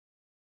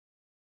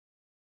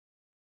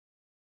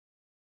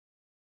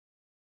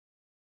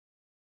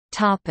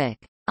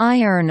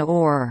 Iron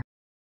ore.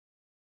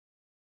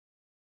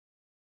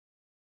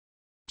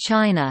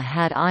 China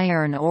had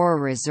iron ore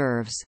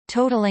reserves,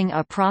 totaling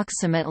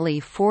approximately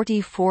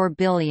 44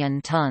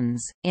 billion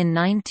tons, in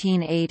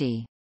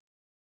 1980.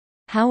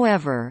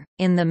 However,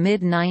 in the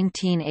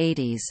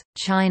mid-1980s,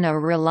 China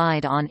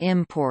relied on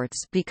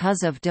imports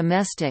because of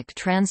domestic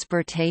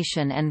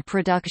transportation and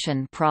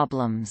production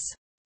problems.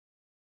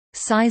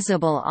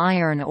 Sizable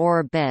iron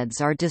ore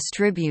beds are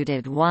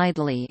distributed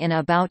widely in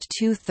about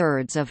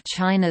two-thirds of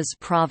China's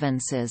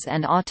provinces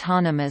and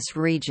autonomous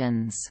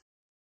regions.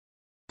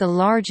 The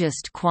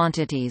largest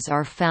quantities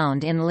are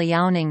found in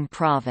Liaoning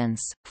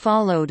Province,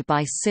 followed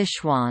by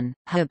Sichuan,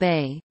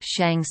 Hebei,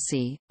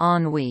 Shaanxi,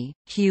 Anhui,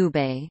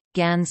 Hubei,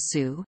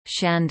 Gansu,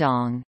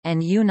 Shandong,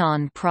 and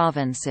Yunnan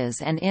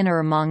provinces and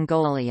Inner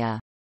Mongolia.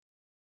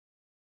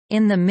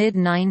 In the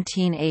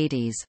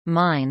mid-1980s,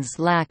 mines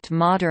lacked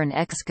modern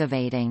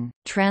excavating,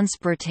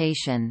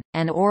 transportation,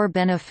 and ore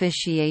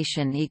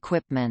beneficiation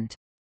equipment.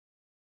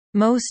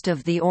 Most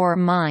of the ore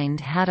mined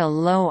had a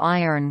low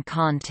iron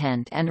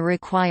content and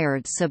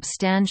required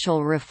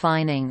substantial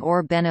refining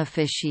or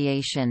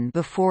beneficiation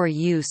before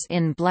use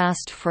in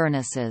blast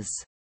furnaces.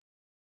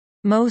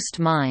 Most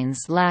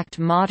mines lacked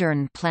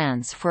modern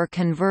plants for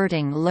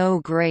converting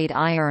low-grade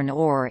iron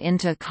ore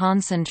into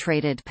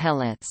concentrated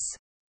pellets.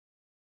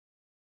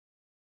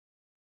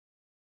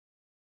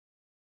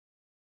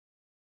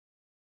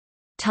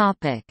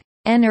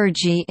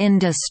 Energy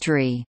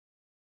industry.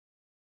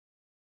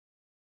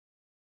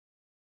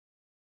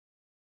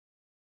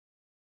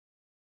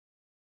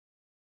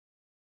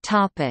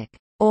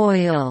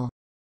 Oil.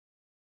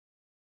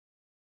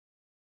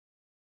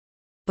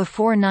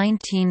 Before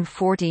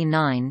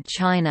 1949,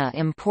 China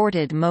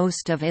imported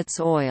most of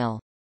its oil.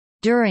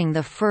 During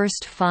the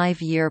first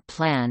five-year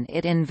plan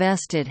it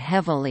invested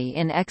heavily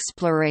in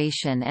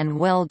exploration and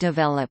well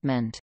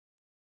development.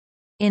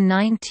 In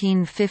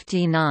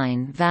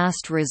 1959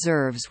 vast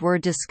reserves were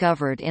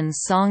discovered in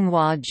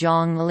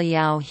Songhua-Zhang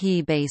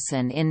Liaohe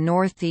Basin in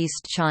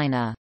northeast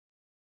China.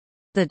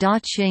 The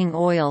Daqing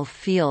oil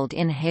field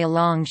in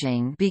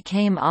Heilongjiang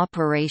became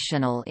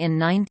operational in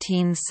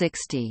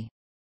 1960.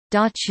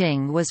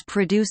 Daqing was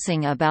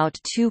producing about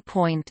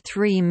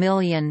 2.3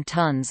 million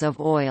tons of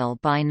oil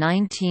by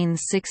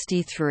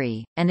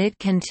 1963, and it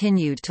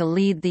continued to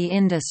lead the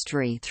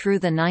industry through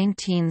the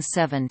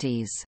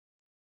 1970s.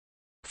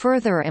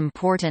 Further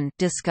important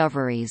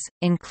discoveries,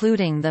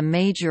 including the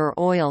major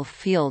oil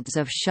fields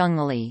of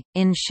Shengli,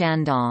 in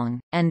Shandong,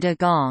 and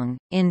Dagong,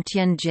 in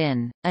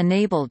Tianjin,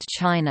 enabled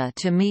China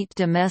to meet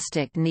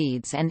domestic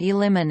needs and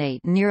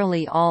eliminate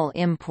nearly all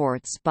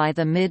imports by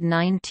the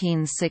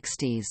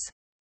mid-1960s.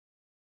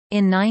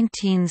 In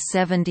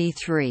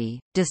 1973,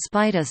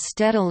 despite a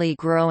steadily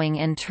growing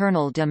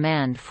internal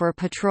demand for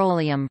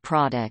petroleum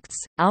products,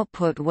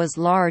 output was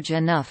large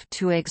enough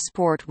to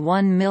export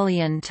 1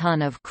 million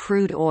ton of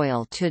crude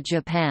oil to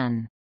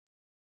Japan.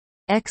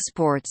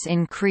 Exports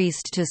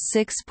increased to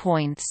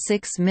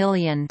 6.6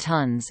 million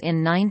tons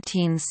in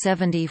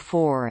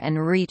 1974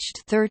 and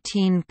reached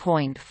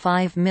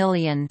 13.5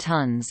 million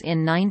tons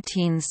in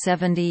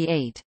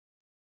 1978.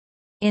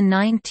 In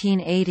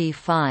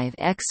 1985,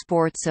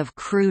 exports of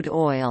crude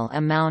oil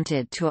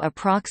amounted to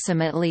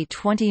approximately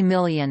 20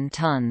 million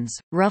tons,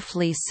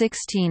 roughly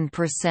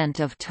 16%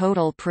 of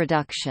total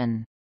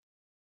production.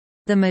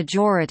 The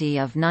majority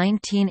of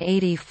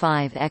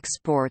 1985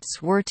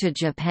 exports were to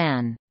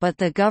Japan, but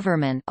the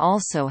government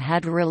also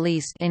had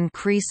released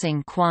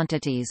increasing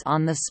quantities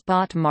on the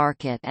spot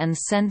market and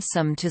sent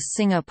some to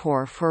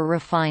Singapore for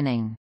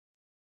refining.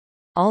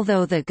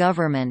 Although the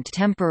government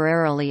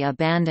temporarily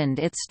abandoned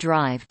its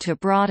drive to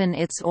broaden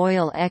its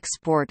oil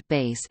export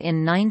base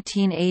in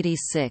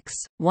 1986,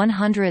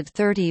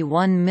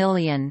 131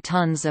 million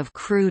tons of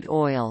crude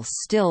oil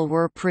still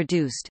were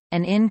produced,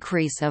 an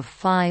increase of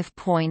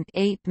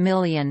 5.8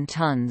 million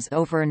tons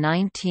over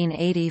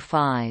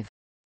 1985.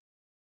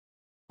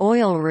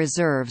 Oil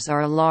reserves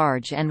are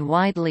large and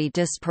widely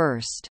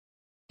dispersed.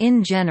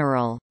 In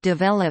general,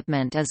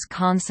 development is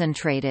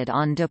concentrated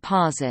on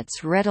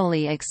deposits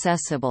readily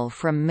accessible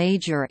from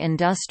major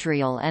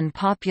industrial and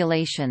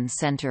population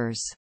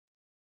centers.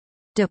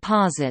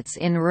 Deposits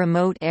in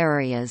remote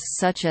areas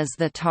such as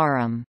the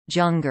Tarim,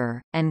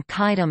 Junggar, and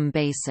Kaitum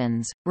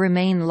basins,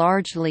 remain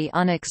largely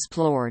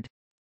unexplored.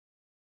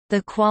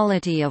 The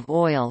quality of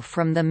oil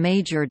from the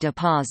major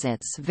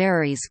deposits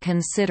varies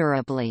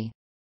considerably.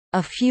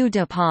 A few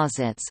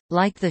deposits,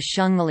 like the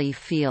Shengli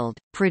field,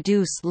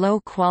 produce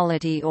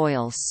low-quality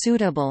oil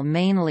suitable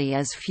mainly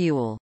as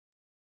fuel.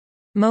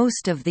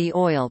 Most of the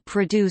oil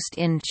produced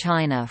in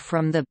China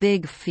from the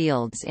big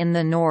fields in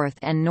the north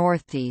and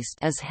northeast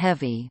is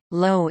heavy,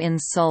 low in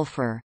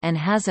sulfur, and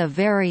has a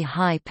very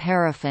high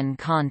paraffin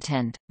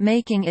content,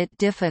 making it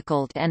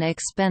difficult and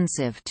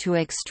expensive to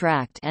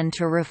extract and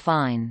to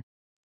refine.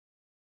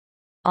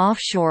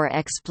 Offshore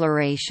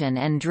exploration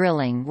and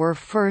drilling were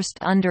first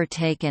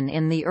undertaken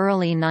in the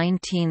early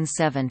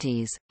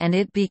 1970s, and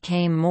it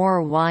became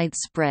more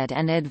widespread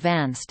and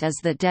advanced as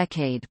the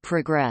decade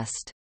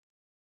progressed.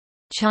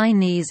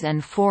 Chinese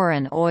and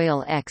foreign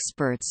oil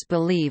experts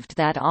believed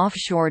that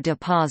offshore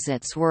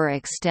deposits were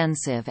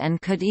extensive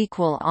and could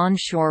equal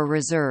onshore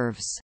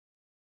reserves.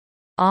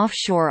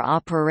 Offshore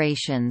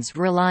operations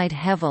relied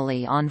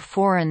heavily on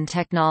foreign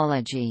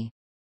technology.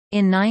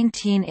 In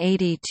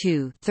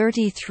 1982,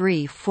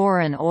 33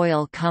 foreign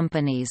oil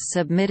companies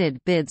submitted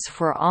bids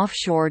for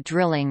offshore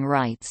drilling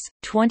rights,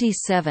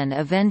 27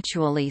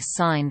 eventually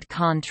signed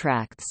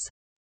contracts.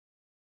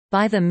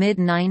 By the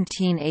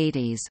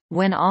mid-1980s,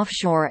 when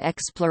offshore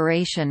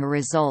exploration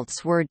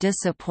results were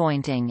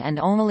disappointing and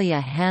only a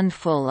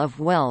handful of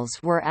wells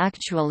were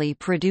actually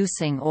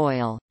producing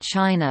oil,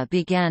 China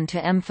began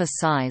to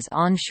emphasize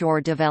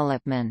onshore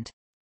development.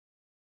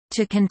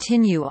 To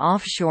continue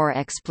offshore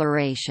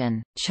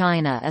exploration,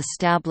 China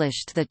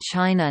established the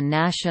China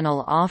National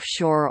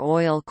Offshore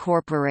Oil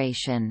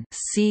Corporation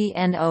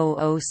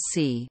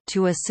 (CNOOC)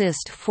 to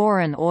assist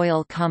foreign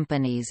oil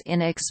companies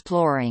in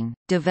exploring,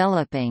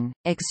 developing,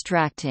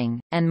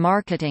 extracting, and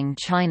marketing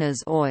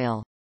China's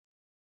oil.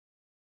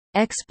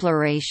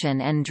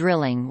 Exploration and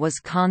drilling was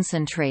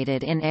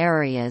concentrated in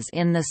areas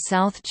in the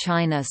South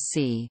China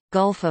Sea,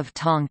 Gulf of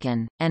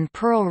Tonkin, and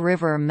Pearl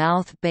River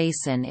Mouth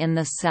Basin in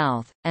the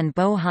south, and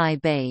Bohai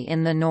Bay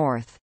in the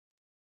north.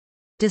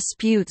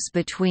 Disputes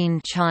between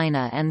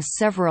China and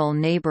several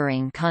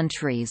neighboring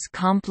countries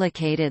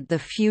complicated the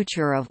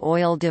future of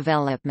oil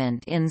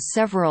development in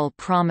several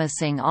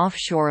promising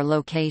offshore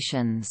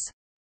locations.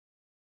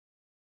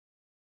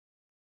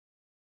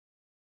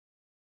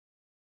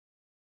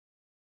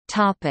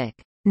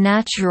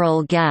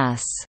 Natural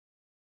gas.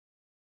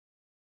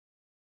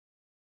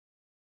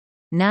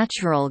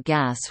 Natural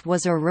gas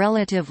was a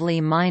relatively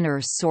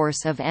minor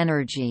source of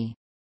energy.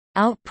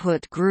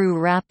 Output grew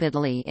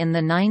rapidly in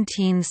the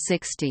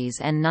 1960s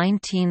and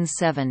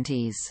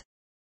 1970s.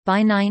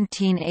 By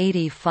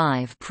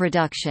 1985,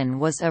 production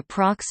was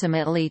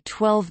approximately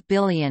 12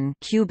 billion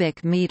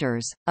cubic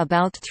meters,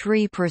 about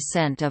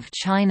 3% of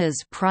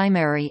China's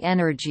primary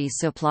energy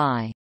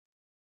supply.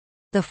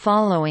 The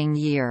following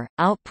year,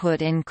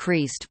 output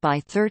increased by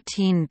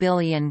 13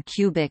 billion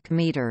cubic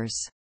meters.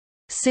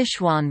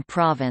 Sichuan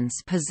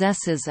province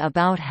possesses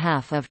about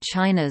half of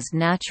China's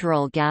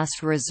natural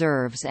gas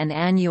reserves and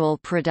annual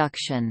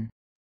production.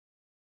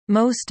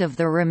 Most of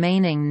the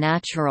remaining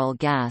natural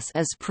gas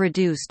is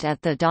produced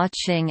at the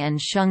Daqing and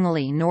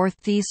Shengli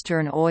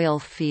northeastern oil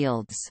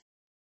fields.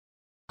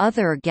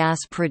 Other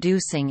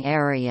gas-producing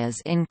areas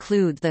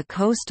include the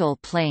coastal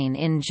plain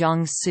in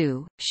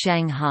Jiangsu,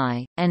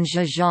 Shanghai, and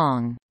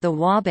Zhejiang, the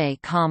Huabei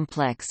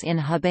complex in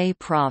Hebei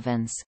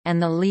Province,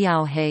 and the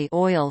Liaohe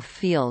oil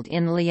field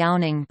in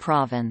Liaoning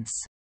Province.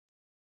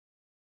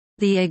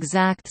 The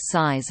exact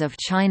size of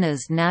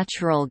China's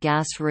natural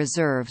gas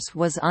reserves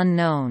was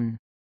unknown.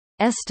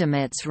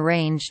 Estimates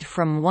ranged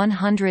from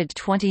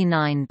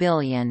 129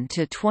 billion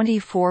to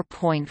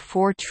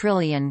 24.4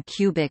 trillion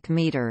cubic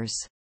meters.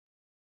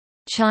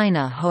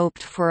 China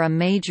hoped for a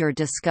major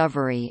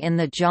discovery in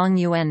the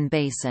Zhongyuan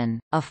Basin,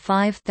 a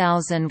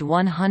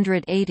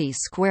 5,180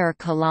 square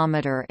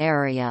kilometer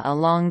area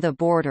along the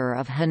border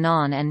of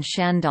Henan and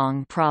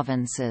Shandong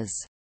provinces.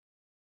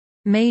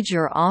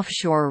 Major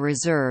offshore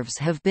reserves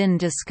have been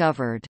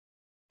discovered.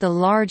 The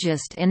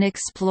largest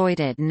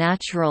unexploited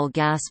natural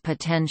gas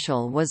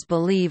potential was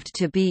believed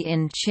to be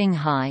in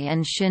Qinghai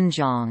and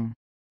Xinjiang.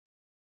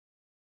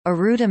 A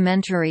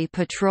rudimentary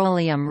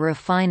petroleum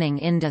refining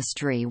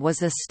industry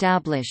was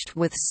established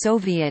with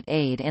Soviet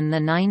aid in the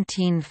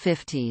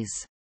 1950s.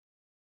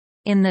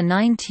 In the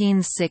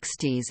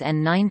 1960s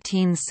and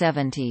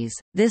 1970s,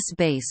 this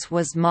base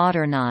was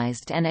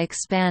modernized and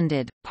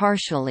expanded,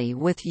 partially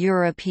with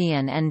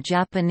European and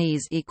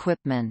Japanese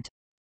equipment.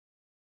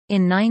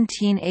 In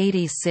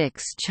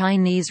 1986,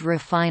 Chinese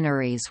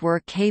refineries were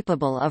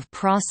capable of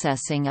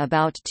processing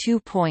about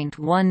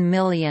 2.1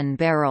 million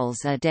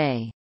barrels a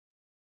day.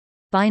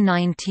 By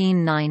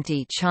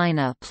 1990,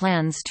 China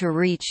plans to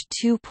reach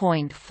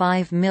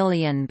 2.5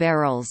 million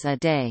barrels a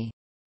day.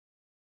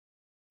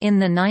 In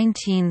the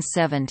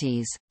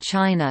 1970s,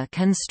 China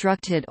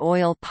constructed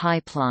oil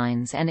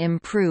pipelines and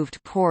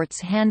improved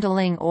ports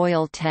handling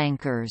oil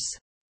tankers.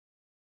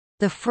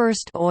 The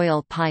first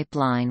oil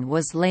pipeline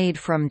was laid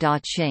from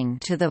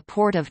Daqing to the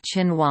port of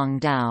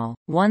Qinhuangdao,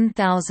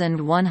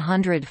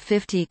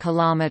 1,150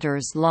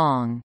 kilometers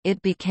long.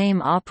 It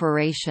became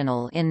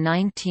operational in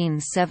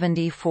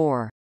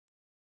 1974.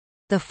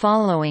 The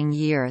following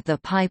year the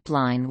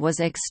pipeline was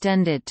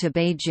extended to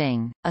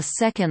Beijing, a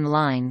second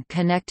line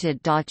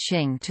connected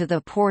Daqing to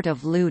the port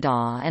of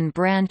Luda and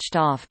branched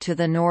off to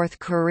the North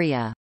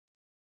Korea.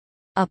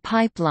 A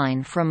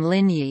pipeline from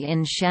Linyi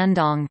in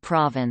Shandong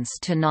Province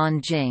to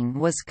Nanjing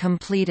was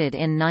completed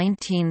in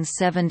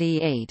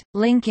 1978,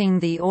 linking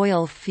the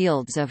oil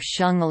fields of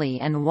Shengli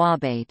and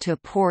Huabei to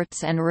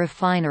ports and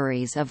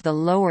refineries of the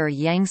lower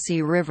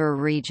Yangtze River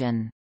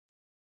region.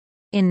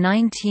 In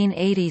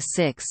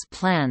 1986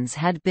 plans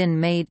had been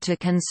made to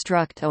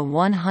construct a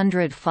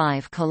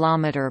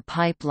 105-kilometer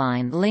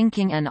pipeline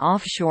linking an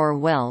offshore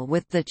well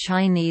with the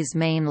Chinese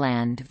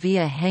mainland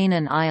via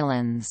Hainan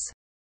Islands.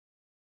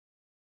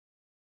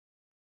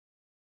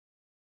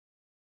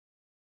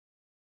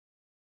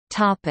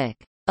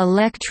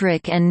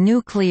 Electric and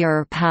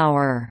nuclear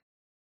power.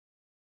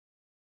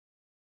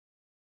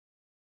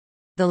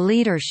 The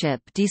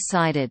leadership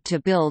decided to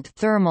build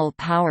thermal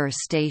power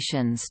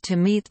stations to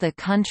meet the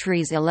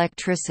country's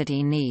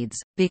electricity needs,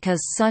 because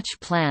such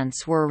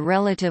plants were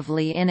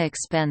relatively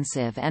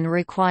inexpensive and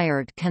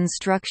required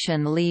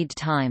construction lead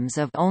times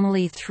of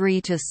only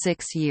 3 to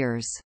 6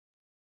 years.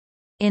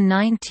 In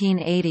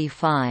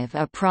 1985,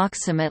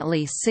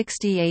 approximately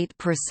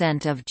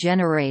 68% of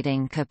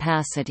generating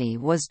capacity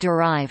was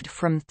derived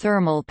from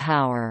thermal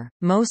power,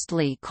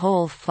 mostly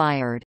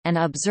coal-fired, and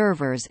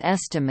observers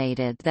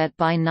estimated that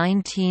by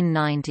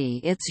 1990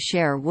 its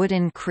share would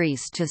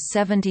increase to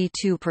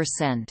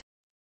 72%.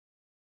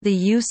 The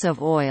use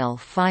of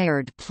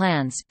oil-fired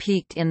plants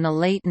peaked in the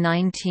late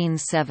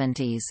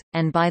 1970s,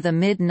 and by the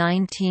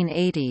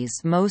mid-1980s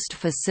most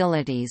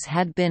facilities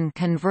had been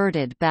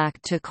converted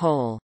back to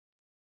coal.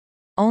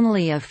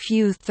 Only a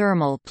few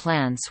thermal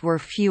plants were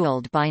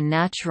fueled by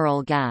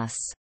natural gas.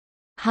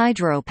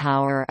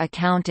 Hydropower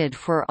accounted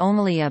for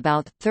only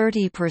about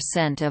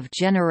 30% of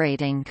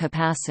generating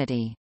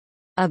capacity.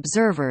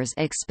 Observers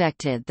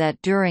expected that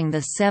during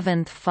the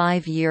seventh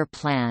five-year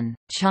plan,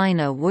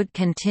 China would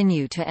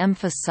continue to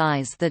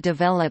emphasize the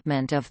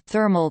development of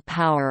thermal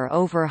power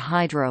over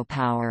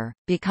hydropower,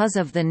 because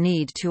of the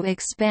need to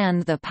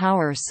expand the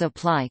power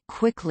supply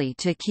quickly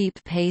to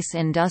keep pace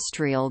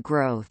industrial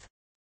growth.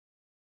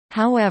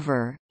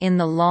 However, in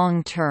the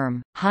long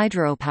term,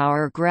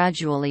 hydropower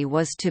gradually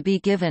was to be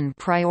given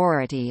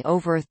priority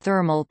over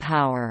thermal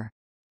power.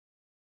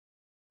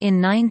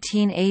 In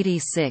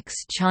 1986,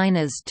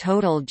 China's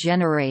total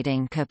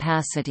generating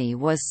capacity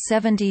was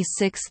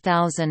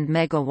 76,000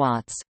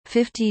 megawatts,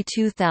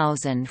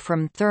 52,000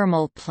 from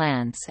thermal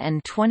plants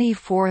and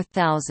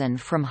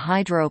 24,000 from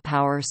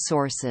hydropower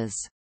sources.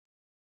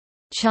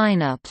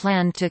 China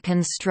planned to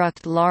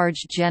construct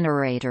large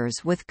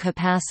generators with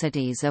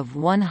capacities of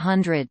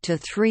 100 to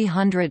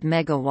 300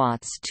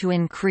 megawatts to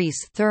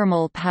increase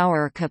thermal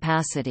power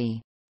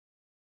capacity.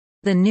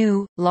 The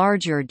new,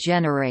 larger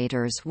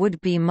generators would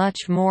be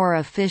much more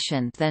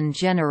efficient than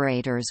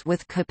generators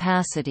with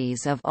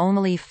capacities of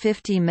only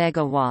 50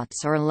 MW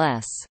or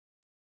less.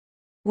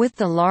 With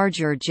the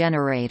larger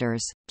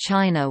generators,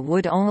 China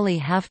would only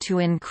have to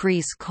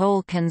increase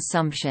coal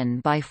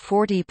consumption by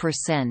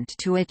 40%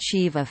 to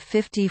achieve a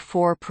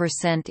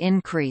 54%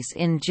 increase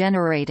in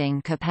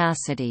generating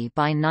capacity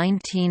by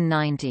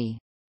 1990.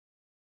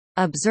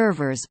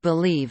 Observers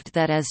believed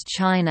that as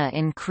China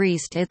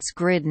increased its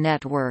grid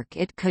network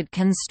it could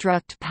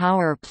construct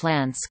power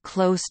plants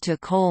close to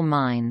coal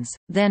mines,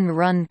 then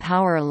run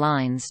power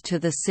lines to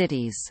the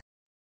cities.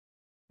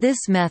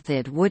 This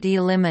method would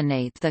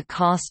eliminate the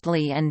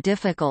costly and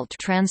difficult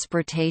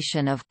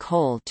transportation of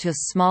coal to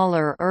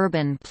smaller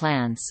urban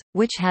plants,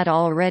 which had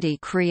already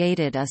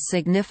created a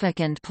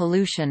significant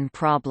pollution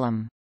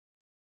problem.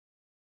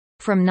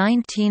 From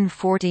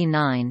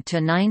 1949 to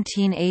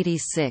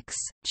 1986,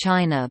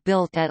 China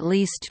built at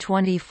least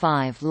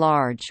 25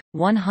 large,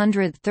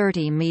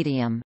 130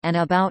 medium, and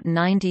about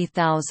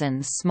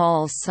 90,000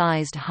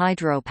 small-sized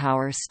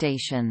hydropower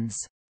stations.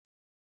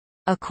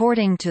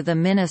 According to the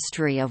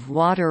Ministry of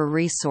Water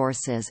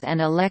Resources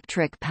and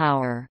Electric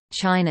Power,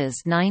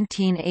 China's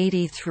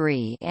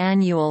 1983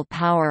 annual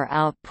power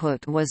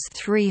output was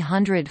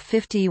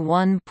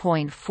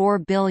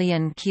 351.4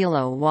 billion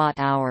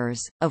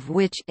kilowatt-hours, of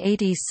which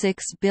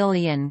 86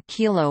 billion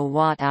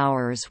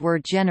kilowatt-hours were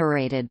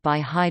generated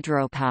by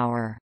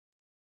hydropower.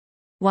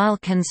 While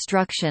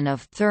construction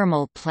of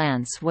thermal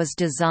plants was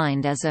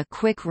designed as a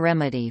quick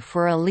remedy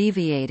for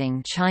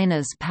alleviating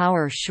China's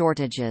power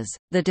shortages,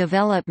 the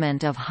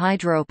development of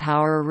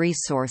hydropower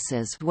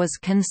resources was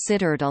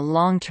considered a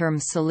long-term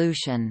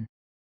solution.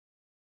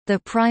 The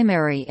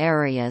primary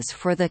areas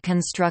for the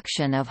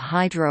construction of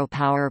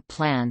hydropower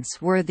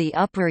plants were the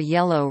Upper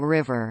Yellow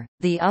River,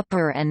 the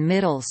upper and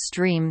middle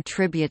stream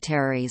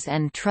tributaries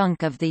and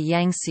trunk of the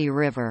Yangtze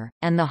River,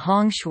 and the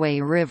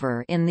Hongshui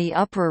River in the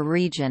upper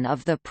region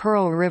of the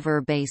Pearl River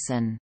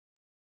Basin.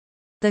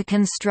 The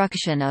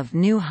construction of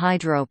new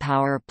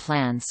hydropower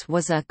plants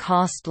was a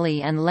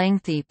costly and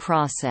lengthy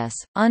process,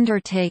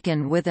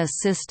 undertaken with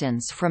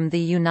assistance from the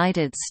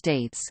United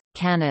States,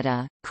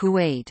 Canada,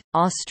 Kuwait,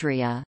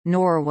 Austria,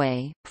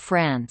 Norway,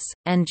 France,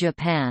 and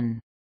Japan.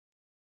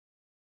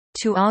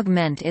 To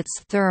augment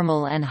its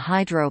thermal and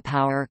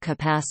hydropower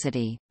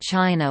capacity,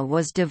 China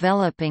was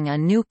developing a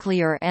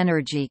nuclear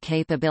energy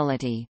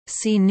capability.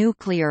 See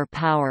nuclear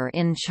power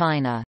in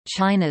China.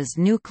 China's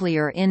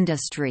nuclear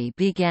industry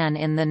began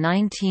in the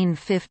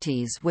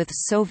 1950s with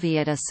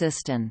Soviet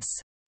assistance.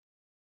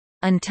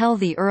 Until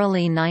the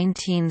early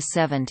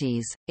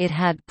 1970s, it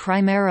had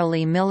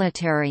primarily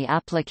military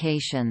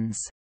applications.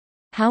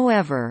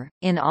 However,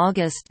 in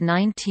August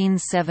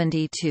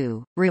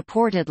 1972,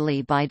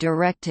 reportedly by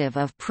directive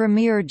of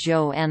Premier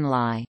Zhou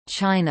Enlai,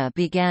 China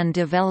began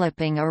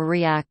developing a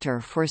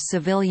reactor for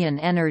civilian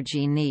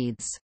energy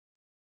needs.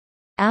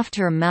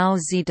 After Mao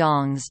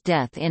Zedong's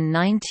death in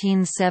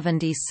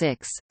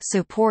 1976,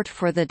 support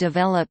for the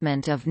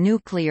development of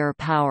nuclear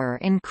power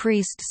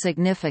increased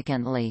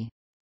significantly.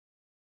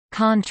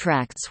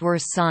 Contracts were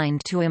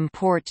signed to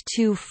import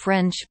 2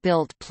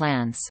 French-built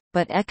plants,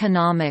 but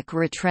economic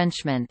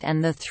retrenchment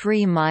and the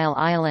 3 Mile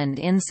Island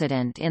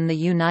incident in the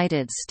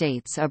United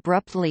States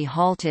abruptly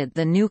halted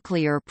the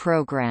nuclear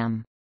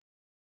program.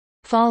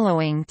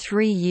 Following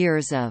 3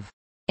 years of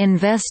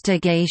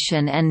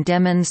investigation and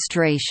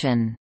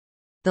demonstration,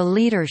 the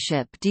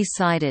leadership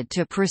decided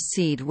to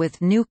proceed with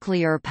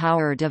nuclear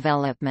power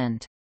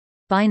development.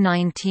 By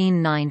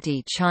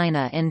 1990,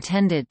 China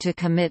intended to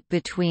commit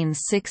between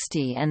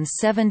 60 and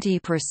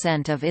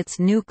 70% of its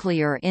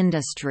nuclear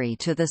industry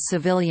to the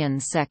civilian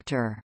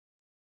sector.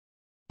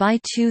 By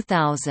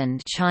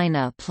 2000,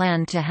 China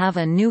planned to have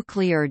a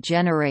nuclear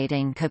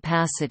generating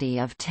capacity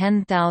of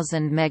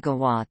 10,000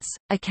 megawatts,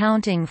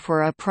 accounting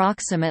for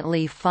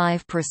approximately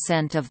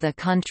 5% of the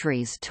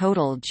country's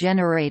total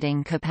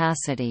generating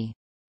capacity.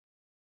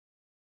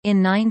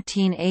 In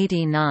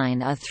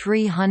 1989, a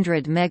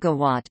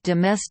 300-megawatt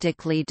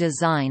domestically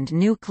designed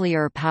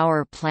nuclear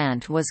power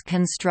plant was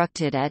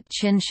constructed at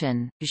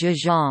Qinshan,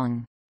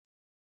 Zhejiang.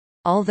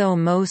 Although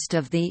most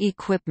of the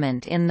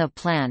equipment in the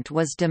plant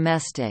was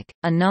domestic,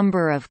 a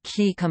number of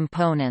key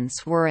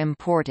components were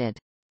imported.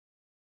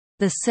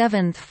 The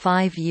 7th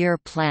five-year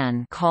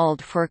plan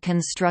called for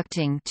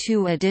constructing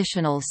 2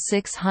 additional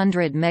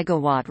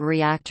 600-megawatt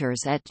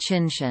reactors at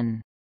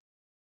Qinshan.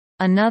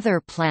 Another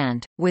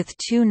plant, with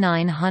 2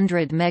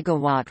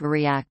 900-megawatt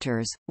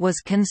reactors, was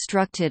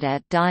constructed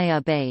at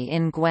Daya Bay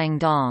in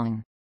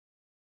Guangdong.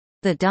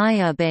 The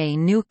Daya Bay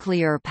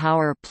nuclear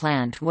power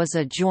plant was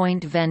a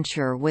joint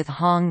venture with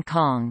Hong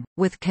Kong,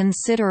 with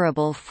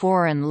considerable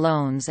foreign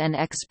loans and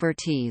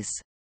expertise.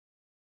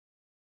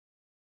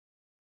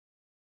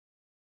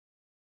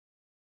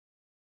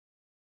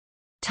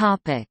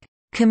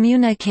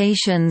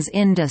 Communications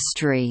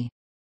industry.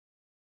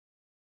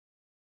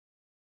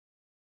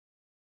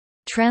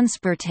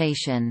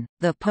 Transportation,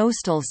 the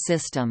postal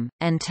system,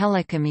 and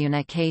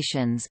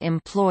telecommunications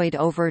employed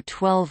over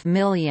 12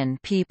 million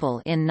people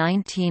in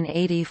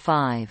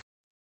 1985.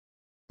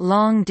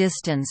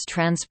 Long-distance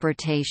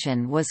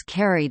transportation was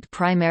carried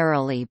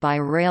primarily by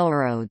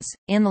railroads,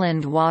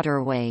 inland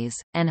waterways,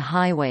 and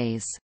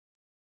highways.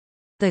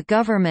 The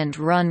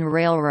government-run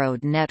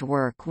railroad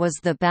network was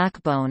the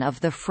backbone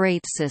of the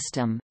freight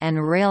system,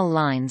 and rail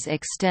lines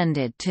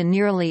extended to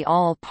nearly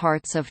all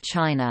parts of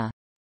China.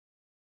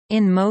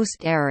 In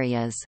most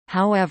areas,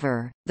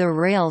 however, the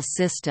rail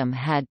system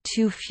had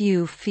too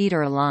few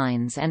feeder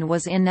lines and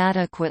was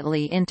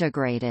inadequately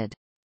integrated.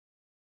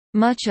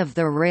 Much of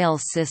the rail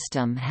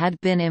system had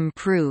been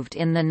improved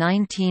in the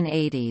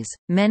 1980s.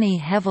 Many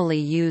heavily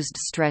used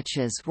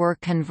stretches were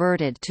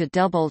converted to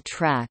double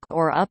track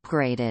or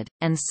upgraded,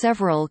 and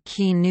several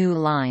key new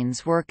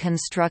lines were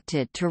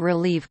constructed to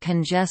relieve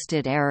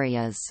congested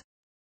areas.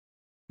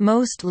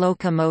 Most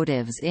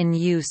locomotives in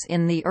use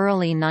in the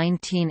early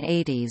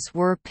 1980s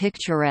were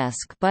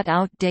picturesque but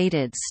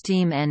outdated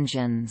steam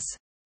engines.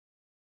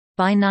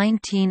 By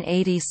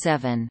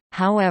 1987,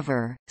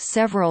 however,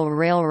 several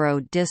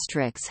railroad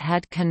districts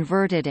had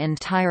converted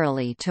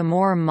entirely to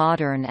more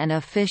modern and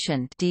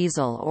efficient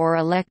diesel or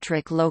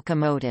electric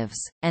locomotives,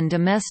 and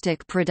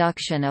domestic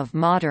production of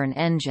modern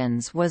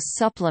engines was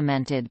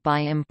supplemented by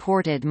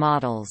imported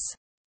models.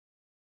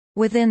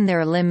 Within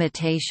their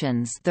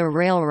limitations, the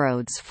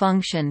railroads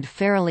functioned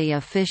fairly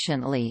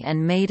efficiently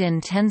and made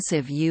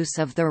intensive use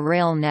of the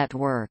rail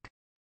network.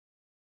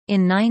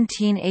 In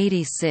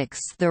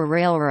 1986 the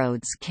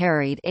railroads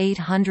carried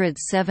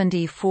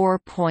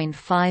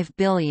 874.5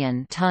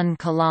 billion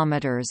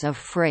ton-kilometers of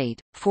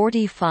freight,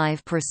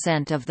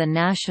 45% of the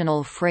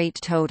national freight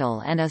total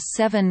and a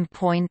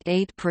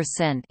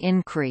 7.8%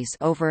 increase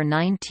over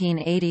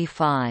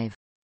 1985.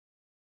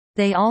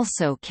 They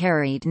also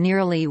carried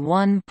nearly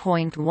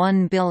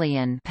 1.1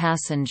 billion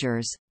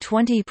passengers,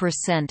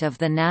 20% of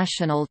the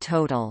national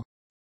total.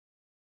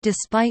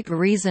 Despite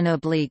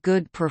reasonably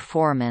good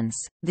performance,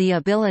 the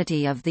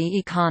ability of the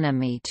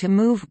economy to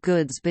move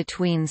goods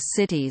between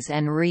cities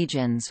and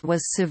regions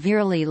was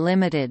severely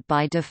limited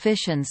by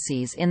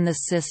deficiencies in the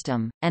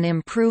system, and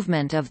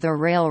improvement of the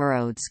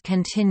railroads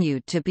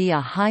continued to be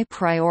a high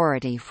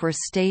priority for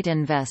state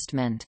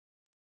investment.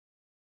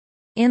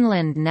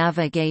 Inland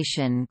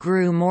navigation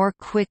grew more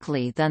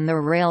quickly than the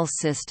rail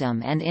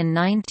system and in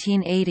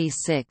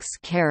 1986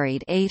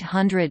 carried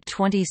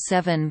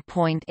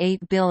 827.8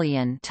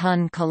 billion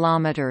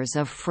ton-kilometers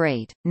of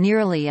freight,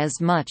 nearly as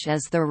much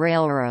as the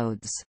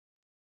railroads.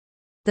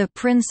 The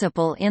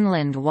principal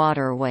inland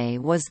waterway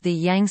was the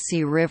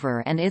Yangtze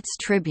River and its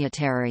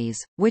tributaries,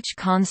 which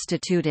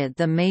constituted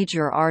the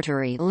major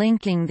artery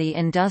linking the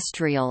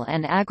industrial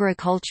and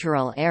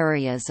agricultural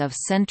areas of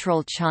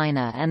central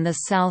China and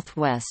the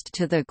southwest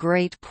to the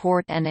great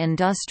port and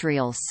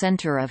industrial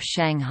center of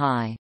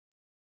Shanghai.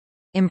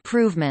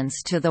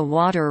 Improvements to the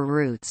water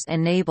routes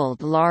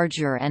enabled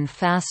larger and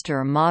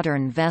faster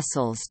modern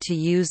vessels to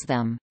use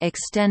them,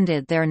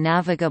 extended their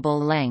navigable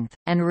length,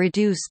 and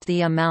reduced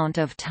the amount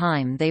of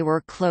time they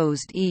were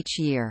closed each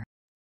year.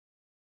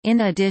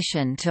 In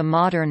addition to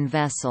modern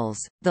vessels,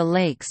 the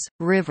lakes,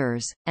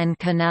 rivers, and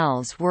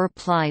canals were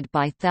plied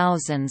by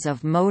thousands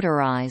of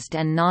motorized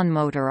and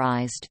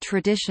non-motorized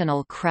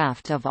traditional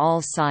craft of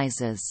all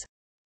sizes.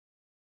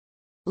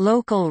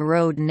 Local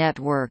road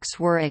networks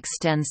were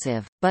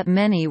extensive, but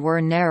many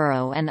were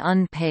narrow and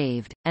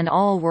unpaved, and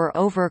all were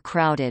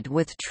overcrowded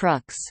with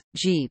trucks,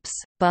 jeeps,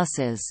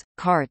 buses,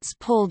 carts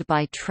pulled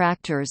by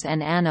tractors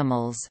and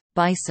animals,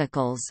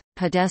 bicycles,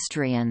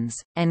 pedestrians,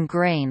 and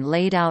grain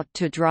laid out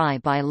to dry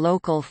by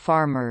local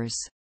farmers.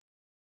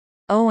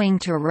 Owing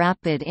to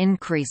rapid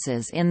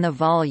increases in the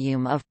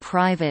volume of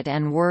private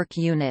and work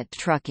unit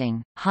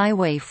trucking,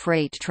 highway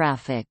freight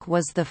traffic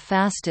was the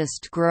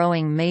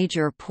fastest-growing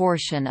major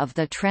portion of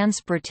the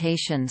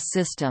transportation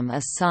system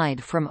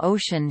aside from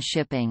ocean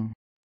shipping.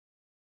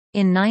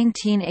 In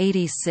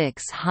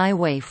 1986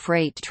 highway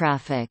freight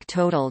traffic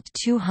totaled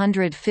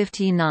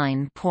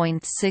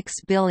 259.6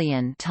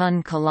 billion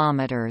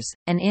ton-kilometers,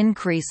 an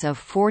increase of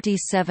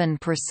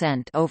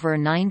 47% over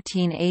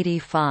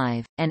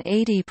 1985, and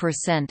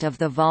 80% of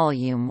the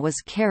volume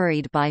was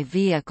carried by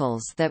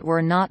vehicles that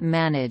were not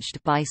managed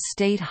by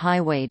state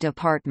highway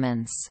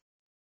departments.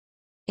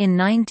 In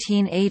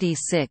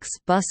 1986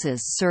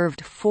 buses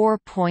served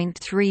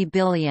 4.3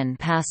 billion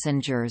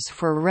passengers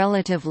for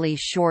relatively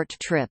short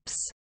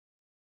trips.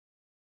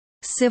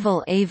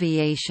 Civil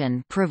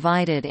aviation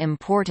provided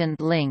important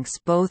links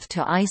both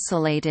to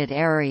isolated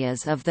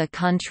areas of the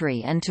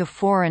country and to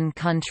foreign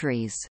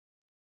countries.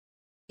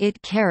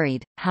 It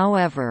carried,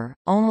 however,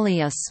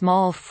 only a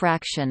small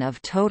fraction of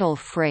total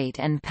freight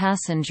and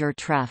passenger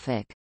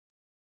traffic.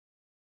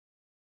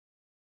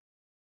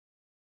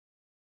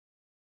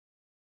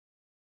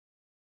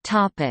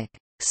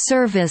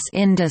 Service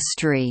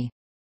industry.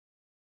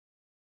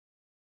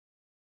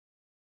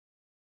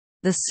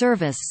 The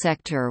service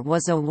sector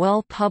was a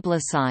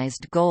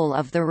well-publicized goal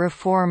of the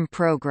reform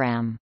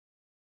program.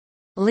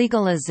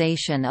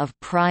 Legalization of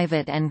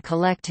private and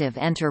collective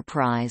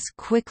enterprise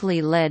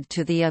quickly led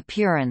to the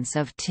appearance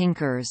of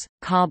tinkers,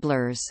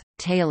 cobblers,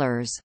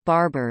 tailors,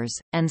 barbers,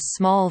 and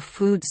small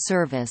food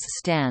service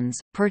stands,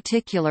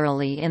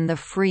 particularly in the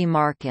free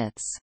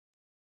markets.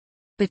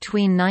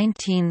 Between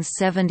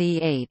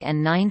 1978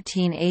 and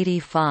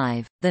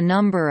 1985, the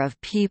number of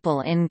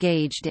people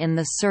engaged in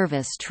the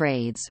service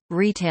trades,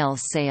 retail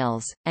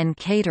sales, and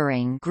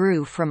catering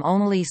grew from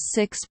only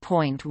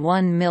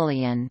 6.1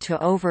 million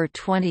to over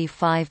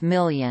 25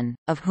 million,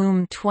 of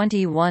whom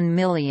 21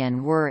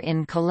 million were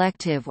in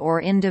collective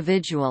or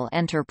individual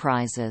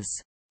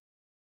enterprises.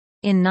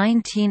 In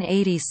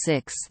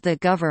 1986 the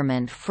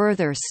government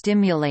further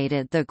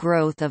stimulated the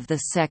growth of the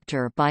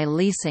sector by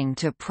leasing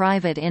to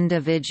private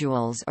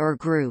individuals or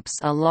groups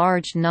a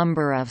large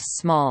number of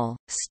small,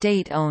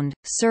 state-owned,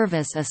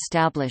 service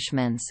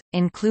establishments,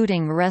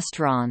 including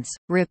restaurants,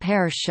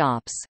 repair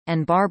shops,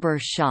 and barber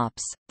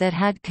shops, that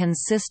had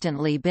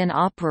consistently been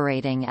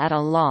operating at a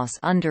loss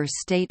under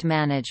state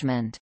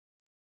management.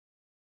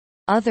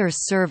 Other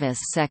service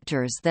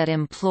sectors that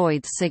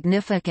employed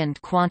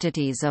significant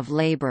quantities of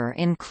labor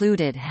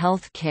included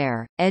health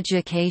care,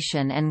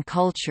 education and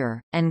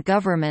culture, and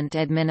government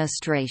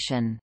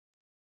administration.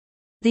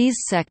 These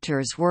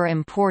sectors were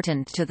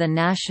important to the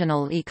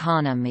national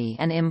economy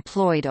and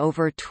employed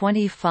over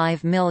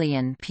 25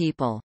 million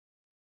people.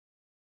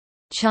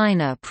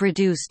 China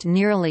produced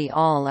nearly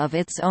all of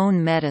its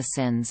own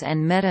medicines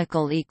and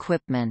medical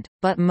equipment,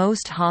 but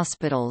most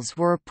hospitals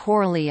were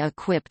poorly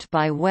equipped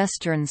by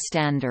Western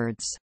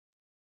standards.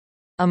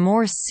 A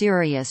more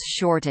serious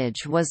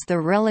shortage was the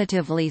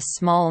relatively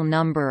small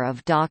number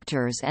of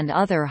doctors and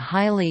other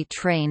highly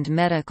trained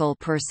medical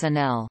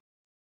personnel.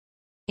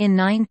 In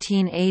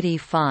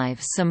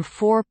 1985 some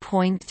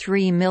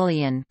 4.3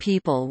 million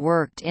people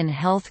worked in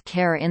health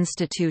care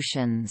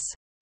institutions.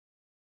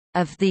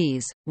 Of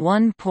these,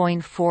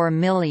 1.4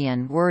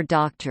 million were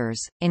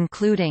doctors,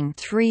 including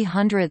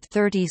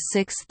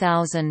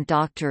 336,000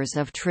 doctors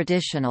of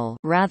traditional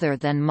rather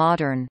than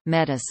modern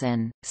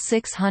medicine,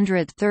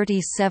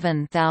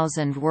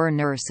 637,000 were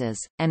nurses,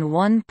 and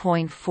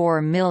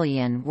 1.4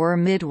 million were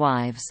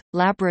midwives,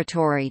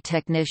 laboratory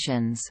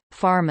technicians,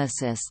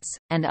 pharmacists,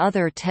 and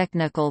other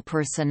technical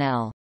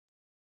personnel.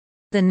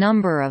 The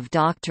number of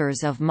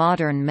doctors of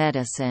modern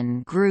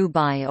medicine grew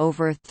by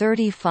over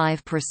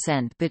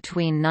 35%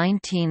 between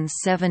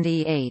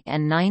 1978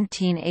 and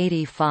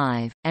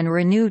 1985, and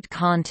renewed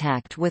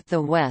contact with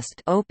the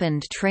West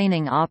opened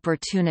training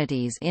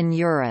opportunities in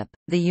Europe,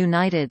 the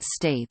United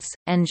States,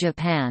 and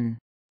Japan.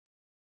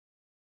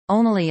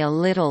 Only a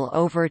little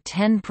over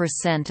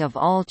 10% of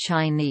all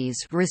Chinese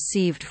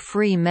received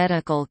free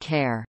medical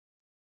care.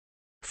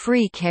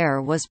 Free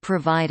care was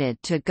provided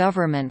to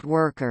government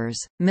workers,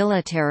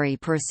 military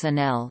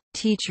personnel,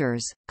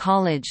 teachers,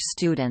 college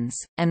students,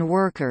 and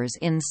workers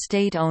in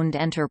state-owned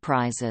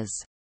enterprises.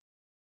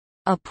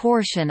 A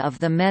portion of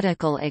the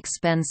medical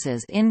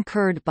expenses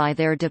incurred by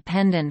their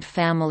dependent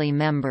family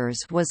members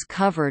was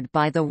covered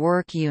by the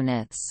work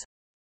units.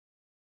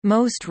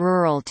 Most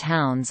rural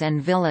towns and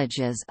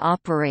villages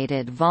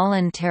operated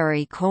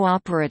voluntary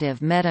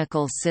cooperative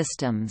medical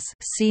systems.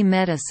 See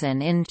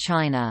Medicine in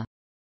China.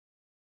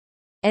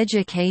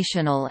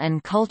 Educational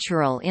and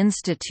cultural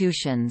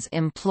institutions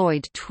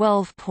employed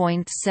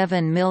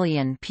 12.7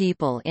 million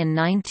people in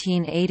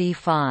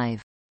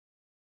 1985.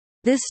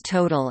 This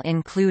total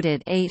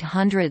included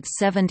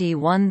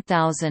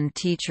 871,000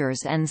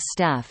 teachers and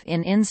staff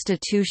in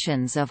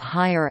institutions of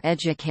higher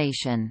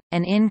education,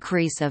 an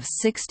increase of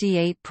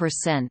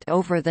 68%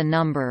 over the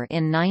number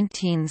in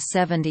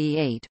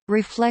 1978,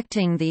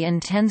 reflecting the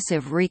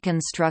intensive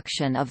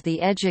reconstruction of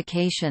the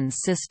education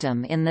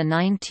system in the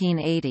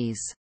 1980s.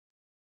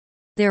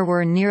 There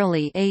were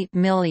nearly 8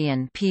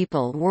 million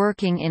people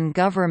working in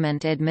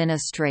government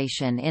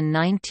administration in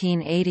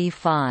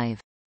 1985.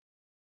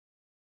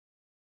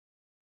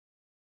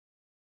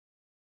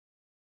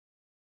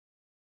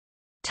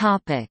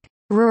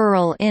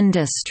 Rural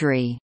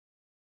industry.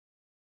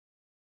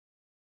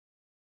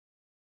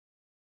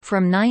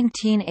 From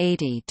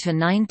 1980 to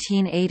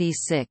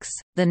 1986,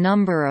 the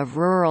number of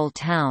rural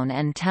town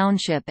and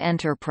township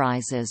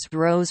enterprises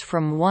rose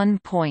from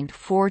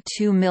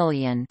 1.42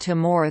 million to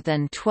more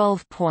than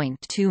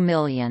 12.2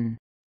 million.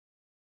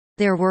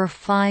 There were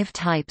 5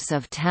 types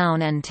of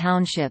town and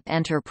township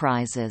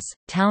enterprises: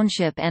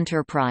 township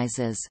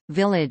enterprises,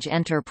 village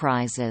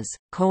enterprises,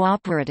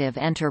 cooperative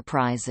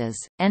enterprises,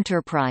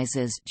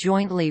 enterprises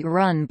jointly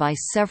run by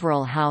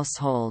several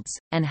households,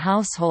 and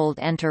household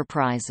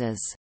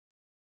enterprises.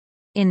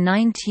 In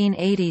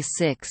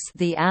 1986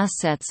 the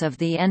assets of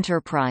the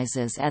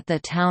enterprises at the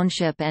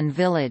township and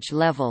village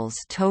levels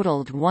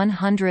totaled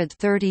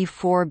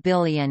 134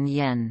 billion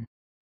yen.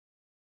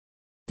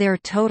 Their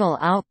total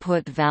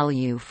output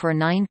value for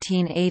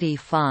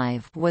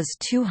 1985 was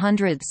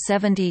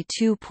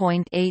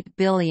 272.8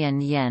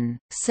 billion yen,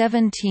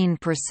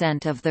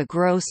 17% of the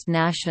gross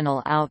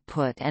national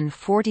output and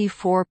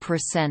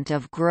 44%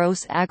 of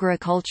gross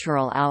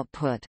agricultural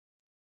output.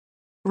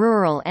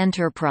 Rural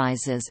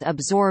enterprises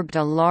absorbed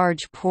a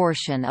large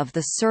portion of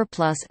the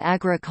surplus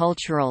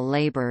agricultural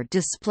labor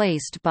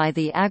displaced by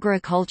the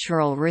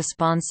agricultural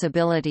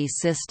responsibility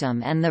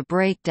system and the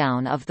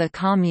breakdown of the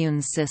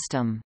commune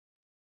system.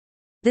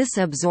 This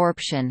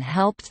absorption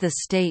helped the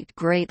state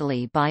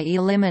greatly by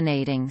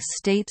eliminating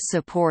state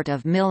support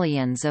of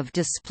millions of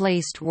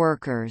displaced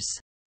workers.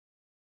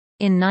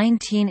 In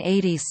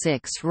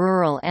 1986,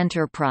 rural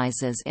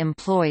enterprises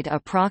employed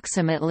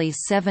approximately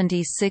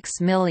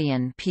 76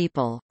 million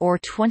people, or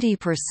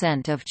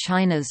 20% of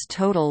China's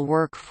total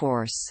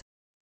workforce.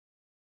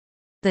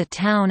 The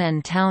town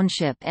and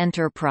township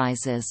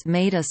enterprises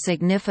made a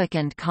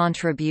significant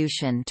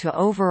contribution to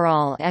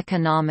overall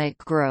economic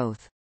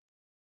growth.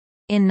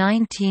 In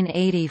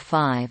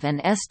 1985,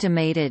 an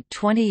estimated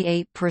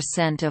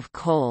 28% of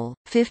coal,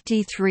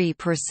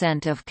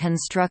 53% of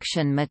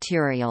construction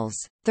materials,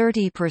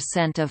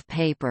 30% of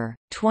paper,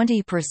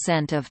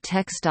 20% of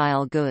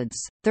textile goods,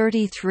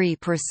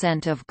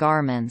 33% of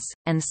garments,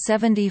 and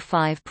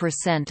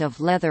 75% of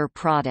leather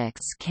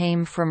products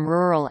came from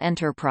rural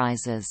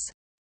enterprises.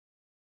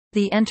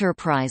 The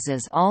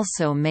enterprises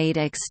also made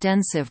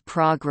extensive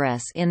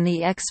progress in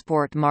the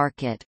export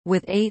market,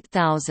 with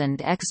 8,000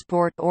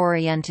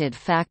 export-oriented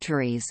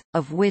factories,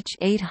 of which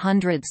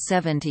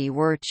 870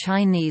 were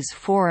Chinese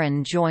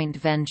foreign joint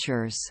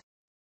ventures.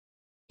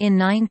 In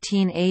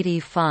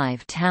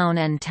 1985, town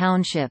and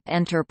township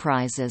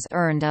enterprises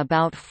earned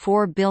about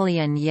 4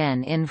 billion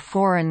yen in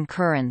foreign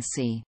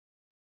currency.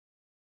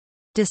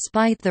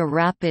 Despite the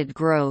rapid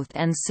growth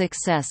and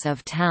success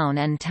of town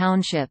and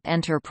township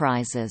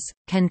enterprises,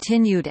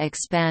 continued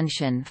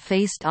expansion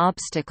faced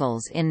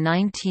obstacles in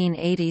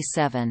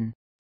 1987.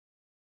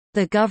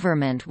 The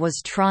government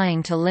was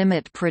trying to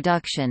limit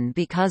production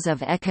because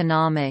of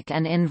economic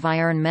and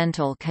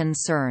environmental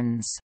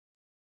concerns.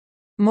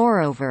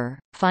 Moreover,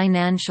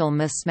 financial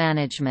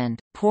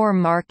mismanagement, poor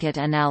market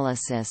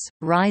analysis,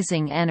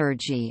 rising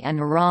energy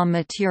and raw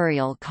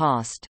material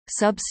cost,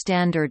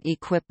 substandard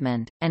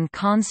equipment, and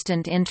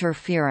constant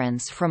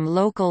interference from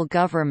local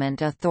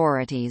government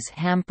authorities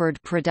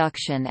hampered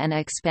production and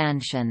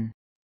expansion.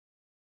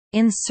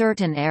 In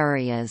certain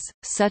areas,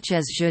 such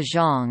as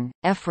Zhejiang,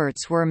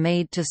 efforts were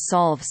made to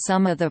solve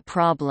some of the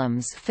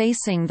problems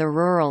facing the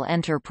rural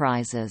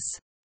enterprises.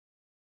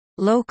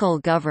 Local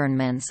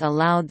governments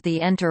allowed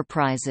the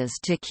enterprises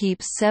to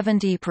keep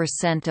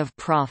 70% of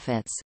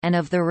profits, and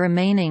of the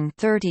remaining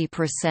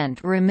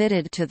 30%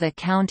 remitted to the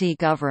county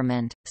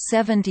government,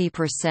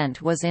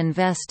 70% was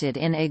invested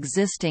in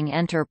existing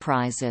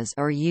enterprises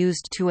or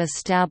used to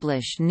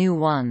establish new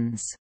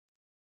ones.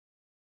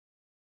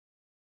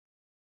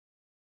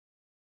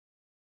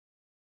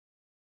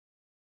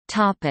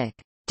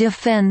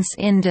 Defense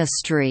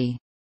industry.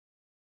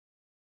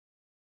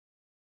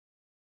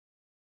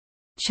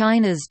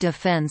 China's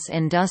defense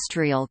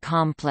industrial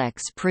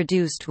complex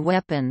produced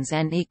weapons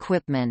and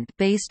equipment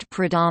based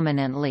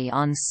predominantly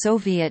on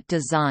Soviet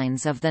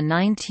designs of the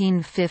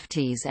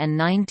 1950s and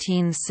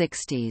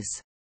 1960s.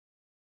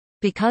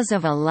 Because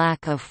of a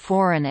lack of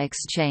foreign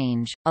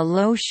exchange, a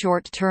low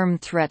short-term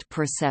threat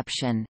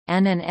perception,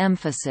 and an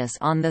emphasis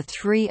on the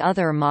three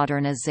other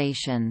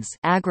modernizations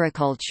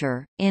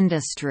agriculture,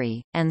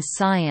 industry, and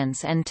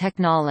science and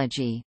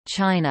technology,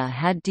 China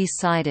had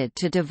decided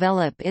to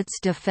develop its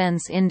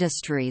defense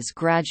industries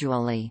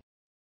gradually.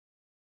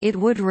 It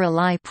would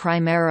rely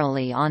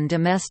primarily on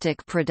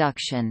domestic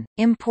production,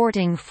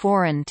 importing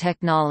foreign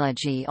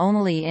technology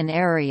only in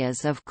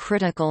areas of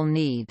critical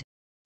need.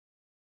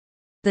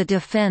 The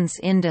defense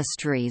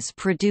industries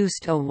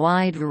produced a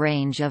wide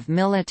range of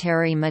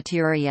military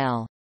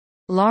materiel.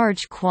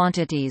 Large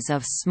quantities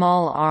of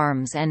small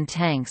arms and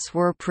tanks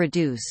were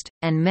produced,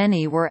 and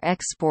many were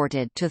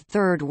exported to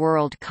Third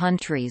World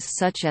countries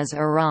such as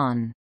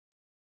Iran.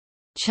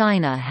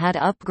 China had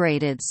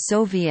upgraded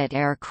Soviet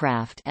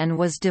aircraft and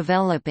was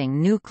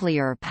developing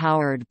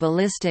nuclear-powered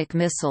ballistic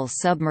missile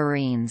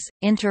submarines,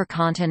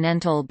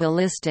 intercontinental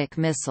ballistic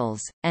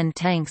missiles, and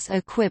tanks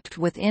equipped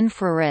with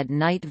infrared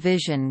night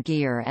vision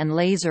gear and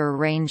laser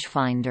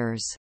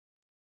rangefinders.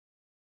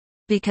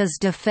 Because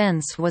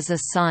defense was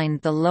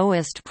assigned the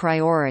lowest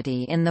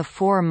priority in the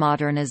four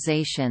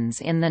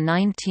modernizations in the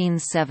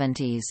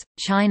 1970s,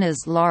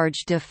 China's large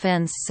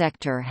defense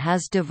sector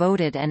has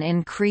devoted an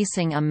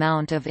increasing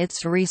amount of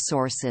its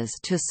resources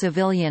to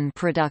civilian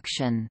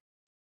production.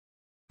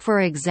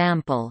 For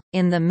example,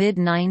 in the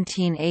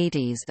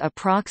mid-1980s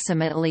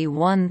approximately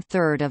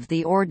one-third of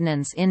the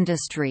ordnance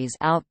industry's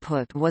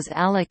output was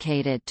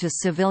allocated to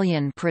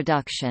civilian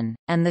production,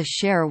 and the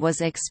share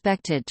was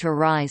expected to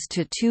rise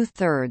to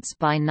two-thirds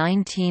by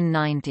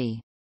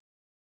 1990.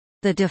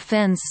 The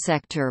defense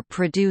sector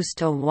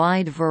produced a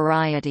wide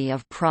variety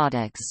of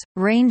products,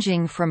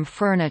 ranging from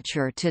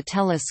furniture to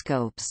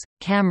telescopes,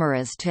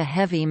 cameras to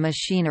heavy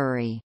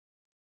machinery.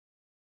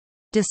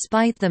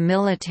 Despite the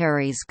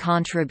military's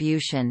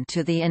contribution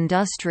to the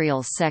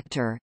industrial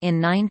sector, in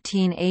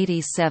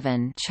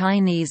 1987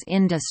 Chinese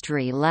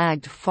industry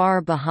lagged far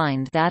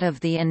behind that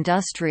of the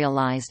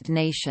industrialized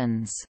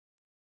nations.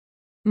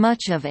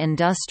 Much of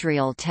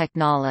industrial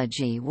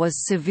technology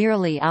was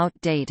severely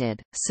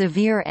outdated.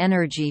 Severe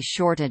energy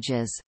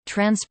shortages,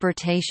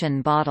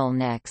 transportation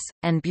bottlenecks,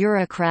 and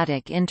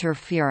bureaucratic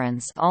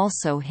interference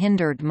also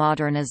hindered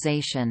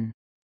modernization.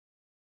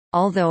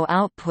 Although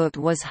output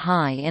was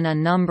high in a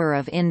number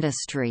of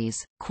industries,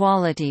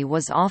 quality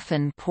was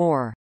often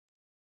poor.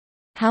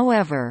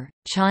 However,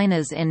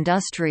 China's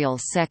industrial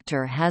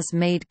sector has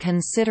made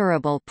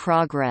considerable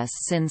progress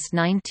since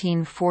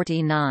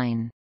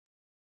 1949.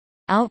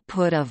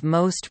 Output of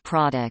most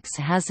products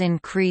has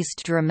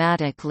increased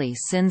dramatically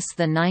since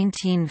the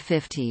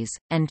 1950s,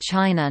 and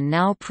China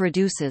now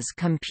produces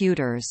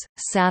computers,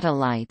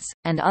 satellites,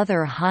 and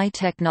other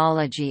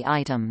high-technology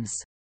items.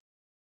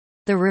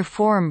 The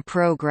reform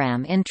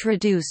program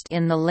introduced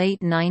in the late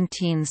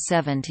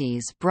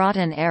 1970s brought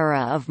an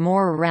era of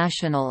more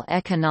rational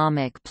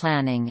economic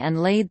planning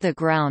and laid the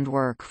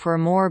groundwork for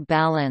more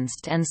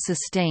balanced and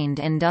sustained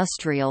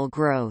industrial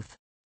growth.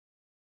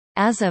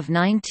 As of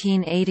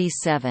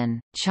 1987,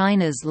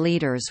 China's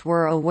leaders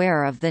were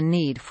aware of the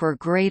need for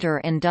greater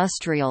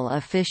industrial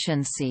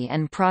efficiency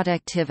and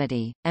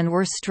productivity, and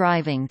were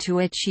striving to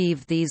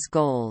achieve these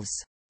goals.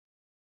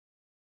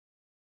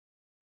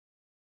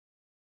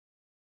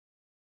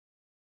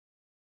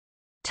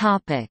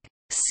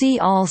 See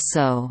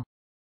also: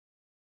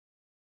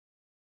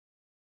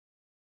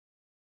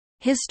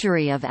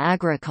 History of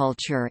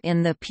agriculture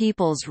in the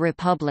People's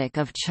Republic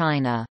of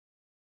China.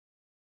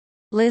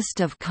 List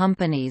of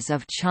companies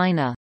of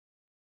China.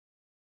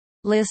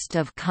 List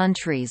of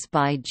countries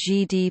by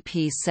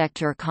GDP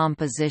sector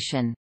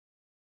composition.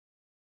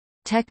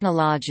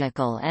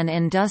 Technological and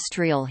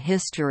industrial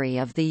history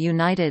of the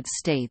United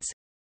States.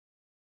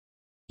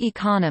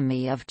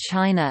 Economy of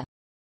China.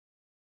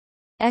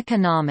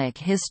 Economic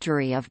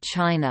history of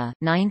China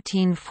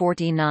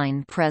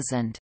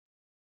 1949–present.